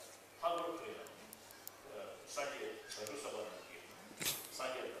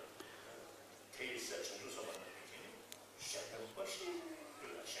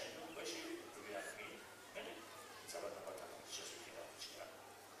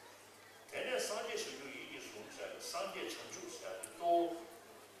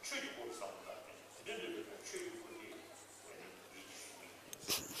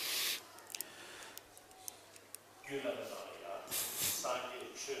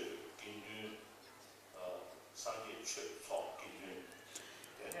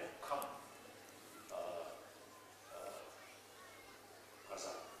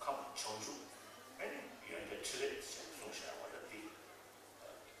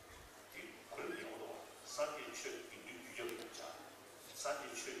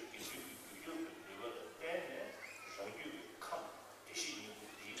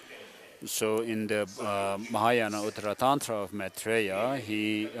 So in the Mahayana Uttara Tantra of Maitreya,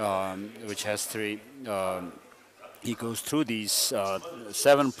 which has three, he goes through these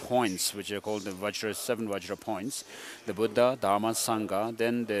 7 points, which are called the 7 Vajra points: the Buddha, Dharma, Sangha,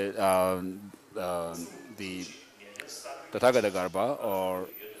 then the Tathagata Garbha,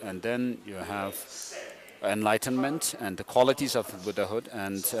 and then you have enlightenment and the qualities of Buddhahood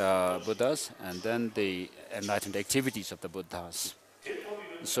and Buddhas, and then the enlightened activities of the Buddhas.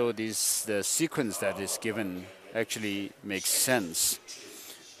 So the sequence that is given actually makes sense.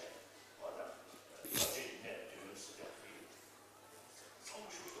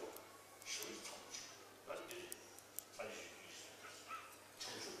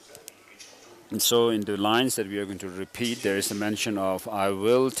 And so in the lines that we are going to repeat, there is a mention of I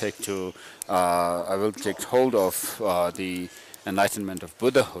will take hold of the enlightenment of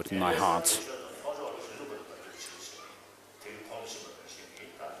Buddhahood in my heart.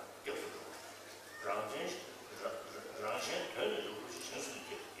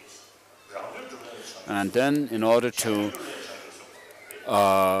 And then in order to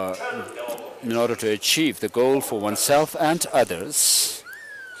achieve the goal for oneself and others,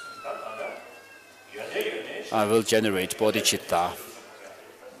 I will generate bodhicitta.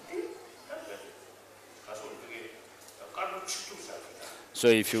 So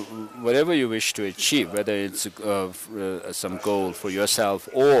if whatever you wish to achieve, whether it's some goal for yourself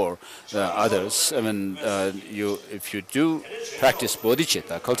or others, if you do practice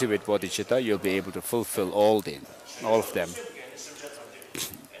bodhicitta, cultivate bodhicitta, you'll be able to fulfill all of them.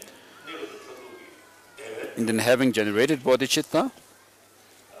 And then having generated bodhicitta,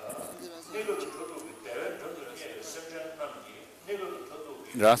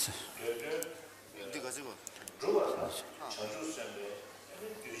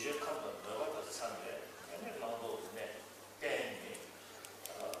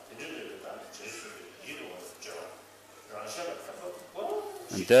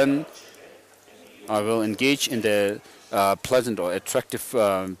 and then I will engage in the pleasant or attractive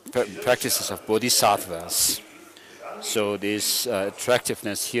practices of bodhisattvas. So this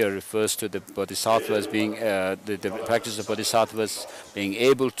attractiveness here refers to the bodhisattvas being the practice of bodhisattvas being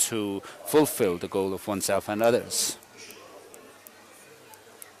able to fulfill the goal of oneself and others.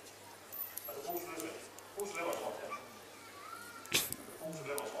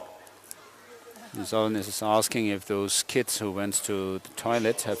 His Holiness is asking if those kids who went to the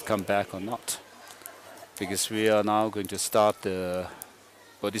toilet have come back or not, because we are now going to start the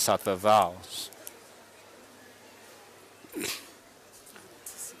bodhisattva vows.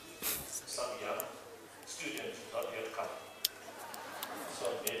 Some young students not yet come. So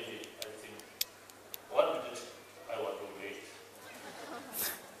maybe I think 1 minute I want to wait.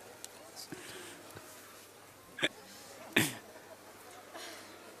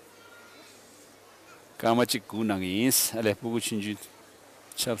 Kamachik kunangis, ale bugu chinju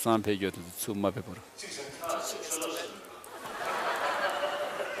chapsan pegyo to tsuma pepor.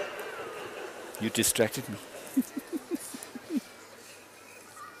 You distracted me.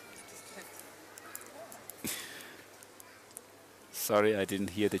 Sorry, I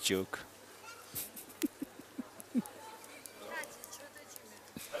didn't hear the joke.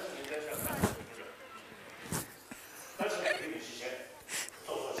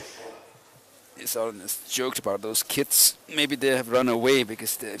 Saranist joked about those kids. Maybe they have run away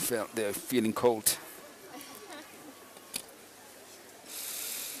because they're feeling cold.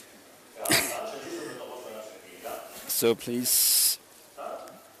 So please,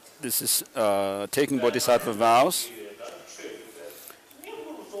 this is taking Bodhisattva vows.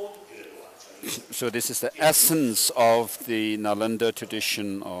 So this is the essence of the Nalanda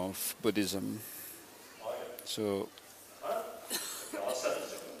tradition of Buddhism. So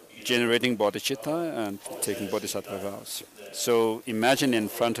generating bodhicitta and taking bodhisattva vows. So imagine in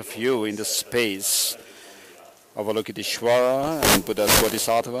front of you in the space Avaloketishivera and Buddha's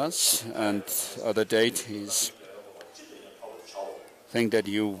bodhisattvas and other deities. Think that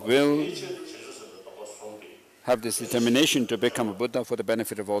you will have this determination to become a Buddha for the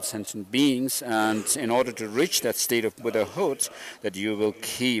benefit of all sentient beings, and in order to reach that state of Buddhahood, that you will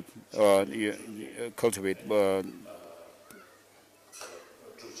keep, cultivate,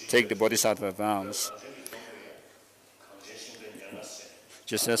 take the bodhisattva vows.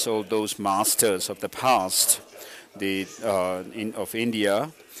 Just as all those masters of the past, of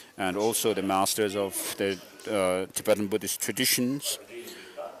India, and also the masters of the Tibetan Buddhist traditions,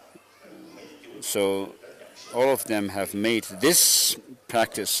 so all of them have made this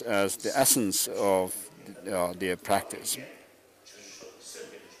practice as the essence of their practice.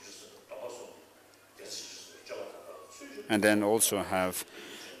 And then also have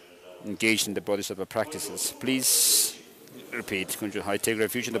engaged in the bodhisattva practices. Please repeat. I take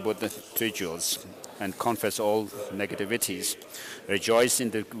refuge in the Buddha three jewels and confess all negativities. Rejoice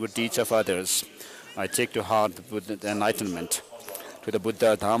in the good deeds of others. I take to heart the Buddha enlightenment. To the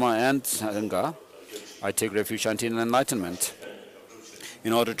Buddha, Dharma, and Sangha, I take refuge until enlightenment.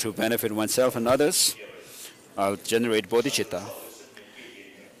 In order to benefit oneself and others, I'll generate bodhicitta.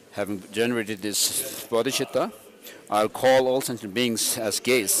 Having generated this bodhicitta, I'll call all sentient beings as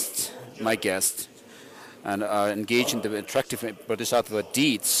guests, my guests, and engage in the attractive bodhisattva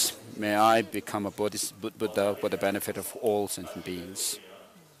deeds. May I become a Buddha for the benefit of all sentient beings.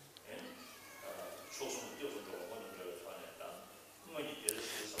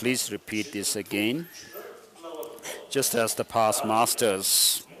 Please repeat this again. Just as the past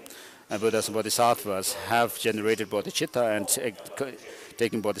masters and Buddhas and Bodhisattvas have generated bodhicitta and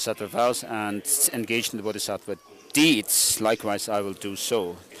taken bodhisattva vows and engaged in the bodhisattva deeds, likewise I will do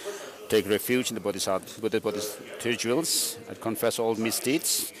so. Take refuge in the Buddha three jewels. I confess all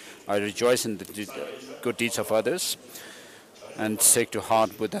misdeeds. I rejoice in the good deeds of others and take to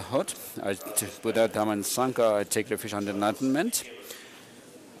heart Buddhahood. Buddha, Dhamma, and Sangha, I take refuge under enlightenment.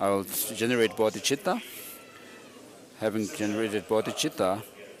 I will generate bodhicitta. Having generated bodhicitta,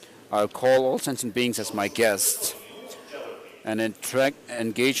 I'll call all sentient beings as my guests and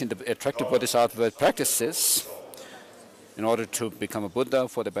engage in the attractive bodhisattva practices in order to become a Buddha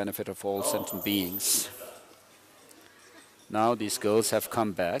for the benefit of all sentient beings. Now these girls have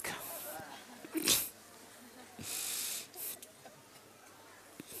come back.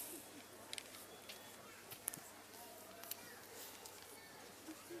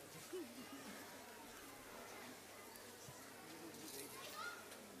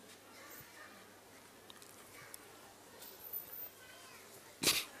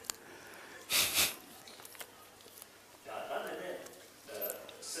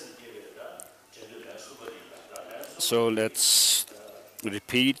 So let's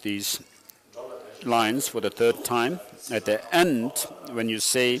repeat these lines for the third time. At the end, when you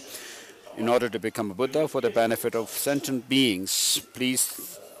say, in order to become a Buddha for the benefit of sentient beings,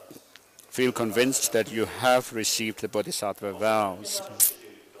 please feel convinced that you have received the bodhisattva vows.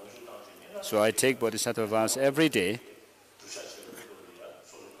 So I take bodhisattva vows every day.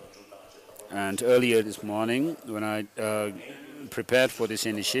 And earlier this morning, when I prepared for this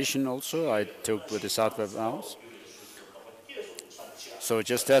initiation also, I took bodhisattva vows. So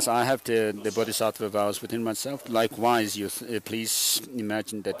just as I have the bodhisattva vows within myself, likewise, you please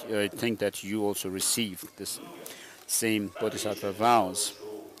imagine that think that you also receive this same bodhisattva vows.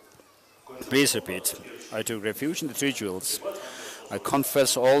 Please repeat. I took refuge in the three jewels. I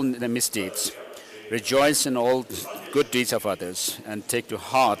confess all the misdeeds, rejoice in all good deeds of others, and take to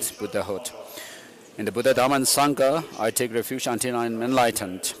heart Buddhahood. In the Buddha, Dhamma, and Sangha, I take refuge until I am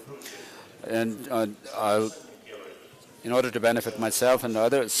enlightened. And in order to benefit myself and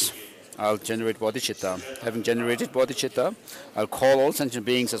others, I'll generate bodhicitta. Having generated bodhicitta, I'll call all sentient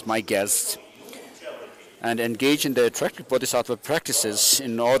beings as my guests and engage in the attractive bodhisattva practices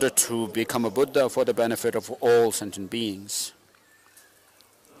in order to become a Buddha for the benefit of all sentient beings.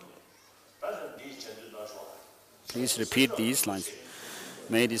 Please repeat these lines.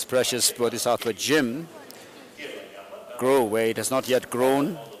 May this precious bodhisattva gem grow where it has not yet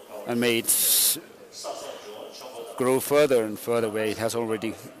grown, and may it grow further and further where it has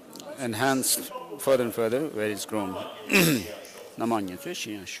already enhanced further and further where it's grown.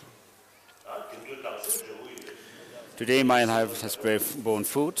 Today my life has borne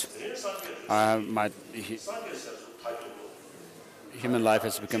fruit. My human life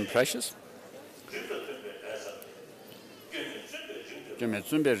has become precious.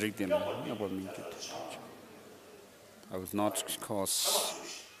 I will not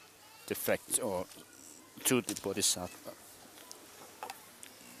cause defect or to the bodhisattva.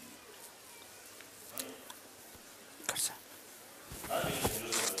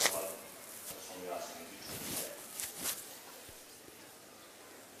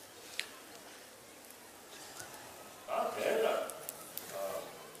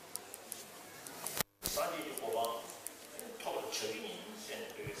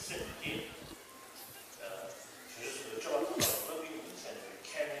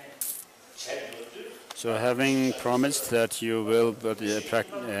 So having promised that you will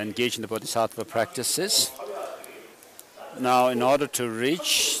engage in the bodhisattva practices, now in order to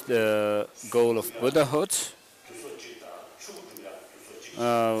reach the goal of Buddhahood,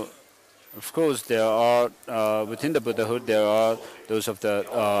 of course there are, within the Buddhahood there are those of the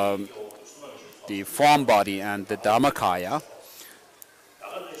form body and the Dharmakaya.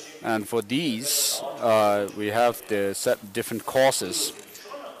 And for these, we have the different courses.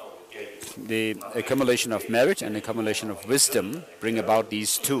 The accumulation of merit and accumulation of wisdom bring about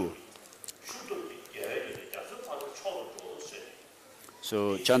these two.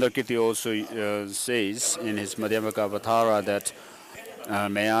 So Chandrakirti also says in his Madhyamaka Avatara that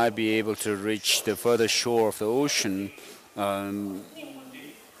may I be able to reach the further shore of the ocean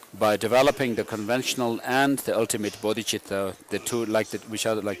by developing the conventional and the ultimate bodhicitta, the two which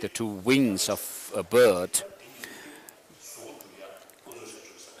are like the two wings of a bird.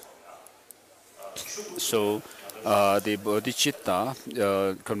 So the bodhicitta,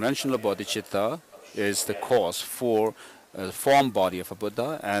 conventional bodhicitta, is the cause for the form body of a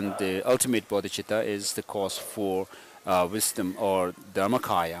Buddha, and the ultimate bodhicitta is the cause for wisdom or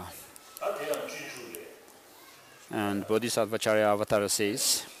Dharmakaya. And Bodhisattvacharya Avatara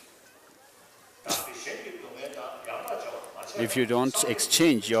says, if you don't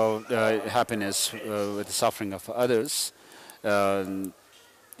exchange your happiness with the suffering of others,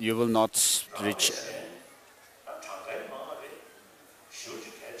 you will not reach.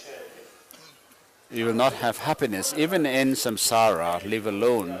 You will not have happiness, even in samsara, live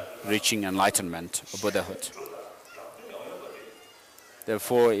alone, reaching enlightenment or Buddhahood.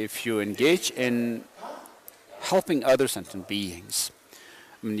 Therefore, if you engage in helping other sentient beings,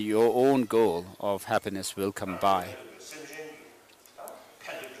 your own goal of happiness will come by.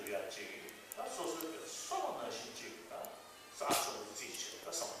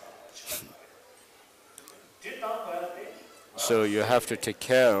 So you have to take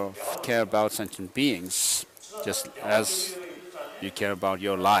care about sentient beings, just as you care about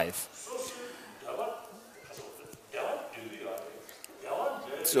your life.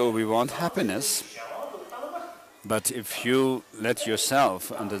 So we want happiness, but if you let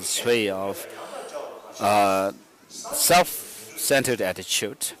yourself under the sway of self-centered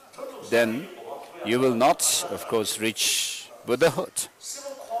attitude, then you will not, of course, reach Buddhahood.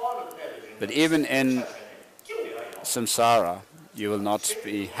 But even in samsara, you will not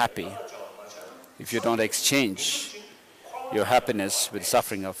be happy if you don't exchange your happiness with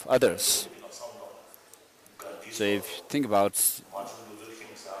suffering of others. So if you think about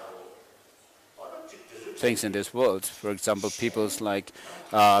things in this world, for example, people like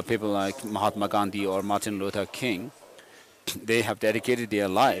Mahatma Gandhi or Martin Luther King, they have dedicated their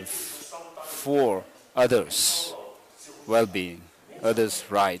life for others' well-being, others'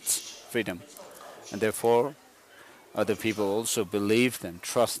 rights, freedom, and therefore other people also believe them,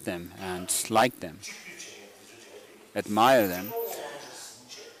 trust them, and like them, admire them.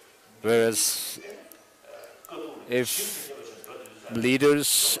 Whereas if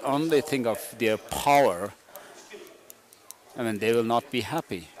leaders only think of their power, they will not be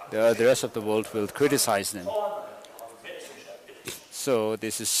happy. The rest of the world will criticize them. So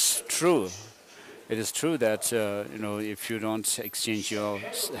this is true. It is true that if you don't exchange your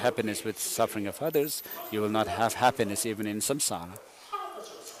happiness with suffering of others, you will not have happiness even in samsara.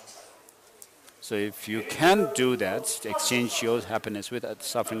 So if you can do that, exchange your happiness with the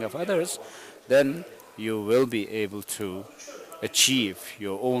suffering of others, then you will be able to achieve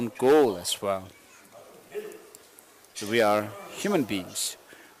your own goal as well. So we are human beings.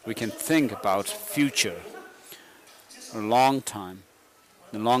 We can think about future, a long time,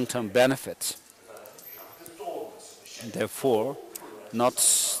 the long-term benefits. Therefore, not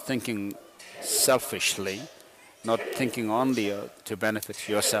thinking selfishly, not thinking only to benefit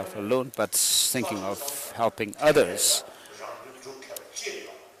yourself alone, but thinking of helping others.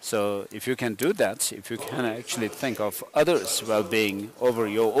 So if you can do that, if you can actually think of others' well-being over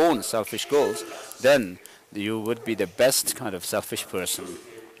your own selfish goals, then you would be the best kind of selfish person,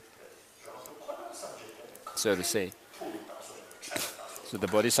 so to say. So the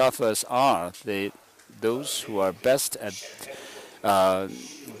bodhisattvas are those who are best at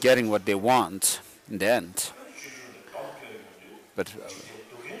getting what they want in the end. But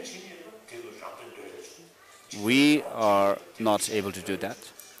we are not able to do that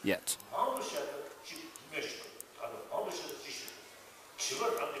yet.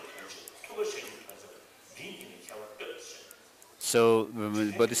 So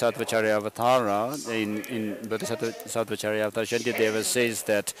Bodhisattva Charyavatara, in Bodhisattva Charyavatara, Shantideva says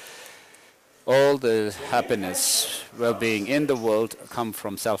that all the happiness, well-being in the world come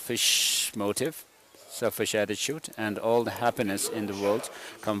from selfish motive, selfish attitude, and all the happiness in the world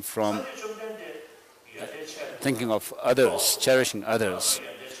come from thinking of others, cherishing others.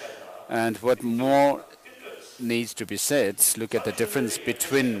 And what more needs to be said, look at the difference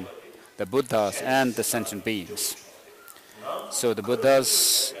between the Buddhas and the sentient beings. So the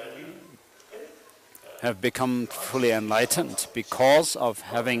Buddhas have become fully enlightened because of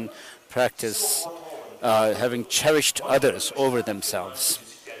having practiced, having cherished others over themselves.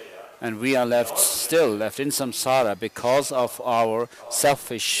 And we are still left in samsara because of our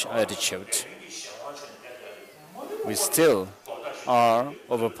selfish attitude. We still are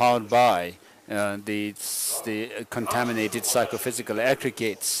overpowered by the contaminated psychophysical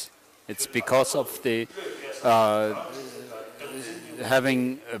aggregates. It's because of the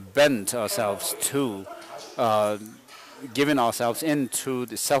having bent ourselves to giving ourselves into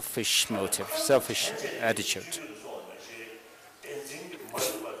the selfish motive, selfish attitude.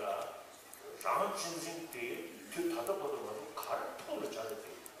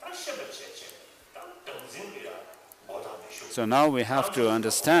 So now we have to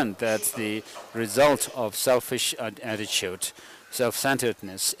understand that the result of selfish attitude,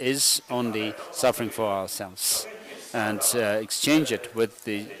 self-centeredness, is only suffering for ourselves, and exchange it with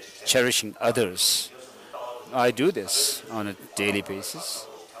the cherishing others. I do this on a daily basis.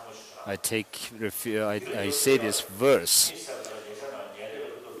 I say this verse.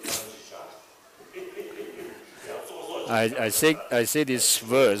 I say this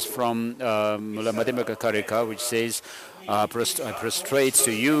verse from Mula Madhyamaka Karika, which says, I prostrate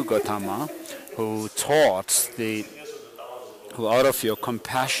to you, Gautama, who out of your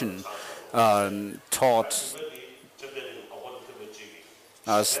compassion taught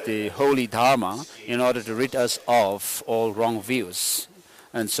us the holy Dharma in order to rid us of all wrong views.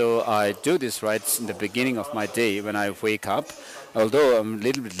 And so I do this right in the beginning of my day when I wake up. Although I'm a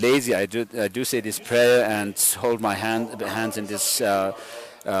little bit lazy, I do say this prayer and hold my hands in this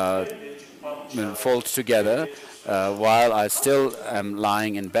fold together while I still am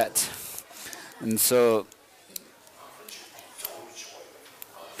lying in bed. And so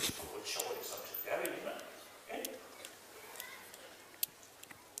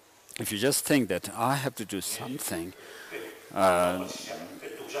if you just think that I have to do something,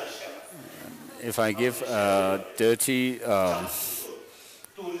 if I give a dirty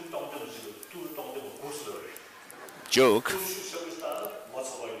joke,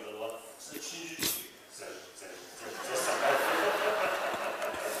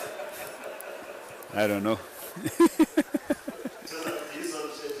 I don't know.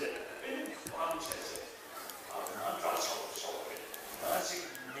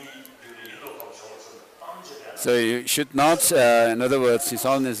 So you should not, in other words, His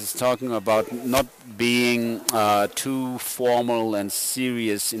Holiness is talking about not being too formal and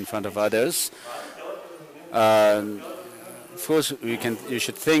serious in front of others. Of course, you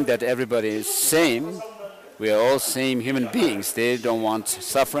should think that everybody is same. We are all same human beings. They don't want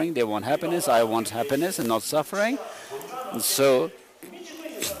suffering, they want happiness. I want happiness and not suffering. And so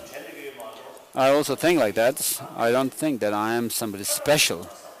I also think like that. I don't think that I am somebody special,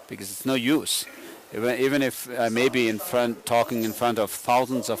 because it's no use. Even if I may be talking in front of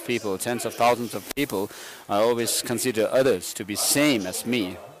thousands of people, tens of thousands of people, I always consider others to be same as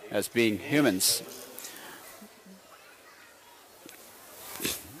me, as being humans.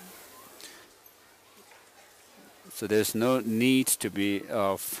 So there's no need to be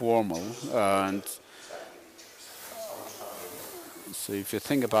formal. And so if you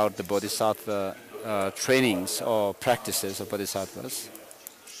think about the bodhisattva trainings or practices of bodhisattvas,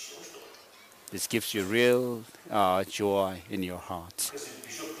 this gives you real joy in your heart.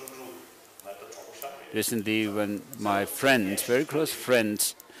 Recently, when my friend, very close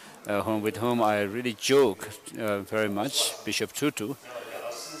friend, with whom I really joke very much, Bishop Tutu,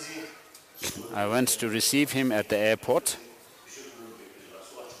 I went to receive him at the airport.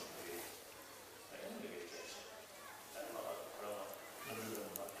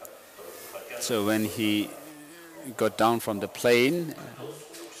 So when he got down from the plane,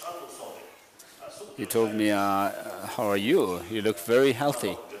 he told me, how are you? You look very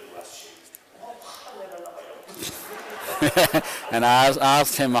healthy. And I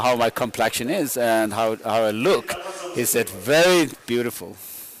asked him how my complexion is and how I look. He said, very beautiful.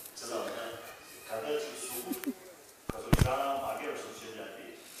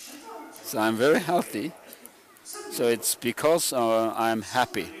 So I'm very healthy. So it's because I'm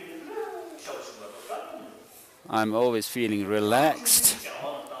happy. I'm always feeling relaxed.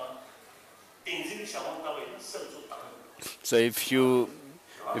 So if you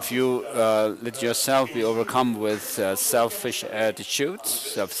let yourself be overcome with selfish attitudes,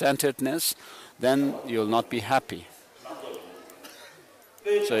 self-centeredness, then you'll not be happy.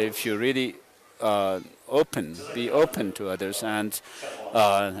 So if you really be open to others and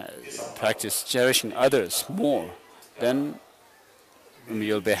practice cherishing others more, then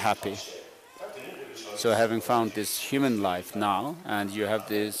you'll be happy. So having found this human life now, and you have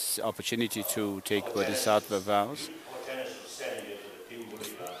this opportunity to take bodhisattva vows.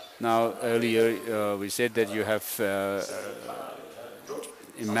 Now, earlier we said that you have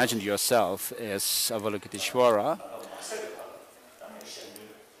imagined yourself as Avaloketishivera.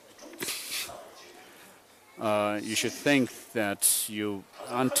 You should think that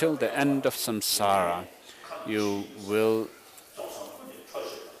until the end of samsara, you will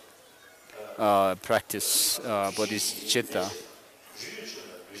practice bodhicitta.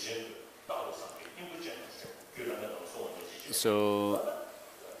 So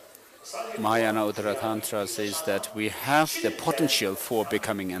Mahayana Uttara Tantra says that we have the potential for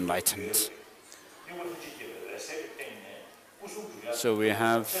becoming enlightened. So we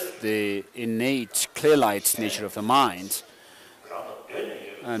have the innate clear light nature of the mind,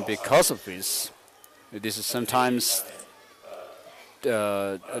 and because of this is sometimes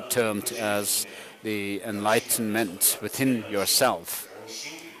termed as the enlightenment within yourself,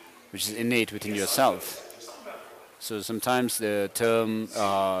 which is innate within yourself. So sometimes the term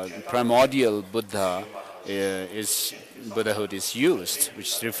primordial Buddha Buddhahood is used,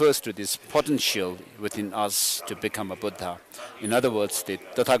 which refers to this potential within us to become a Buddha. In other words, the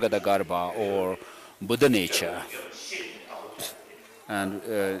Tathagata Garbha or Buddha nature. And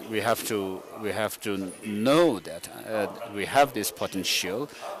we have to know that we have this potential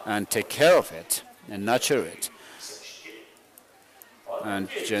and take care of it and nurture it and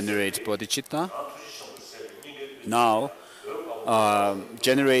generate bodhicitta. Now,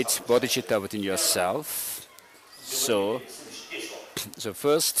 generate bodhicitta within yourself. So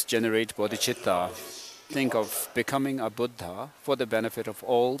first generate bodhicitta. Think of becoming a Buddha for the benefit of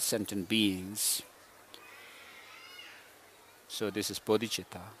all sentient beings. So this is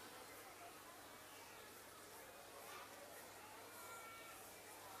bodhicitta.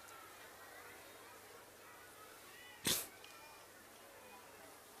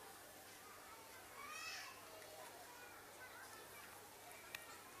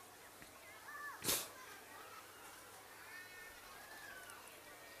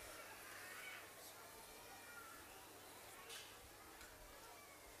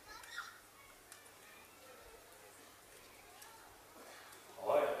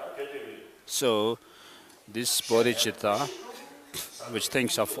 So this bodhicitta, which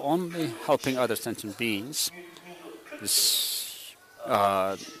thinks of only helping other sentient beings, this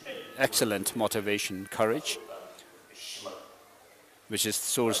excellent motivation, courage, which is the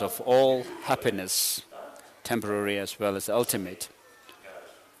source of all happiness, temporary as well as ultimate.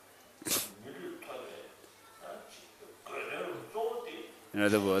 In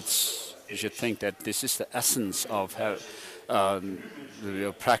other words, you should think that this is the essence of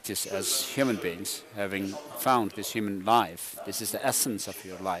your practice as human beings, having found this human life. This is the essence of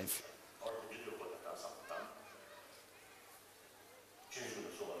your life.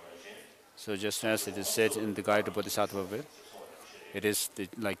 So just as it is said in the Guide to Bodhisattva Way, it is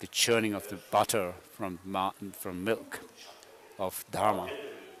like the churning of the butter from milk of Dharma.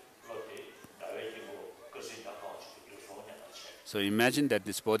 So imagine that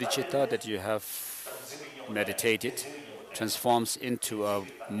this bodhicitta that you have meditated transforms into a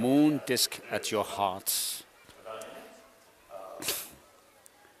moon disk at your heart.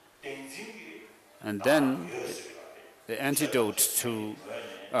 And then the antidote to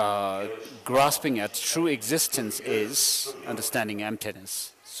grasping at true existence is understanding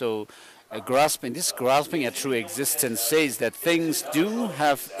emptiness. So this grasping at true existence says that things do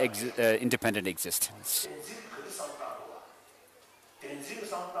have independent existence.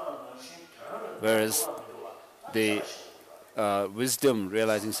 Whereas the wisdom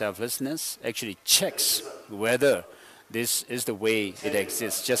realizing selflessness actually checks whether this is the way it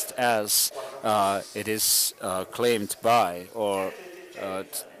exists, just as it is claimed by or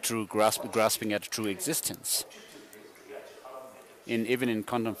through grasping at true existence. Even in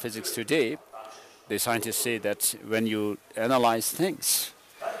quantum physics today, the scientists say that when you analyze things,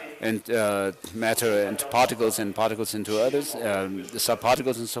 and matter into particles and particles into others, the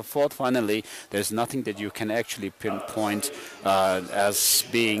subparticles and so forth, finally, there's nothing that you can actually pinpoint as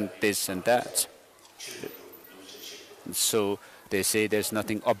being this and that. And so they say there's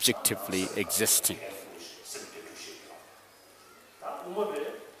nothing objectively existing.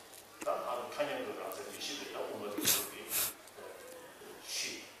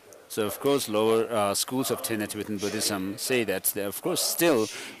 So, of course, lower schools of Tibetan Buddhism say that, of course, still,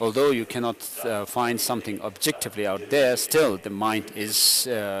 although you cannot find something objectively out there, still the mind is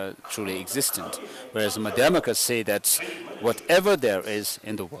truly existent. Whereas Madhyamikas say that whatever there is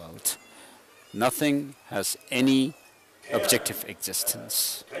in the world, nothing has any objective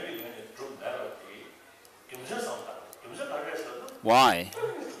existence. Why?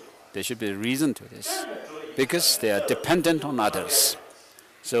 There should be a reason to this. Because they are dependent on others.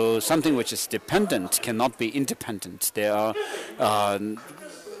 So something which is dependent cannot be independent. They are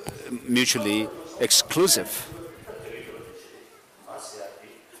mutually exclusive.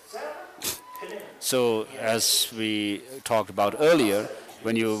 So as we talked about earlier,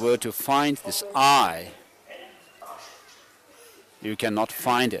 when you were to find this I, you cannot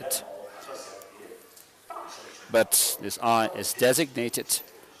find it. But this I is designated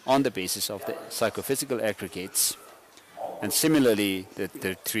on the basis of the psychophysical aggregates. And similarly,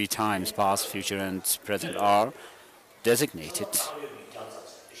 the three times, past, future, and present, are designated.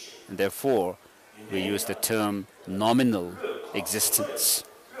 And therefore, we use the term nominal existence.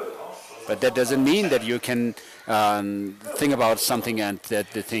 But that doesn't mean that you can think about something and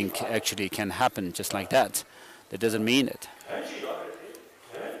that the thing actually can happen just like that. That doesn't mean it.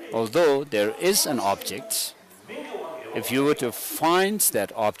 Although there is an object, if you were to find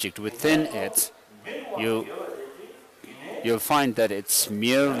that object within it, you'll find that it's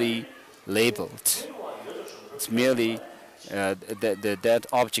merely labeled. It's merely that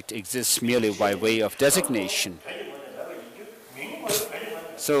object exists merely by way of designation.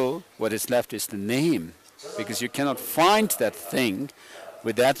 So what is left is the name, because you cannot find that thing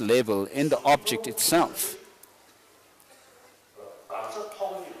with that label in the object itself.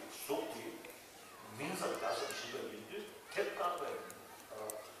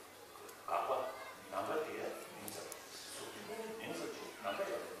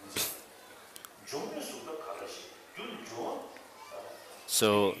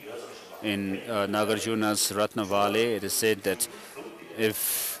 So in Nagarjuna's Ratnavale, it is said that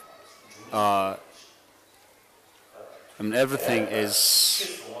if everything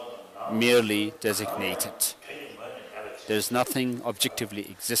is merely designated, there's nothing objectively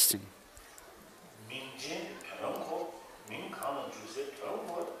existing.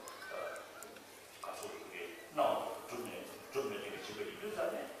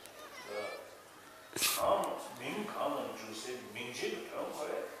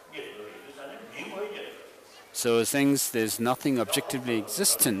 So since there's nothing objectively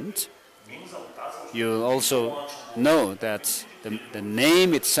existent, you'll also know that the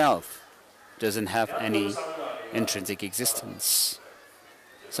name itself doesn't have any intrinsic existence.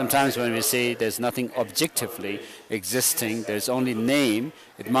 Sometimes when we say there's nothing objectively existing, there's only name,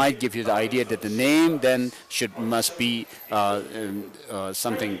 it might give you the idea that the name then must be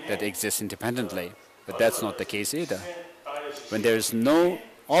something that exists independently. But that's not the case either. When there is no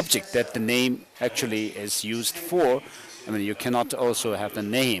object that the name actually is used for, you cannot also have the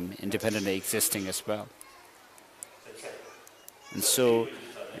name independently existing as well. And so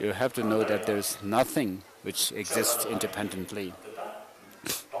you have to know that there's nothing which exists independently.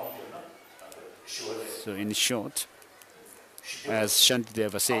 So in short, as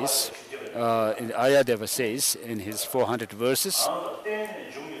Shantideva says, Ayadeva says in his 400 verses,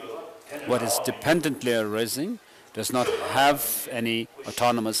 what is dependently arising does not have any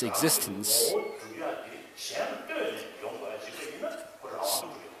autonomous existence.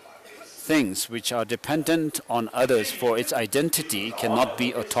 Things which are dependent on others for its identity cannot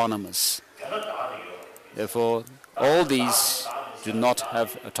be autonomous. Therefore, all these do not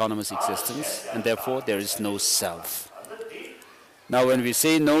have autonomous existence, and therefore there is no self. Now when we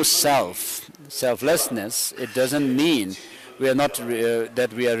say no self, selflessness, it doesn't mean We are not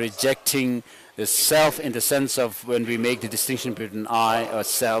that we are rejecting the self in the sense of when we make the distinction between I or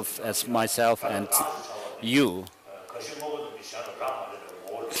self as myself and you.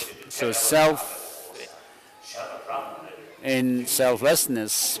 So self in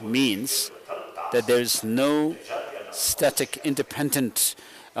selflessness means that there is no static, independent,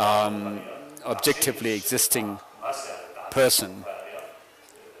 objectively existing person.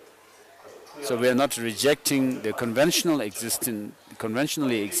 So we are not rejecting the conventionally existing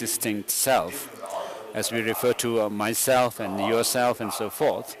self, as we refer to myself and yourself and so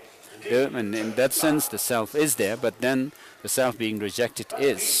forth. And in that sense, the self is there, but then the self being rejected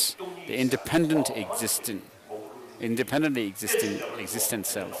is the independently existent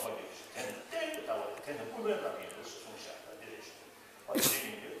self.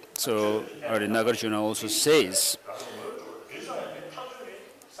 So Nagarjuna also says,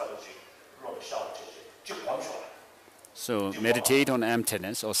 so meditate on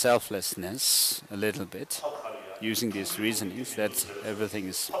emptiness or selflessness a little bit, using these reasonings that everything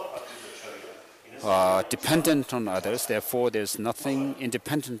is dependent on others, therefore there's nothing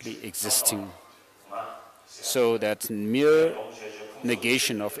independently existing. So that mere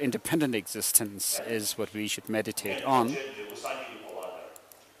negation of independent existence is what we should meditate on.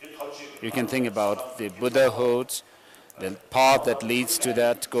 You can think about the Buddhahood, the path that leads to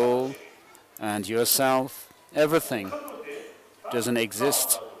that goal, and yourself. Everything doesn't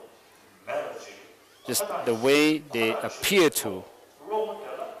exist. Just the way they appear to.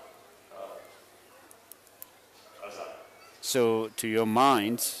 So to your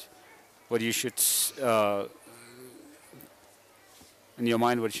mind, what you should in your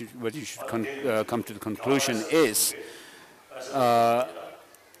mind, what you should come to the conclusion is,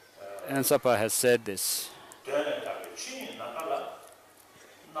 Ansapa has said this.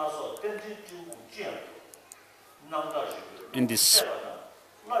 In this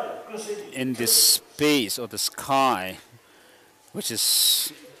space or the sky, which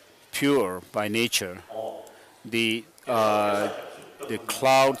is pure by nature, the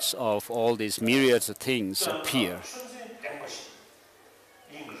clouds of all these myriads of things appear.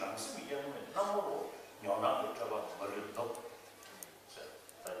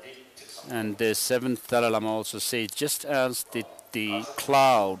 And the seventh Dalai Lama also says, just as the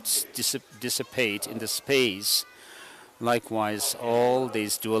clouds dissipate in the space, likewise all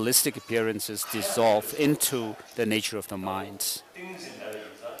these dualistic appearances dissolve into the nature of the mind.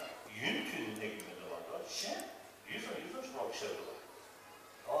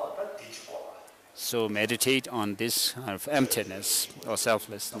 So meditate on this kind of emptiness or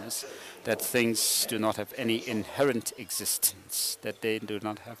selflessness, that things do not have any inherent existence, that they do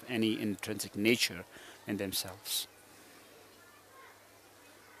not have any intrinsic nature in themselves.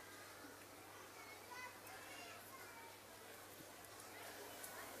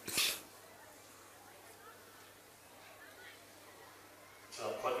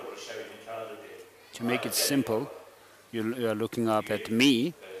 To make it simple, you are looking up at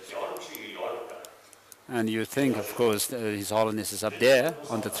me, and you think, of course, His Holiness is up there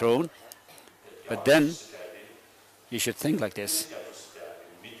on the throne, but then you should think like this,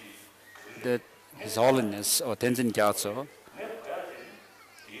 that His Holiness, or Tenzin Gyatso,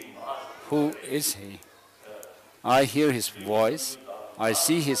 who is He? I hear His voice, I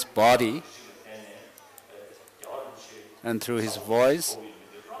see His body, and through His voice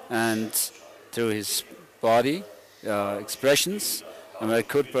and through His body expressions, and I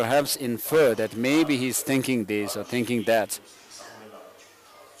could perhaps infer that maybe He's thinking this or thinking that.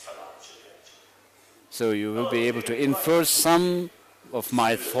 So you will be able to infer some of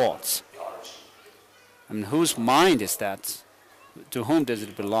my thoughts. And whose mind is that? To whom does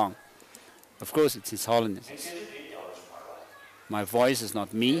it belong? Of course, it's His Holiness's. My voice is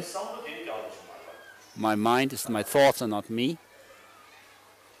not me. My mind is, my thoughts are not me.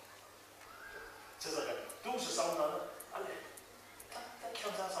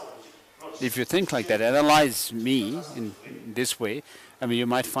 If you think like that, analyze me in this way, I mean, you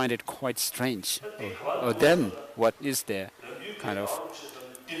might find it quite strange. Or then, what is there, kind of?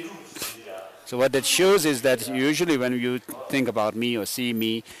 So what that shows is that usually when you think about me or see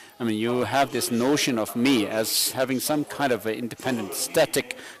me, I mean, you have this notion of me as having some kind of an independent,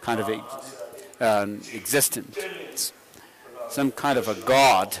 static kind of existence, some kind of a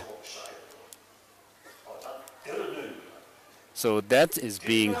God. So that is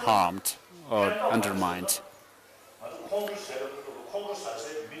being harmed or undermined.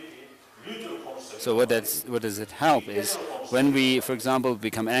 So what does it help is when we, for example,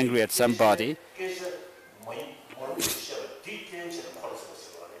 become angry at somebody,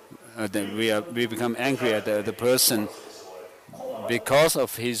 then we become angry at the person because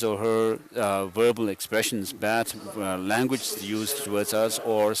of his or her verbal expressions, bad language used towards us,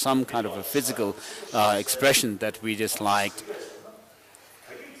 or some kind of a physical expression that we disliked.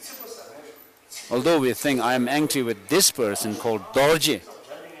 Although we think I am angry with this person called Dorje,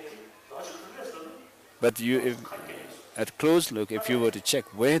 but at close look, if you were to check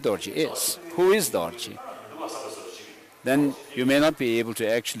where Dorje is, who is Dorje, then you may not be able to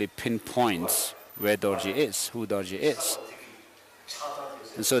actually pinpoint where Dorje is, who Dorje is.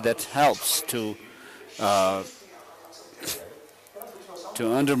 And so that helps to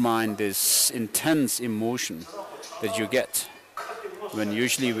undermine this intense emotion that you get when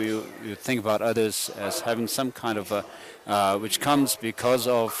usually you think about others as having some kind of a, which comes because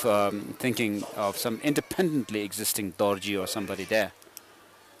of thinking of some independently existing Dorje or somebody there.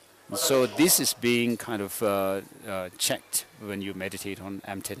 So this is being kind of checked when you meditate on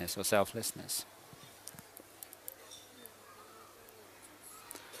emptiness or selflessness.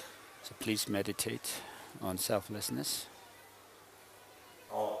 So please meditate on selflessness.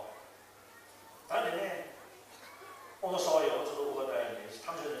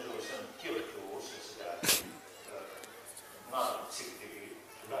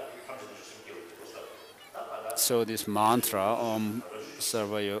 So this mantra, Om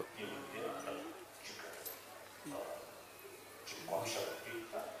Sarvayo.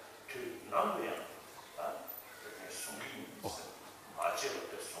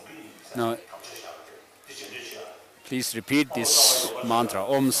 Now, please repeat this mantra.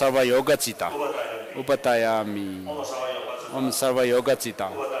 Om Sarva Yoga Citta Upatayami. Om Sarva Yoga Citta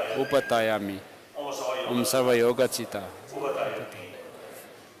Upatayami. Om Sarva Yoga Citta.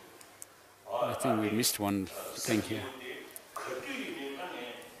 I think we missed one thing here.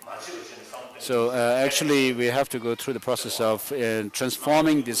 So actually we have to go through the process of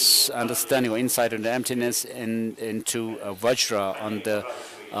transforming this understanding or insight into emptiness into a Vajra on the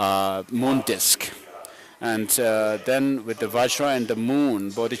moon disk. And then with the Vajra and the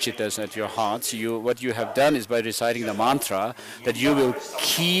moon bodhicittas at your hearts, what you have done is by reciting the mantra that you will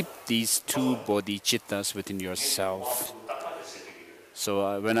keep these two bodhicittas within yourself.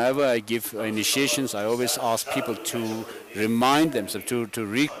 So whenever I give initiations, I always ask people to remind themselves, to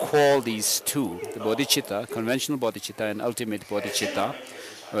recall these two, the bodhicitta, conventional bodhicitta and ultimate bodhicitta,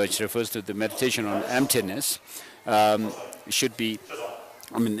 which refers to the meditation on emptiness. Should be,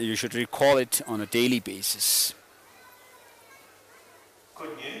 you should recall it on a daily basis.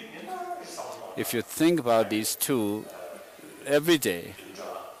 If you think about these two every day,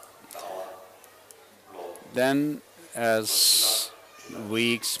 then as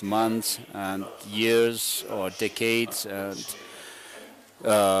weeks, months, and years, or decades, and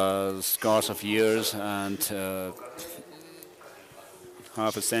scores of years, and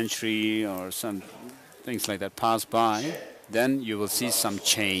half a century, or some things like that pass by, then you will see some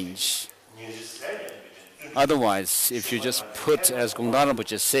change. Otherwise, if you just put, as Gongdara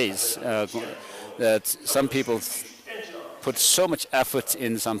Rinpoche says, that some people put so much effort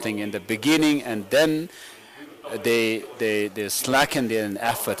in something in the beginning, and then they slacken their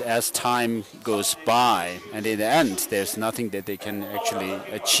effort as time goes by, and in the end there's nothing that they can actually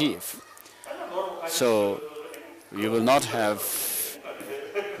achieve. So you will not have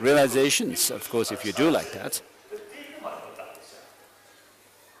realizations, of course, if you do like that.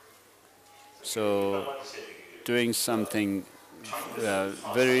 So doing something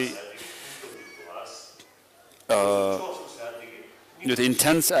very with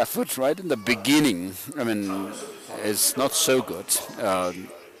intense effort right in the beginning, is not so good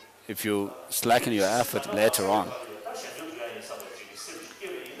if you slacken your effort later on.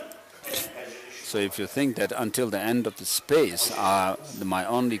 So if you think that until the end of the space, my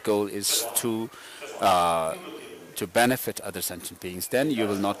only goal is to benefit other sentient beings, then you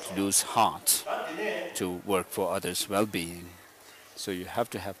will not lose heart to work for others' well-being. So you have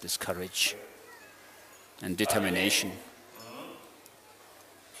to have this courage and determination.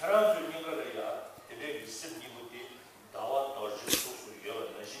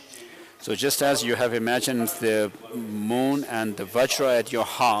 So just as you have imagined the moon and the Vajra at your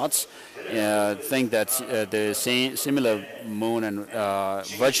heart, think that the similar moon and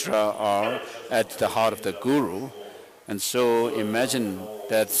Vajra are at the heart of the Guru. And so imagine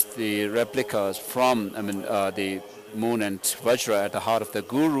that the replicas from the moon and Vajra at the heart of the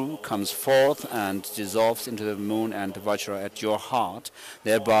Guru comes forth and dissolves into the moon and the Vajra at your heart,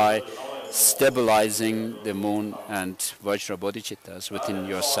 thereby stabilizing the moon and Vajra bodhicittas within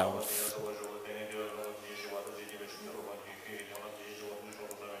yourself.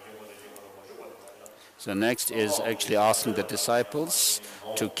 So next is actually asking the disciples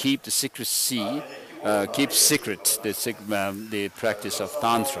to keep the secrecy keep secret the practice of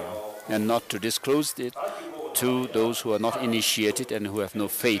Tantra and not to disclose it to those who are not initiated and who have no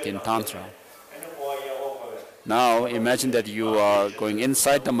faith in Tantra. Now imagine that you are going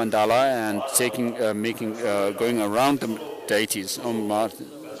inside the mandala and going around the deities.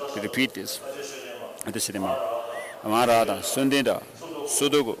 Repeat this. Amarada, Sundinda,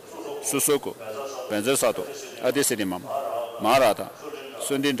 Sudogo, Susoko, Benzasato, Adisirimam, Marada,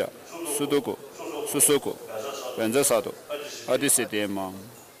 Sundinda, Sudogo, Susoko, Benzasato, Adisirimam.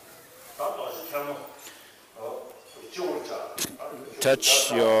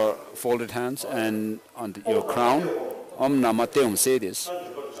 Touch your folded hands and on your crown. Om Namah Teum, say this.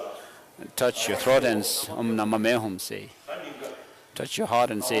 Touch your throat and Om Namah Mehum, say. Touch your heart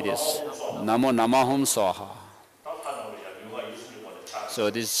and say this. Namo Namahum Swaha. So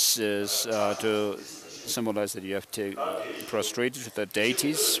this is to symbolize that you have to prostrate to the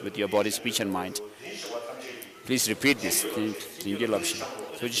deities with your body, speech and mind. Please repeat this.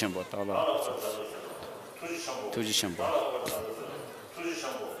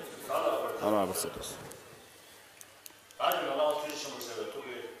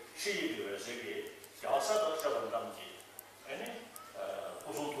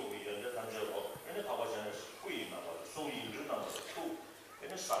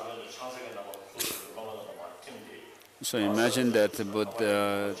 So imagine that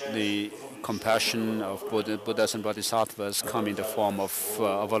the compassion of Buddhas and Bodhisattvas come in the form of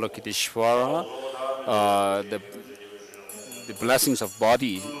Avaloketishivera, the blessings of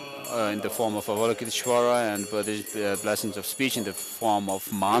body in the form of Avaloketishivera, and the blessings of speech in the form of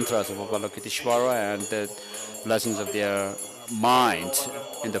mantras of Avaloketishivera, and the blessings of their mind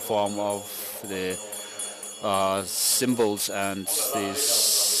in the form of the symbols and the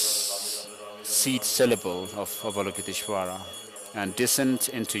seed syllable of Avaloketishivera, and descend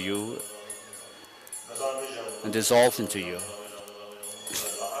into you and dissolve into you.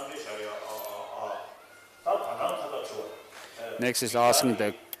 Next is asking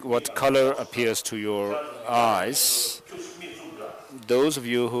what color appears to your eyes. Those of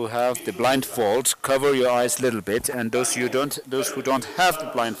you who have the blindfold, cover your eyes a little bit, and those who don't have the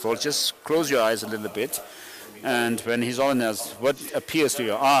blindfold, just close your eyes a little bit. And when His Holiness, what appears to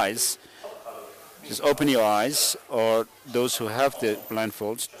your eyes, just open your eyes, or those who have the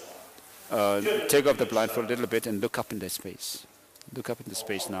blindfolds, take off the blindfold a little bit and look up in the space. Look up in the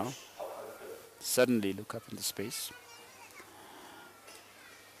space now. Suddenly look up in the space.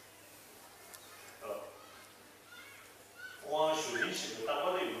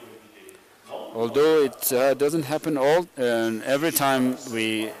 Although it doesn't happen every time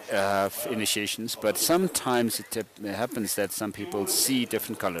we have initiations, but sometimes it happens that some people see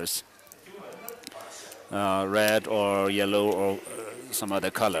different colors, red or yellow or some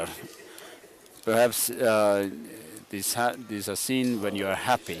other color. Perhaps these are seen when you are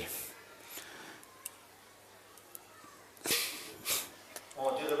happy.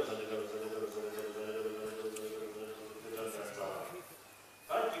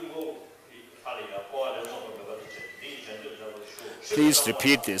 Please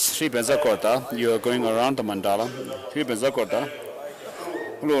repeat this. Sri Benzakorta, you are going around the mandala. Sri Benzakorta,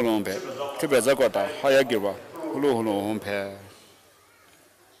 hulu hulumpe. Sri Benzakorta, hayagirwa, hulu hulumpe.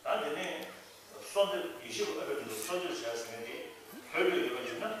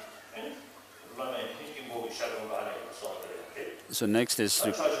 So next is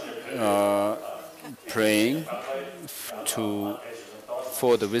praying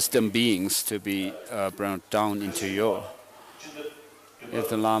for the wisdom beings to be brought down into you. If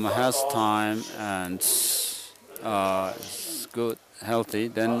the Lama has time and is good, healthy,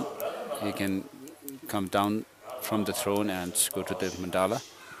 then he can come down from the throne and go to the mandala.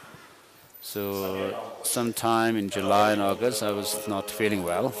 So sometime in July and August, I was not feeling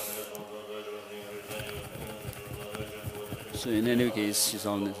well. So in any case, he's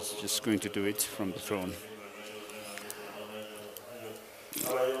only just going to do it from the throne.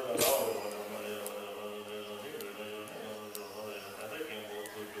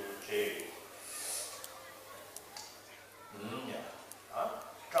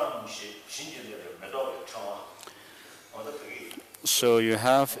 So you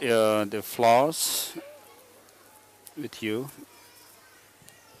have the flowers with you.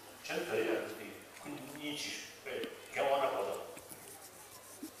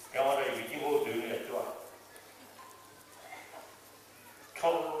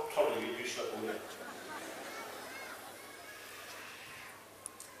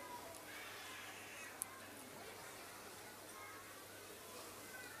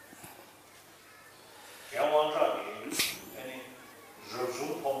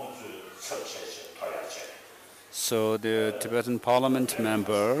 So the Tibetan Parliament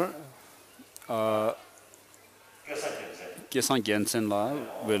member, Gesang Gyaltsen La,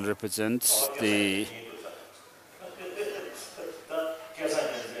 will represent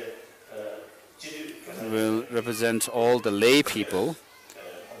all the lay people,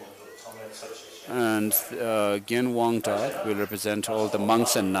 and Gyen Wangda will represent all the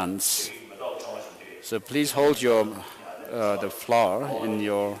monks and nuns. So please hold the flower in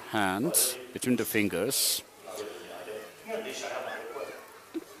your hand between the fingers.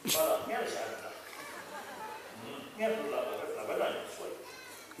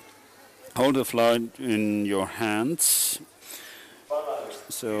 Hold the flower in your hands.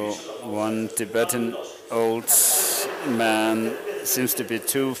 So one Tibetan old man seems to be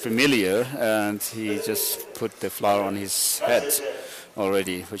too familiar, and he just put the flower on his head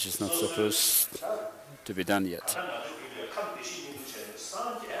already, which is not supposed to be done yet.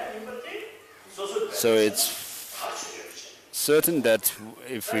 So it's certain that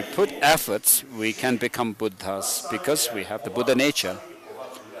if we put effort, we can become Buddhas, because we have the Buddha nature.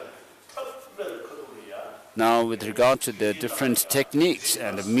 Now, with regard to the different techniques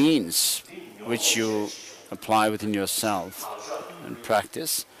and the means which you apply within yourself and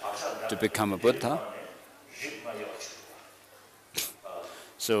practice to become a Buddha.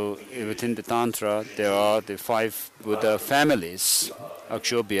 So within the Tantra, there are the 5 Buddha families: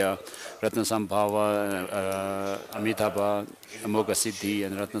 Akshobhya, Ratnasambhava, Amitabha, Amoghasiddhi,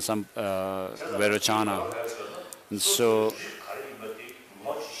 and Vairocana. And so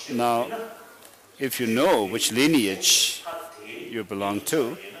now, if you know which lineage you belong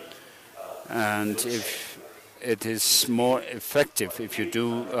to, and if it is more effective if you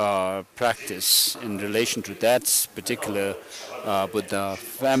do practice in relation to that particular Buddha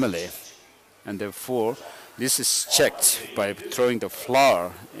family, and therefore this is checked by throwing the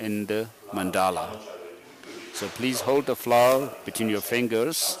flower in the mandala. So please hold the flower between your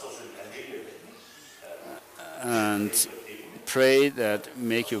fingers and pray that,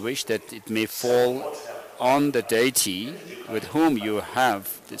 make your wish that it may fall on the deity with whom you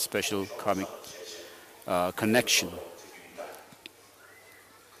have this special karmic connection.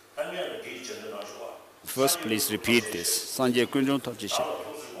 First, please repeat this. Sanje kunjung tabjishe.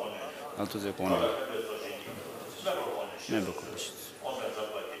 Altuze kono. Member kono.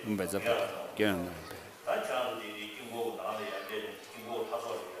 Umbe zapata. Gyan.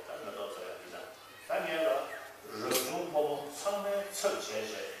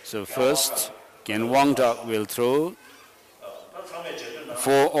 So first, Gyen Wangda will throw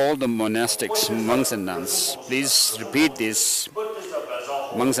for all the monastics, monks and nuns. Please repeat this.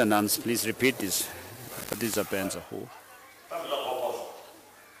 Monks and nuns, please repeat this. Padisa Benza Ho.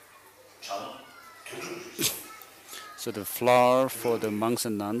 So the flower for the monks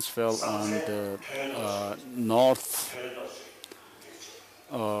and nuns fell on the north,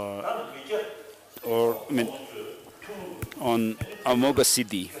 on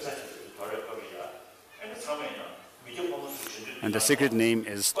Amoghasiddhi. And the secret name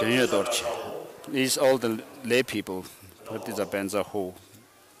is Denya Dorje. These all the lay people. Padisa Benza Ho.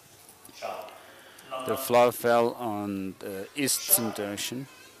 The flower fell on the eastern direction.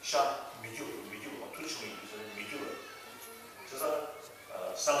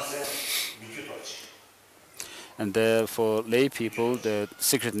 And there, for lay people, the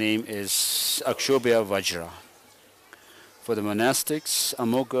secret name is Akshobhya Vajra. For the monastics,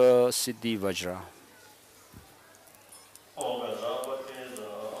 Amoghasiddhi Vajra.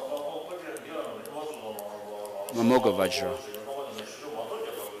 Amogha Vajra.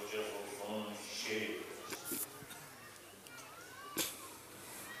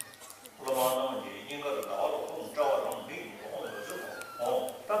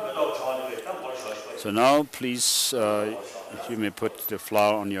 So now, please, you may put the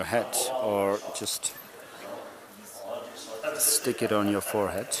flower on your head, or just stick it on your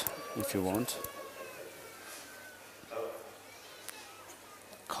forehead if you want.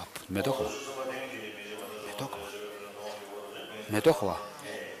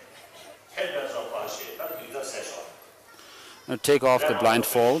 Now take off the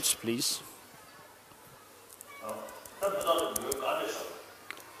blindfolds, please.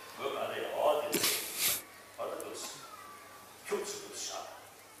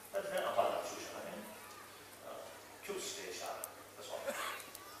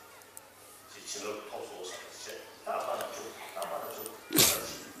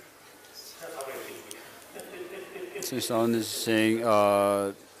 So someone is saying,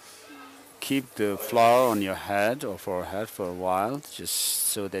 keep the flower on your head or forehead for a while, just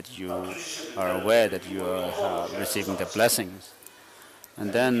so that you are aware that you are receiving the blessings.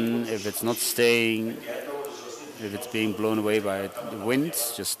 And then, if it's not staying If it's being blown away by the wind,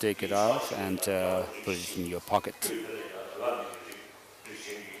 just take it off and put it in your pocket.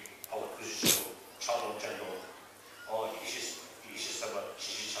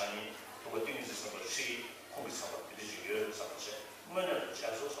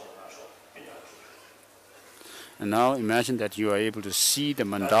 And now imagine that you are able to see the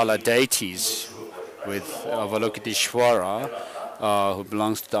mandala deities with Avaloketishivera, who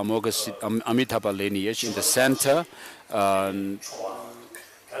belongs to the Amitabha lineage, in the center,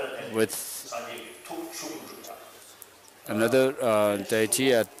 with another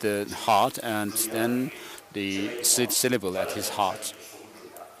deity at the heart, and then the syllable at his heart.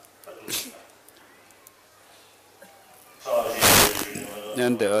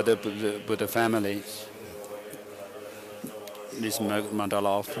 And the other Buddha families. This mandala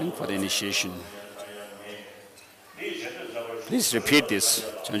offering for the initiation. Please repeat this.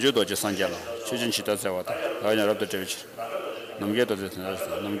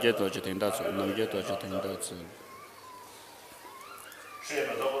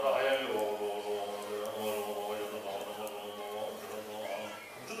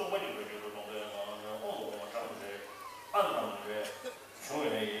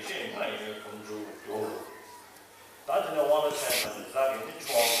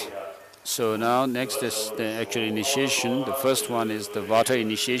 So now next is the actual initiation. The first one is the water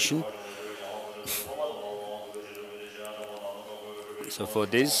initiation. So for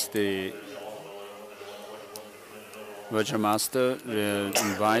this, the Vajra Master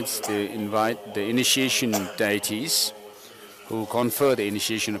invites the initiation deities who confer the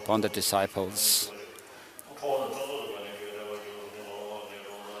initiation upon the disciples.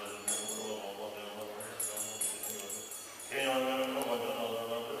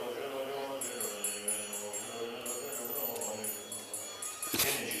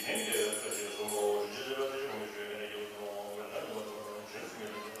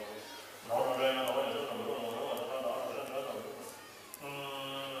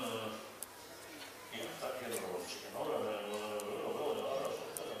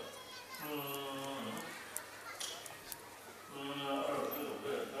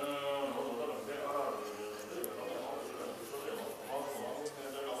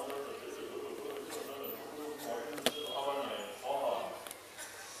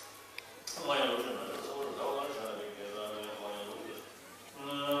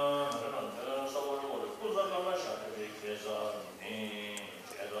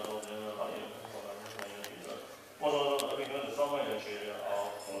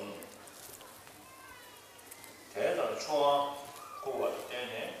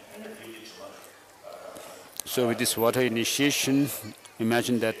 So with this water initiation,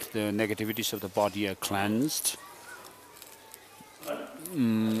 imagine that the negativities of the body are cleansed.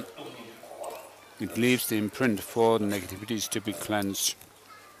 It leaves the imprint for the negativities to be cleansed.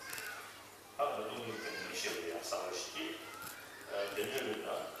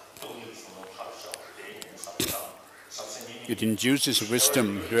 It induces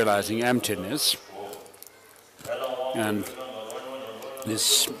wisdom, realizing emptiness. And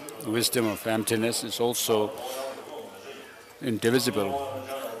this wisdom of emptiness is also indivisible,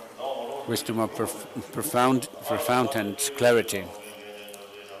 wisdom of profound and clarity.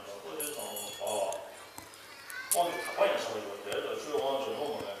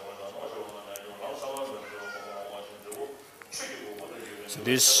 So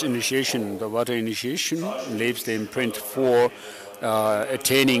this initiation, the water initiation, leaves the imprint for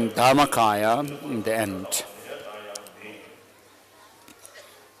attaining Dharmakaya in the end.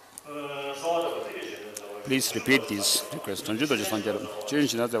 Please repeat these requests.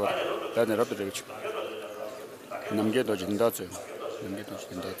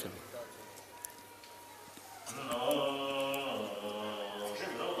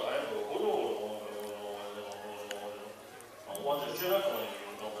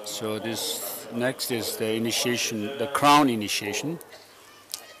 So this next is the initiation, the crown initiation.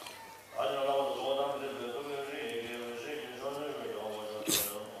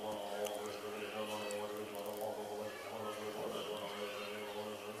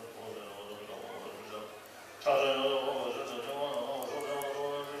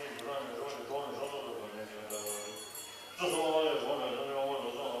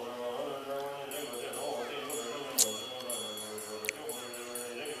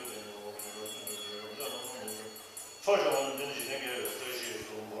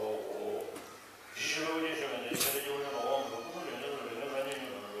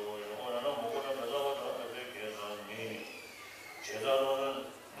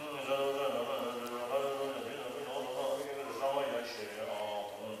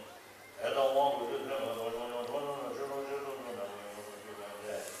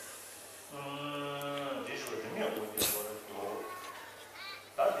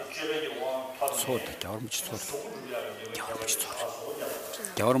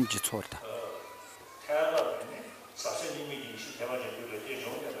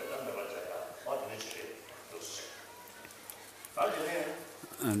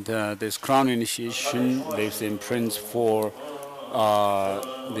 And this crown initiation leaves the imprints for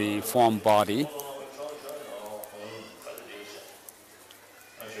the form body.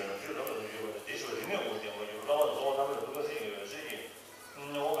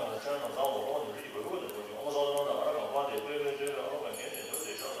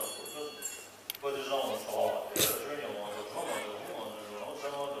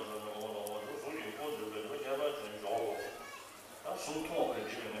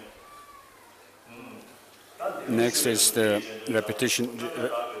 Next is the repetition.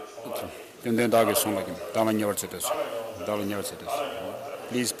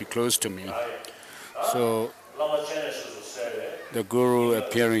 Please be close to me. So, the Guru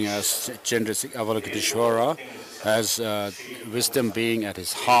appearing as Chenrezig Avaloketishivera has wisdom being at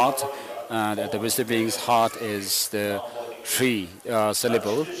his heart, and at the wisdom being's heart is the free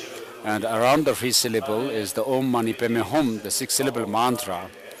syllable, and around the free syllable is the Om Mani Padme Hum, the 6-syllable mantra.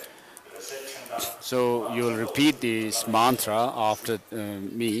 So you will repeat this mantra after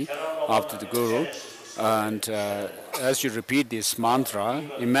me, after the Guru, and as you repeat this mantra,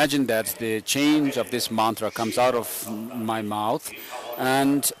 imagine that the change of this mantra comes out of my mouth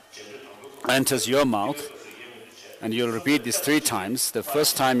and enters your mouth, and you'll repeat this 3 times. The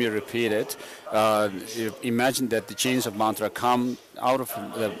first time you repeat it, you imagine that the chains of mantra come out of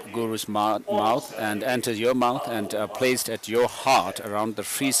the Guru's mouth and enters your mouth and are placed at your heart, around the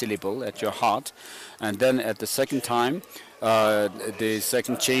free syllable at your heart. And then at the second time, the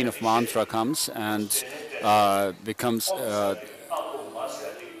second chain of mantra comes and becomes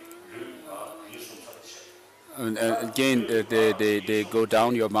and again they go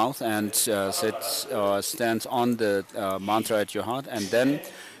down your mouth and stands on the mantra at your heart, and then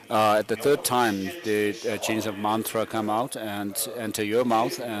at the third time the chains of mantra come out and enter your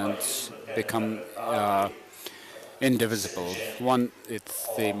mouth and become indivisible. One is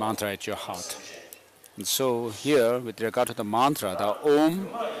the mantra at your heart. And so here, with regard to the mantra, the Om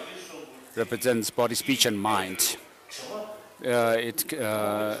represents body, speech, and mind. It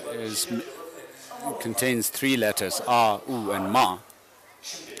contains 3 letters, A, U, and Ma.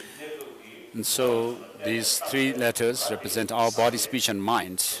 And so these 3 letters represent our body, speech, and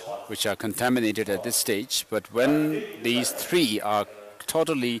mind, which are contaminated at this stage. But when these 3 are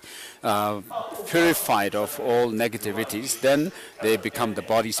totally purified of all negativities, then they become the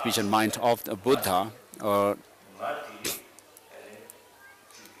body, speech, and mind of the Buddha.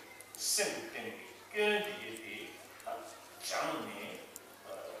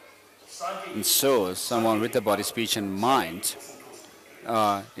 And so someone with the body, speech, and mind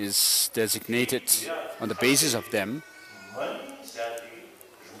is designated on the basis of them.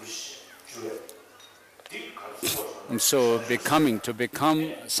 And so to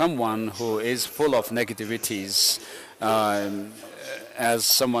become someone who is full of negativities, as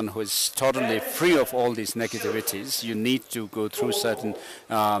someone who is totally free of all these negativities, you need to go through certain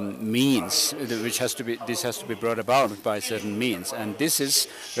means, this has to be brought about by certain means. And this is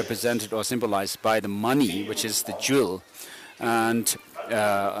represented or symbolized by the money, which is the jewel, and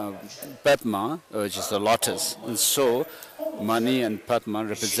Padma, which is the lotus. And so money and Padma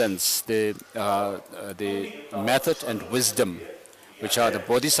represents the method and wisdom, which are the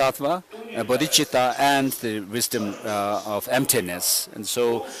bodhisattva, bodhicitta, and the wisdom of emptiness. And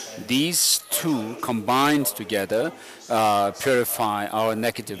so these 2 combined together purify our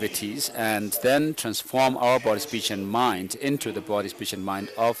negativities and then transform our body, speech, and mind into the body, speech, and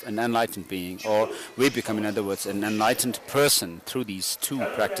mind of an enlightened being, or we become, in other words, an enlightened person through these 2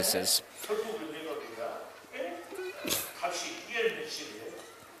 practices.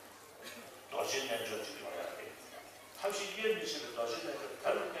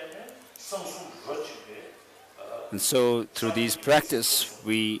 And so through these practice,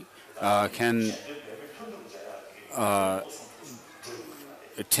 we can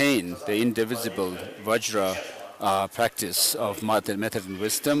attain the indivisible Vajra practice of method and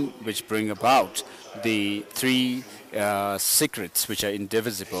wisdom, which bring about the 3 secrets which are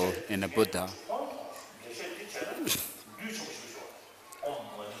indivisible in a Buddha.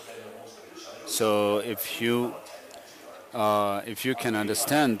 So if you can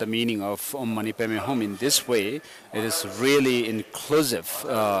understand the meaning of Om Mani Padme Hum in this way, it is really inclusive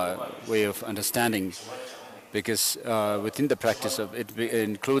way of understanding, because within the practice of it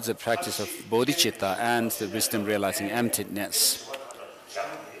includes the practice of bodhicitta and the wisdom realizing emptiness.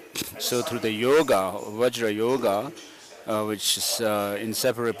 So through the yoga, Vajra yoga,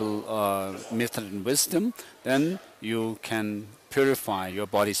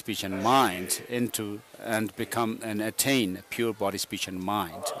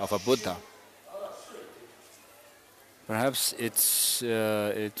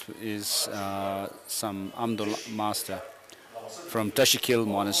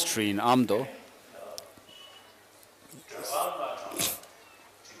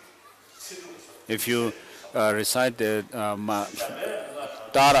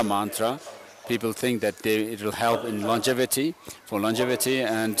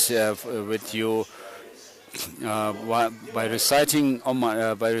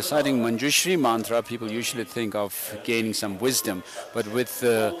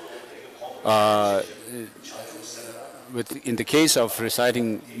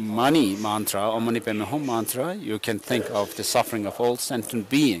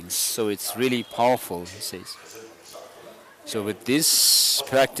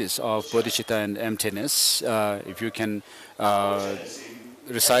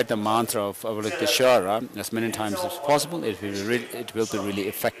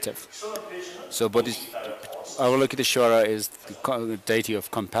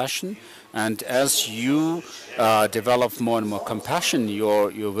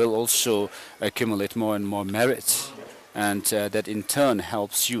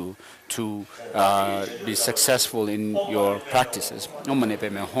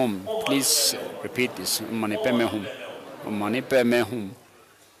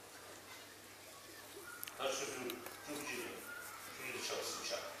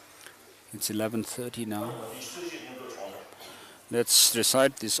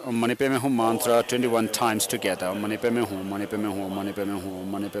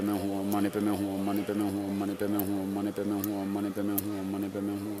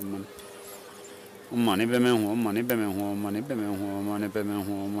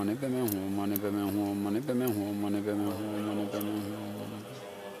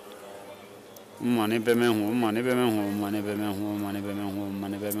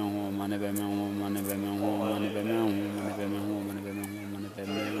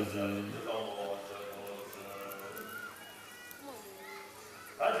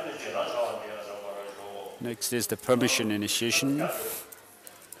 Next is the permission initiation.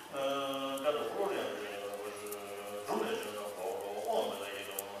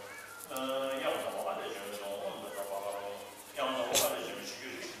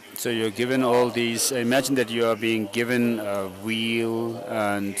 So you're given all these. Imagine that you are being given a wheel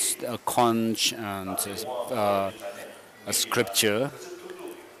and a conch and a scripture.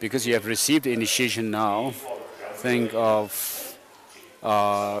 Because you have received the initiation now, think of,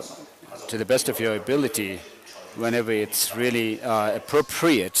 to the best of your ability, whenever it's really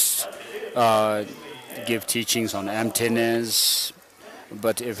appropriate, give teachings on emptiness.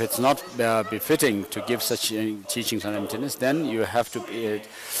 But if it's not befitting to give such teachings on emptiness, then you have to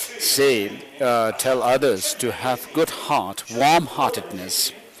tell others to have good heart,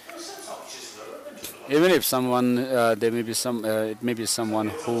 warm-heartedness. Even if someone, it may be someone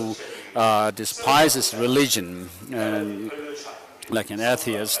who despises religion, like an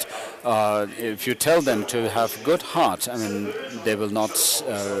atheist. If you tell them to have good heart, I mean, they will not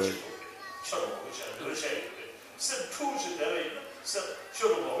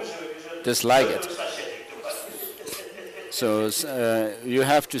dislike it. So you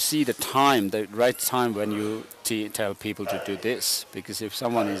have to see the time, the right time when you tell people to do this. Because if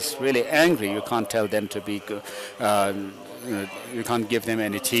someone is really angry, you can't tell them to be good. You can't give them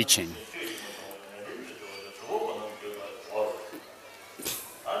any teaching.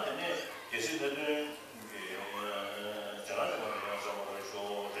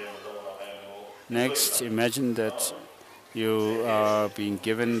 Next, imagine that you are being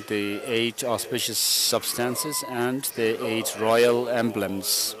given the 8 auspicious substances and the 8 royal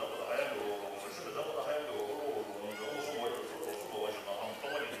emblems.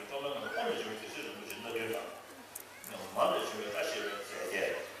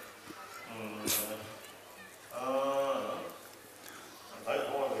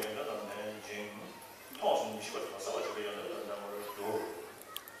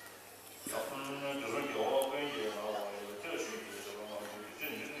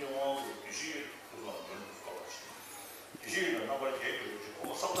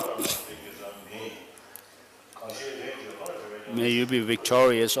 May you be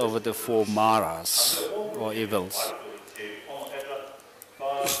victorious over the 4 maras, or evils.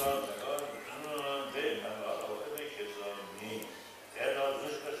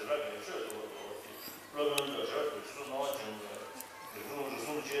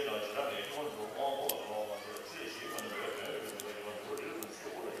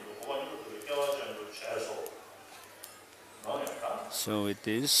 So it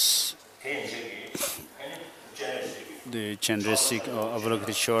is the Chenrezig or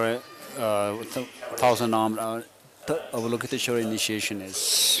Avaloketishivera, 1,000-armed Avaloketishivera initiation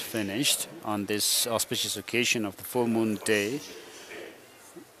is finished on this auspicious occasion of the full moon day.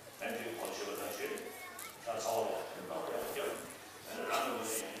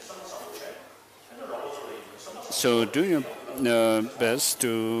 So do your best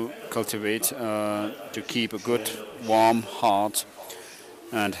to cultivate, to keep a good, warm heart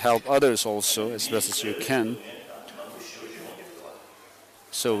and help others also as best as you can.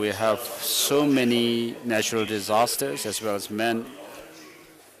 So we have so many natural disasters as well as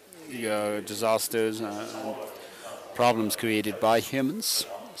disasters and problems created by humans.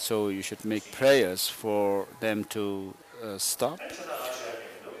 So you should make prayers for them to stop.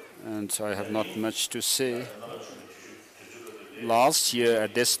 And I have not much to say. Last year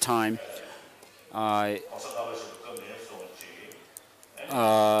at this time, I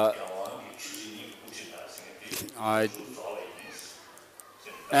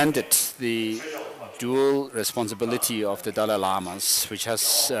ended the dual responsibility of the Dalai Lamas, which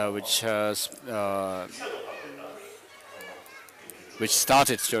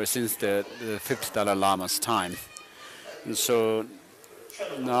started since the fifth Dalai Lama's time. And so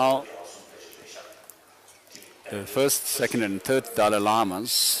now the first, second, and third Dalai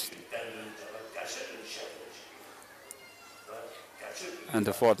Lamas and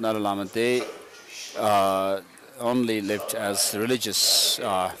the fourth Dalai Lama, they only lived as religious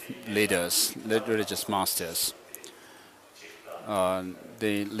leaders, religious masters.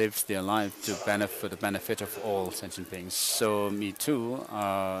 They lived their life for the benefit of all sentient beings. So me too,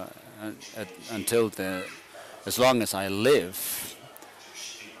 as long as I live,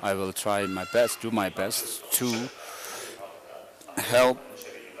 I will try my best, do my best to help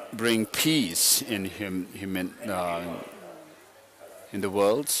bring peace in the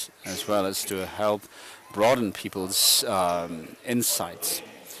world, as well as to help broaden people's insights.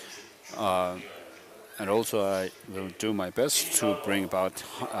 And also I will do my best to bring about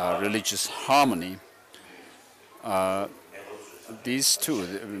religious harmony. These two,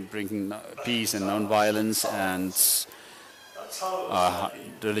 bringing peace and non-violence and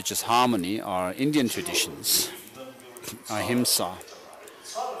religious harmony, are Indian traditions. Ahimsa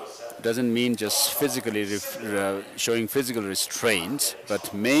doesn't mean just physically showing physical restraint,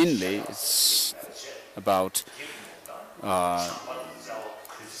 but mainly it's about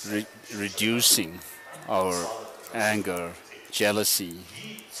reducing our anger, jealousy,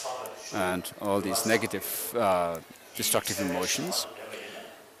 and all these negative, destructive emotions.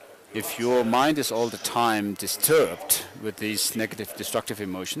 If your mind is all the time disturbed with these negative, destructive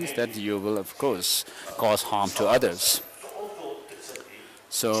emotions, then you will, of course, cause harm to others.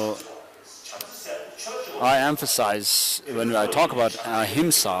 So I emphasize, when I talk about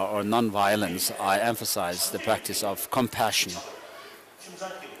ahimsa or non-violence, I emphasize the practice of compassion.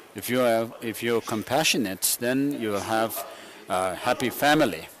 If you're compassionate, then you will have a happy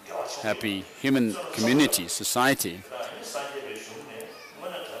family, happy human community, society.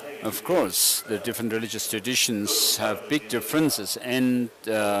 Of course, the different religious traditions have big differences in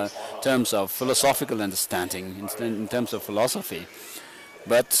terms of philosophical understanding, in terms of philosophy.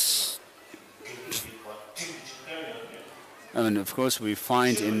 But I mean, of course, we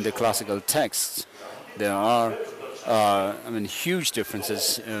find in the classical texts there are huge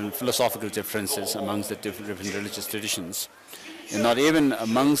differences, philosophical differences amongst the different religious traditions. And not even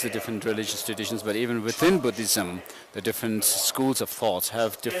amongst the different religious traditions, but even within Buddhism, the different schools of thought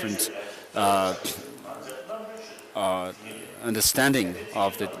have different understanding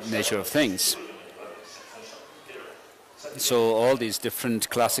of the nature of things. So all these different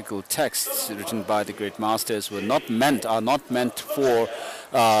classical texts written by the great masters are not meant for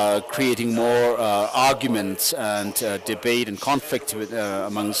creating more arguments and debate and conflict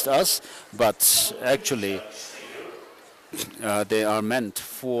amongst us, but actually they are meant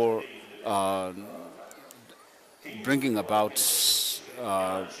for bringing about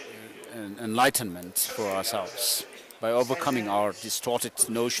enlightenment for ourselves by overcoming our distorted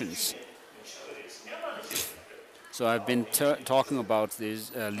notions. So I've been talking about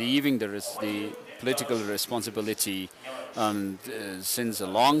this, leaving the political responsibility since a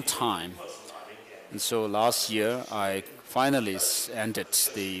long time. And so last year I finally ended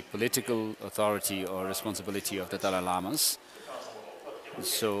the political authority or responsibility of the Dalai Lamas.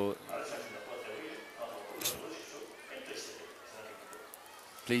 So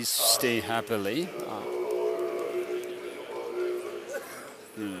please stay happily.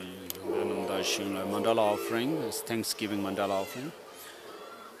 Mandala offering, is Thanksgiving mandala offering.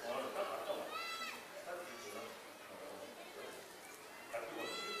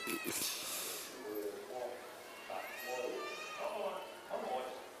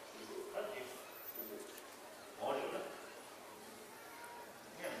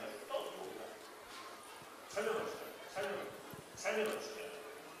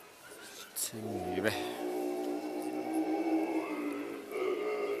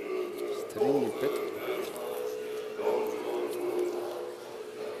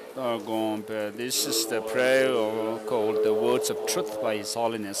 This is the prayer called the Words of Truth by His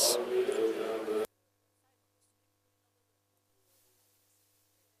Holiness.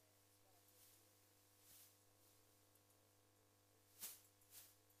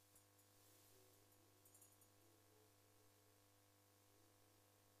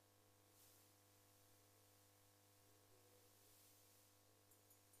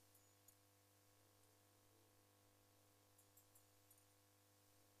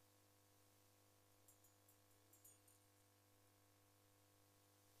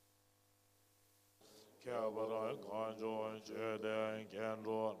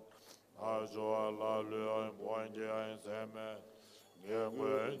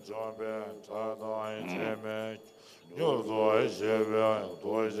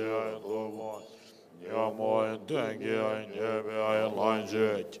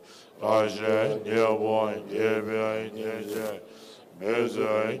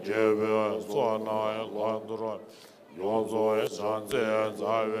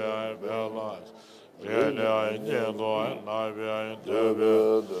 Thank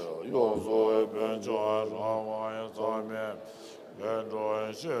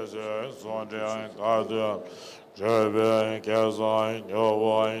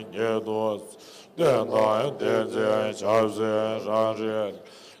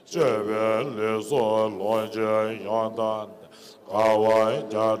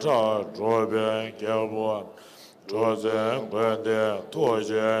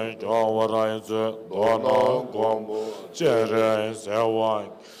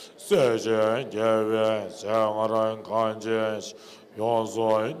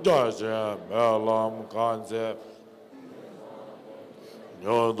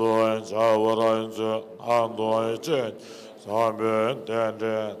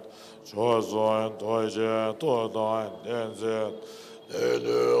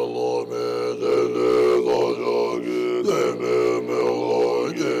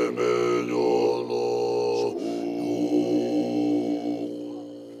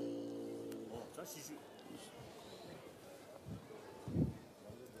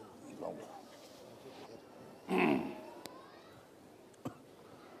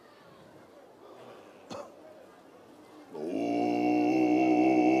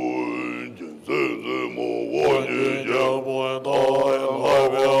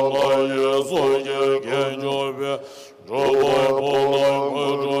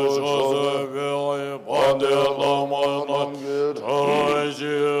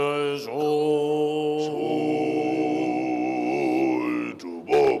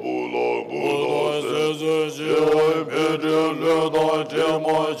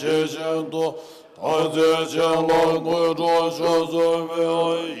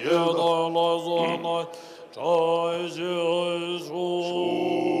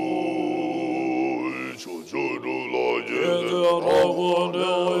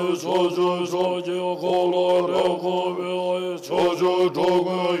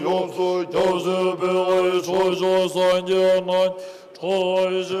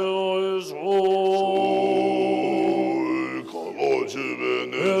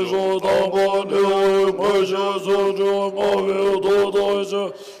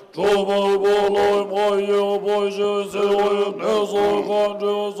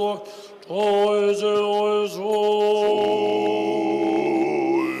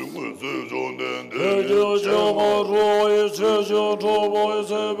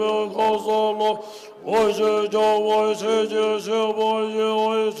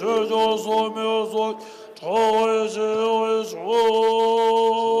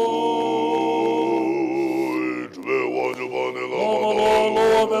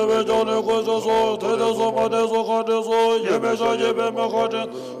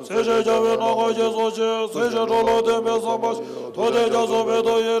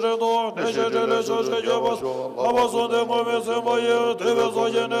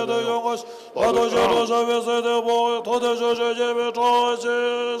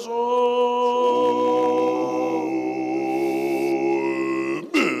you.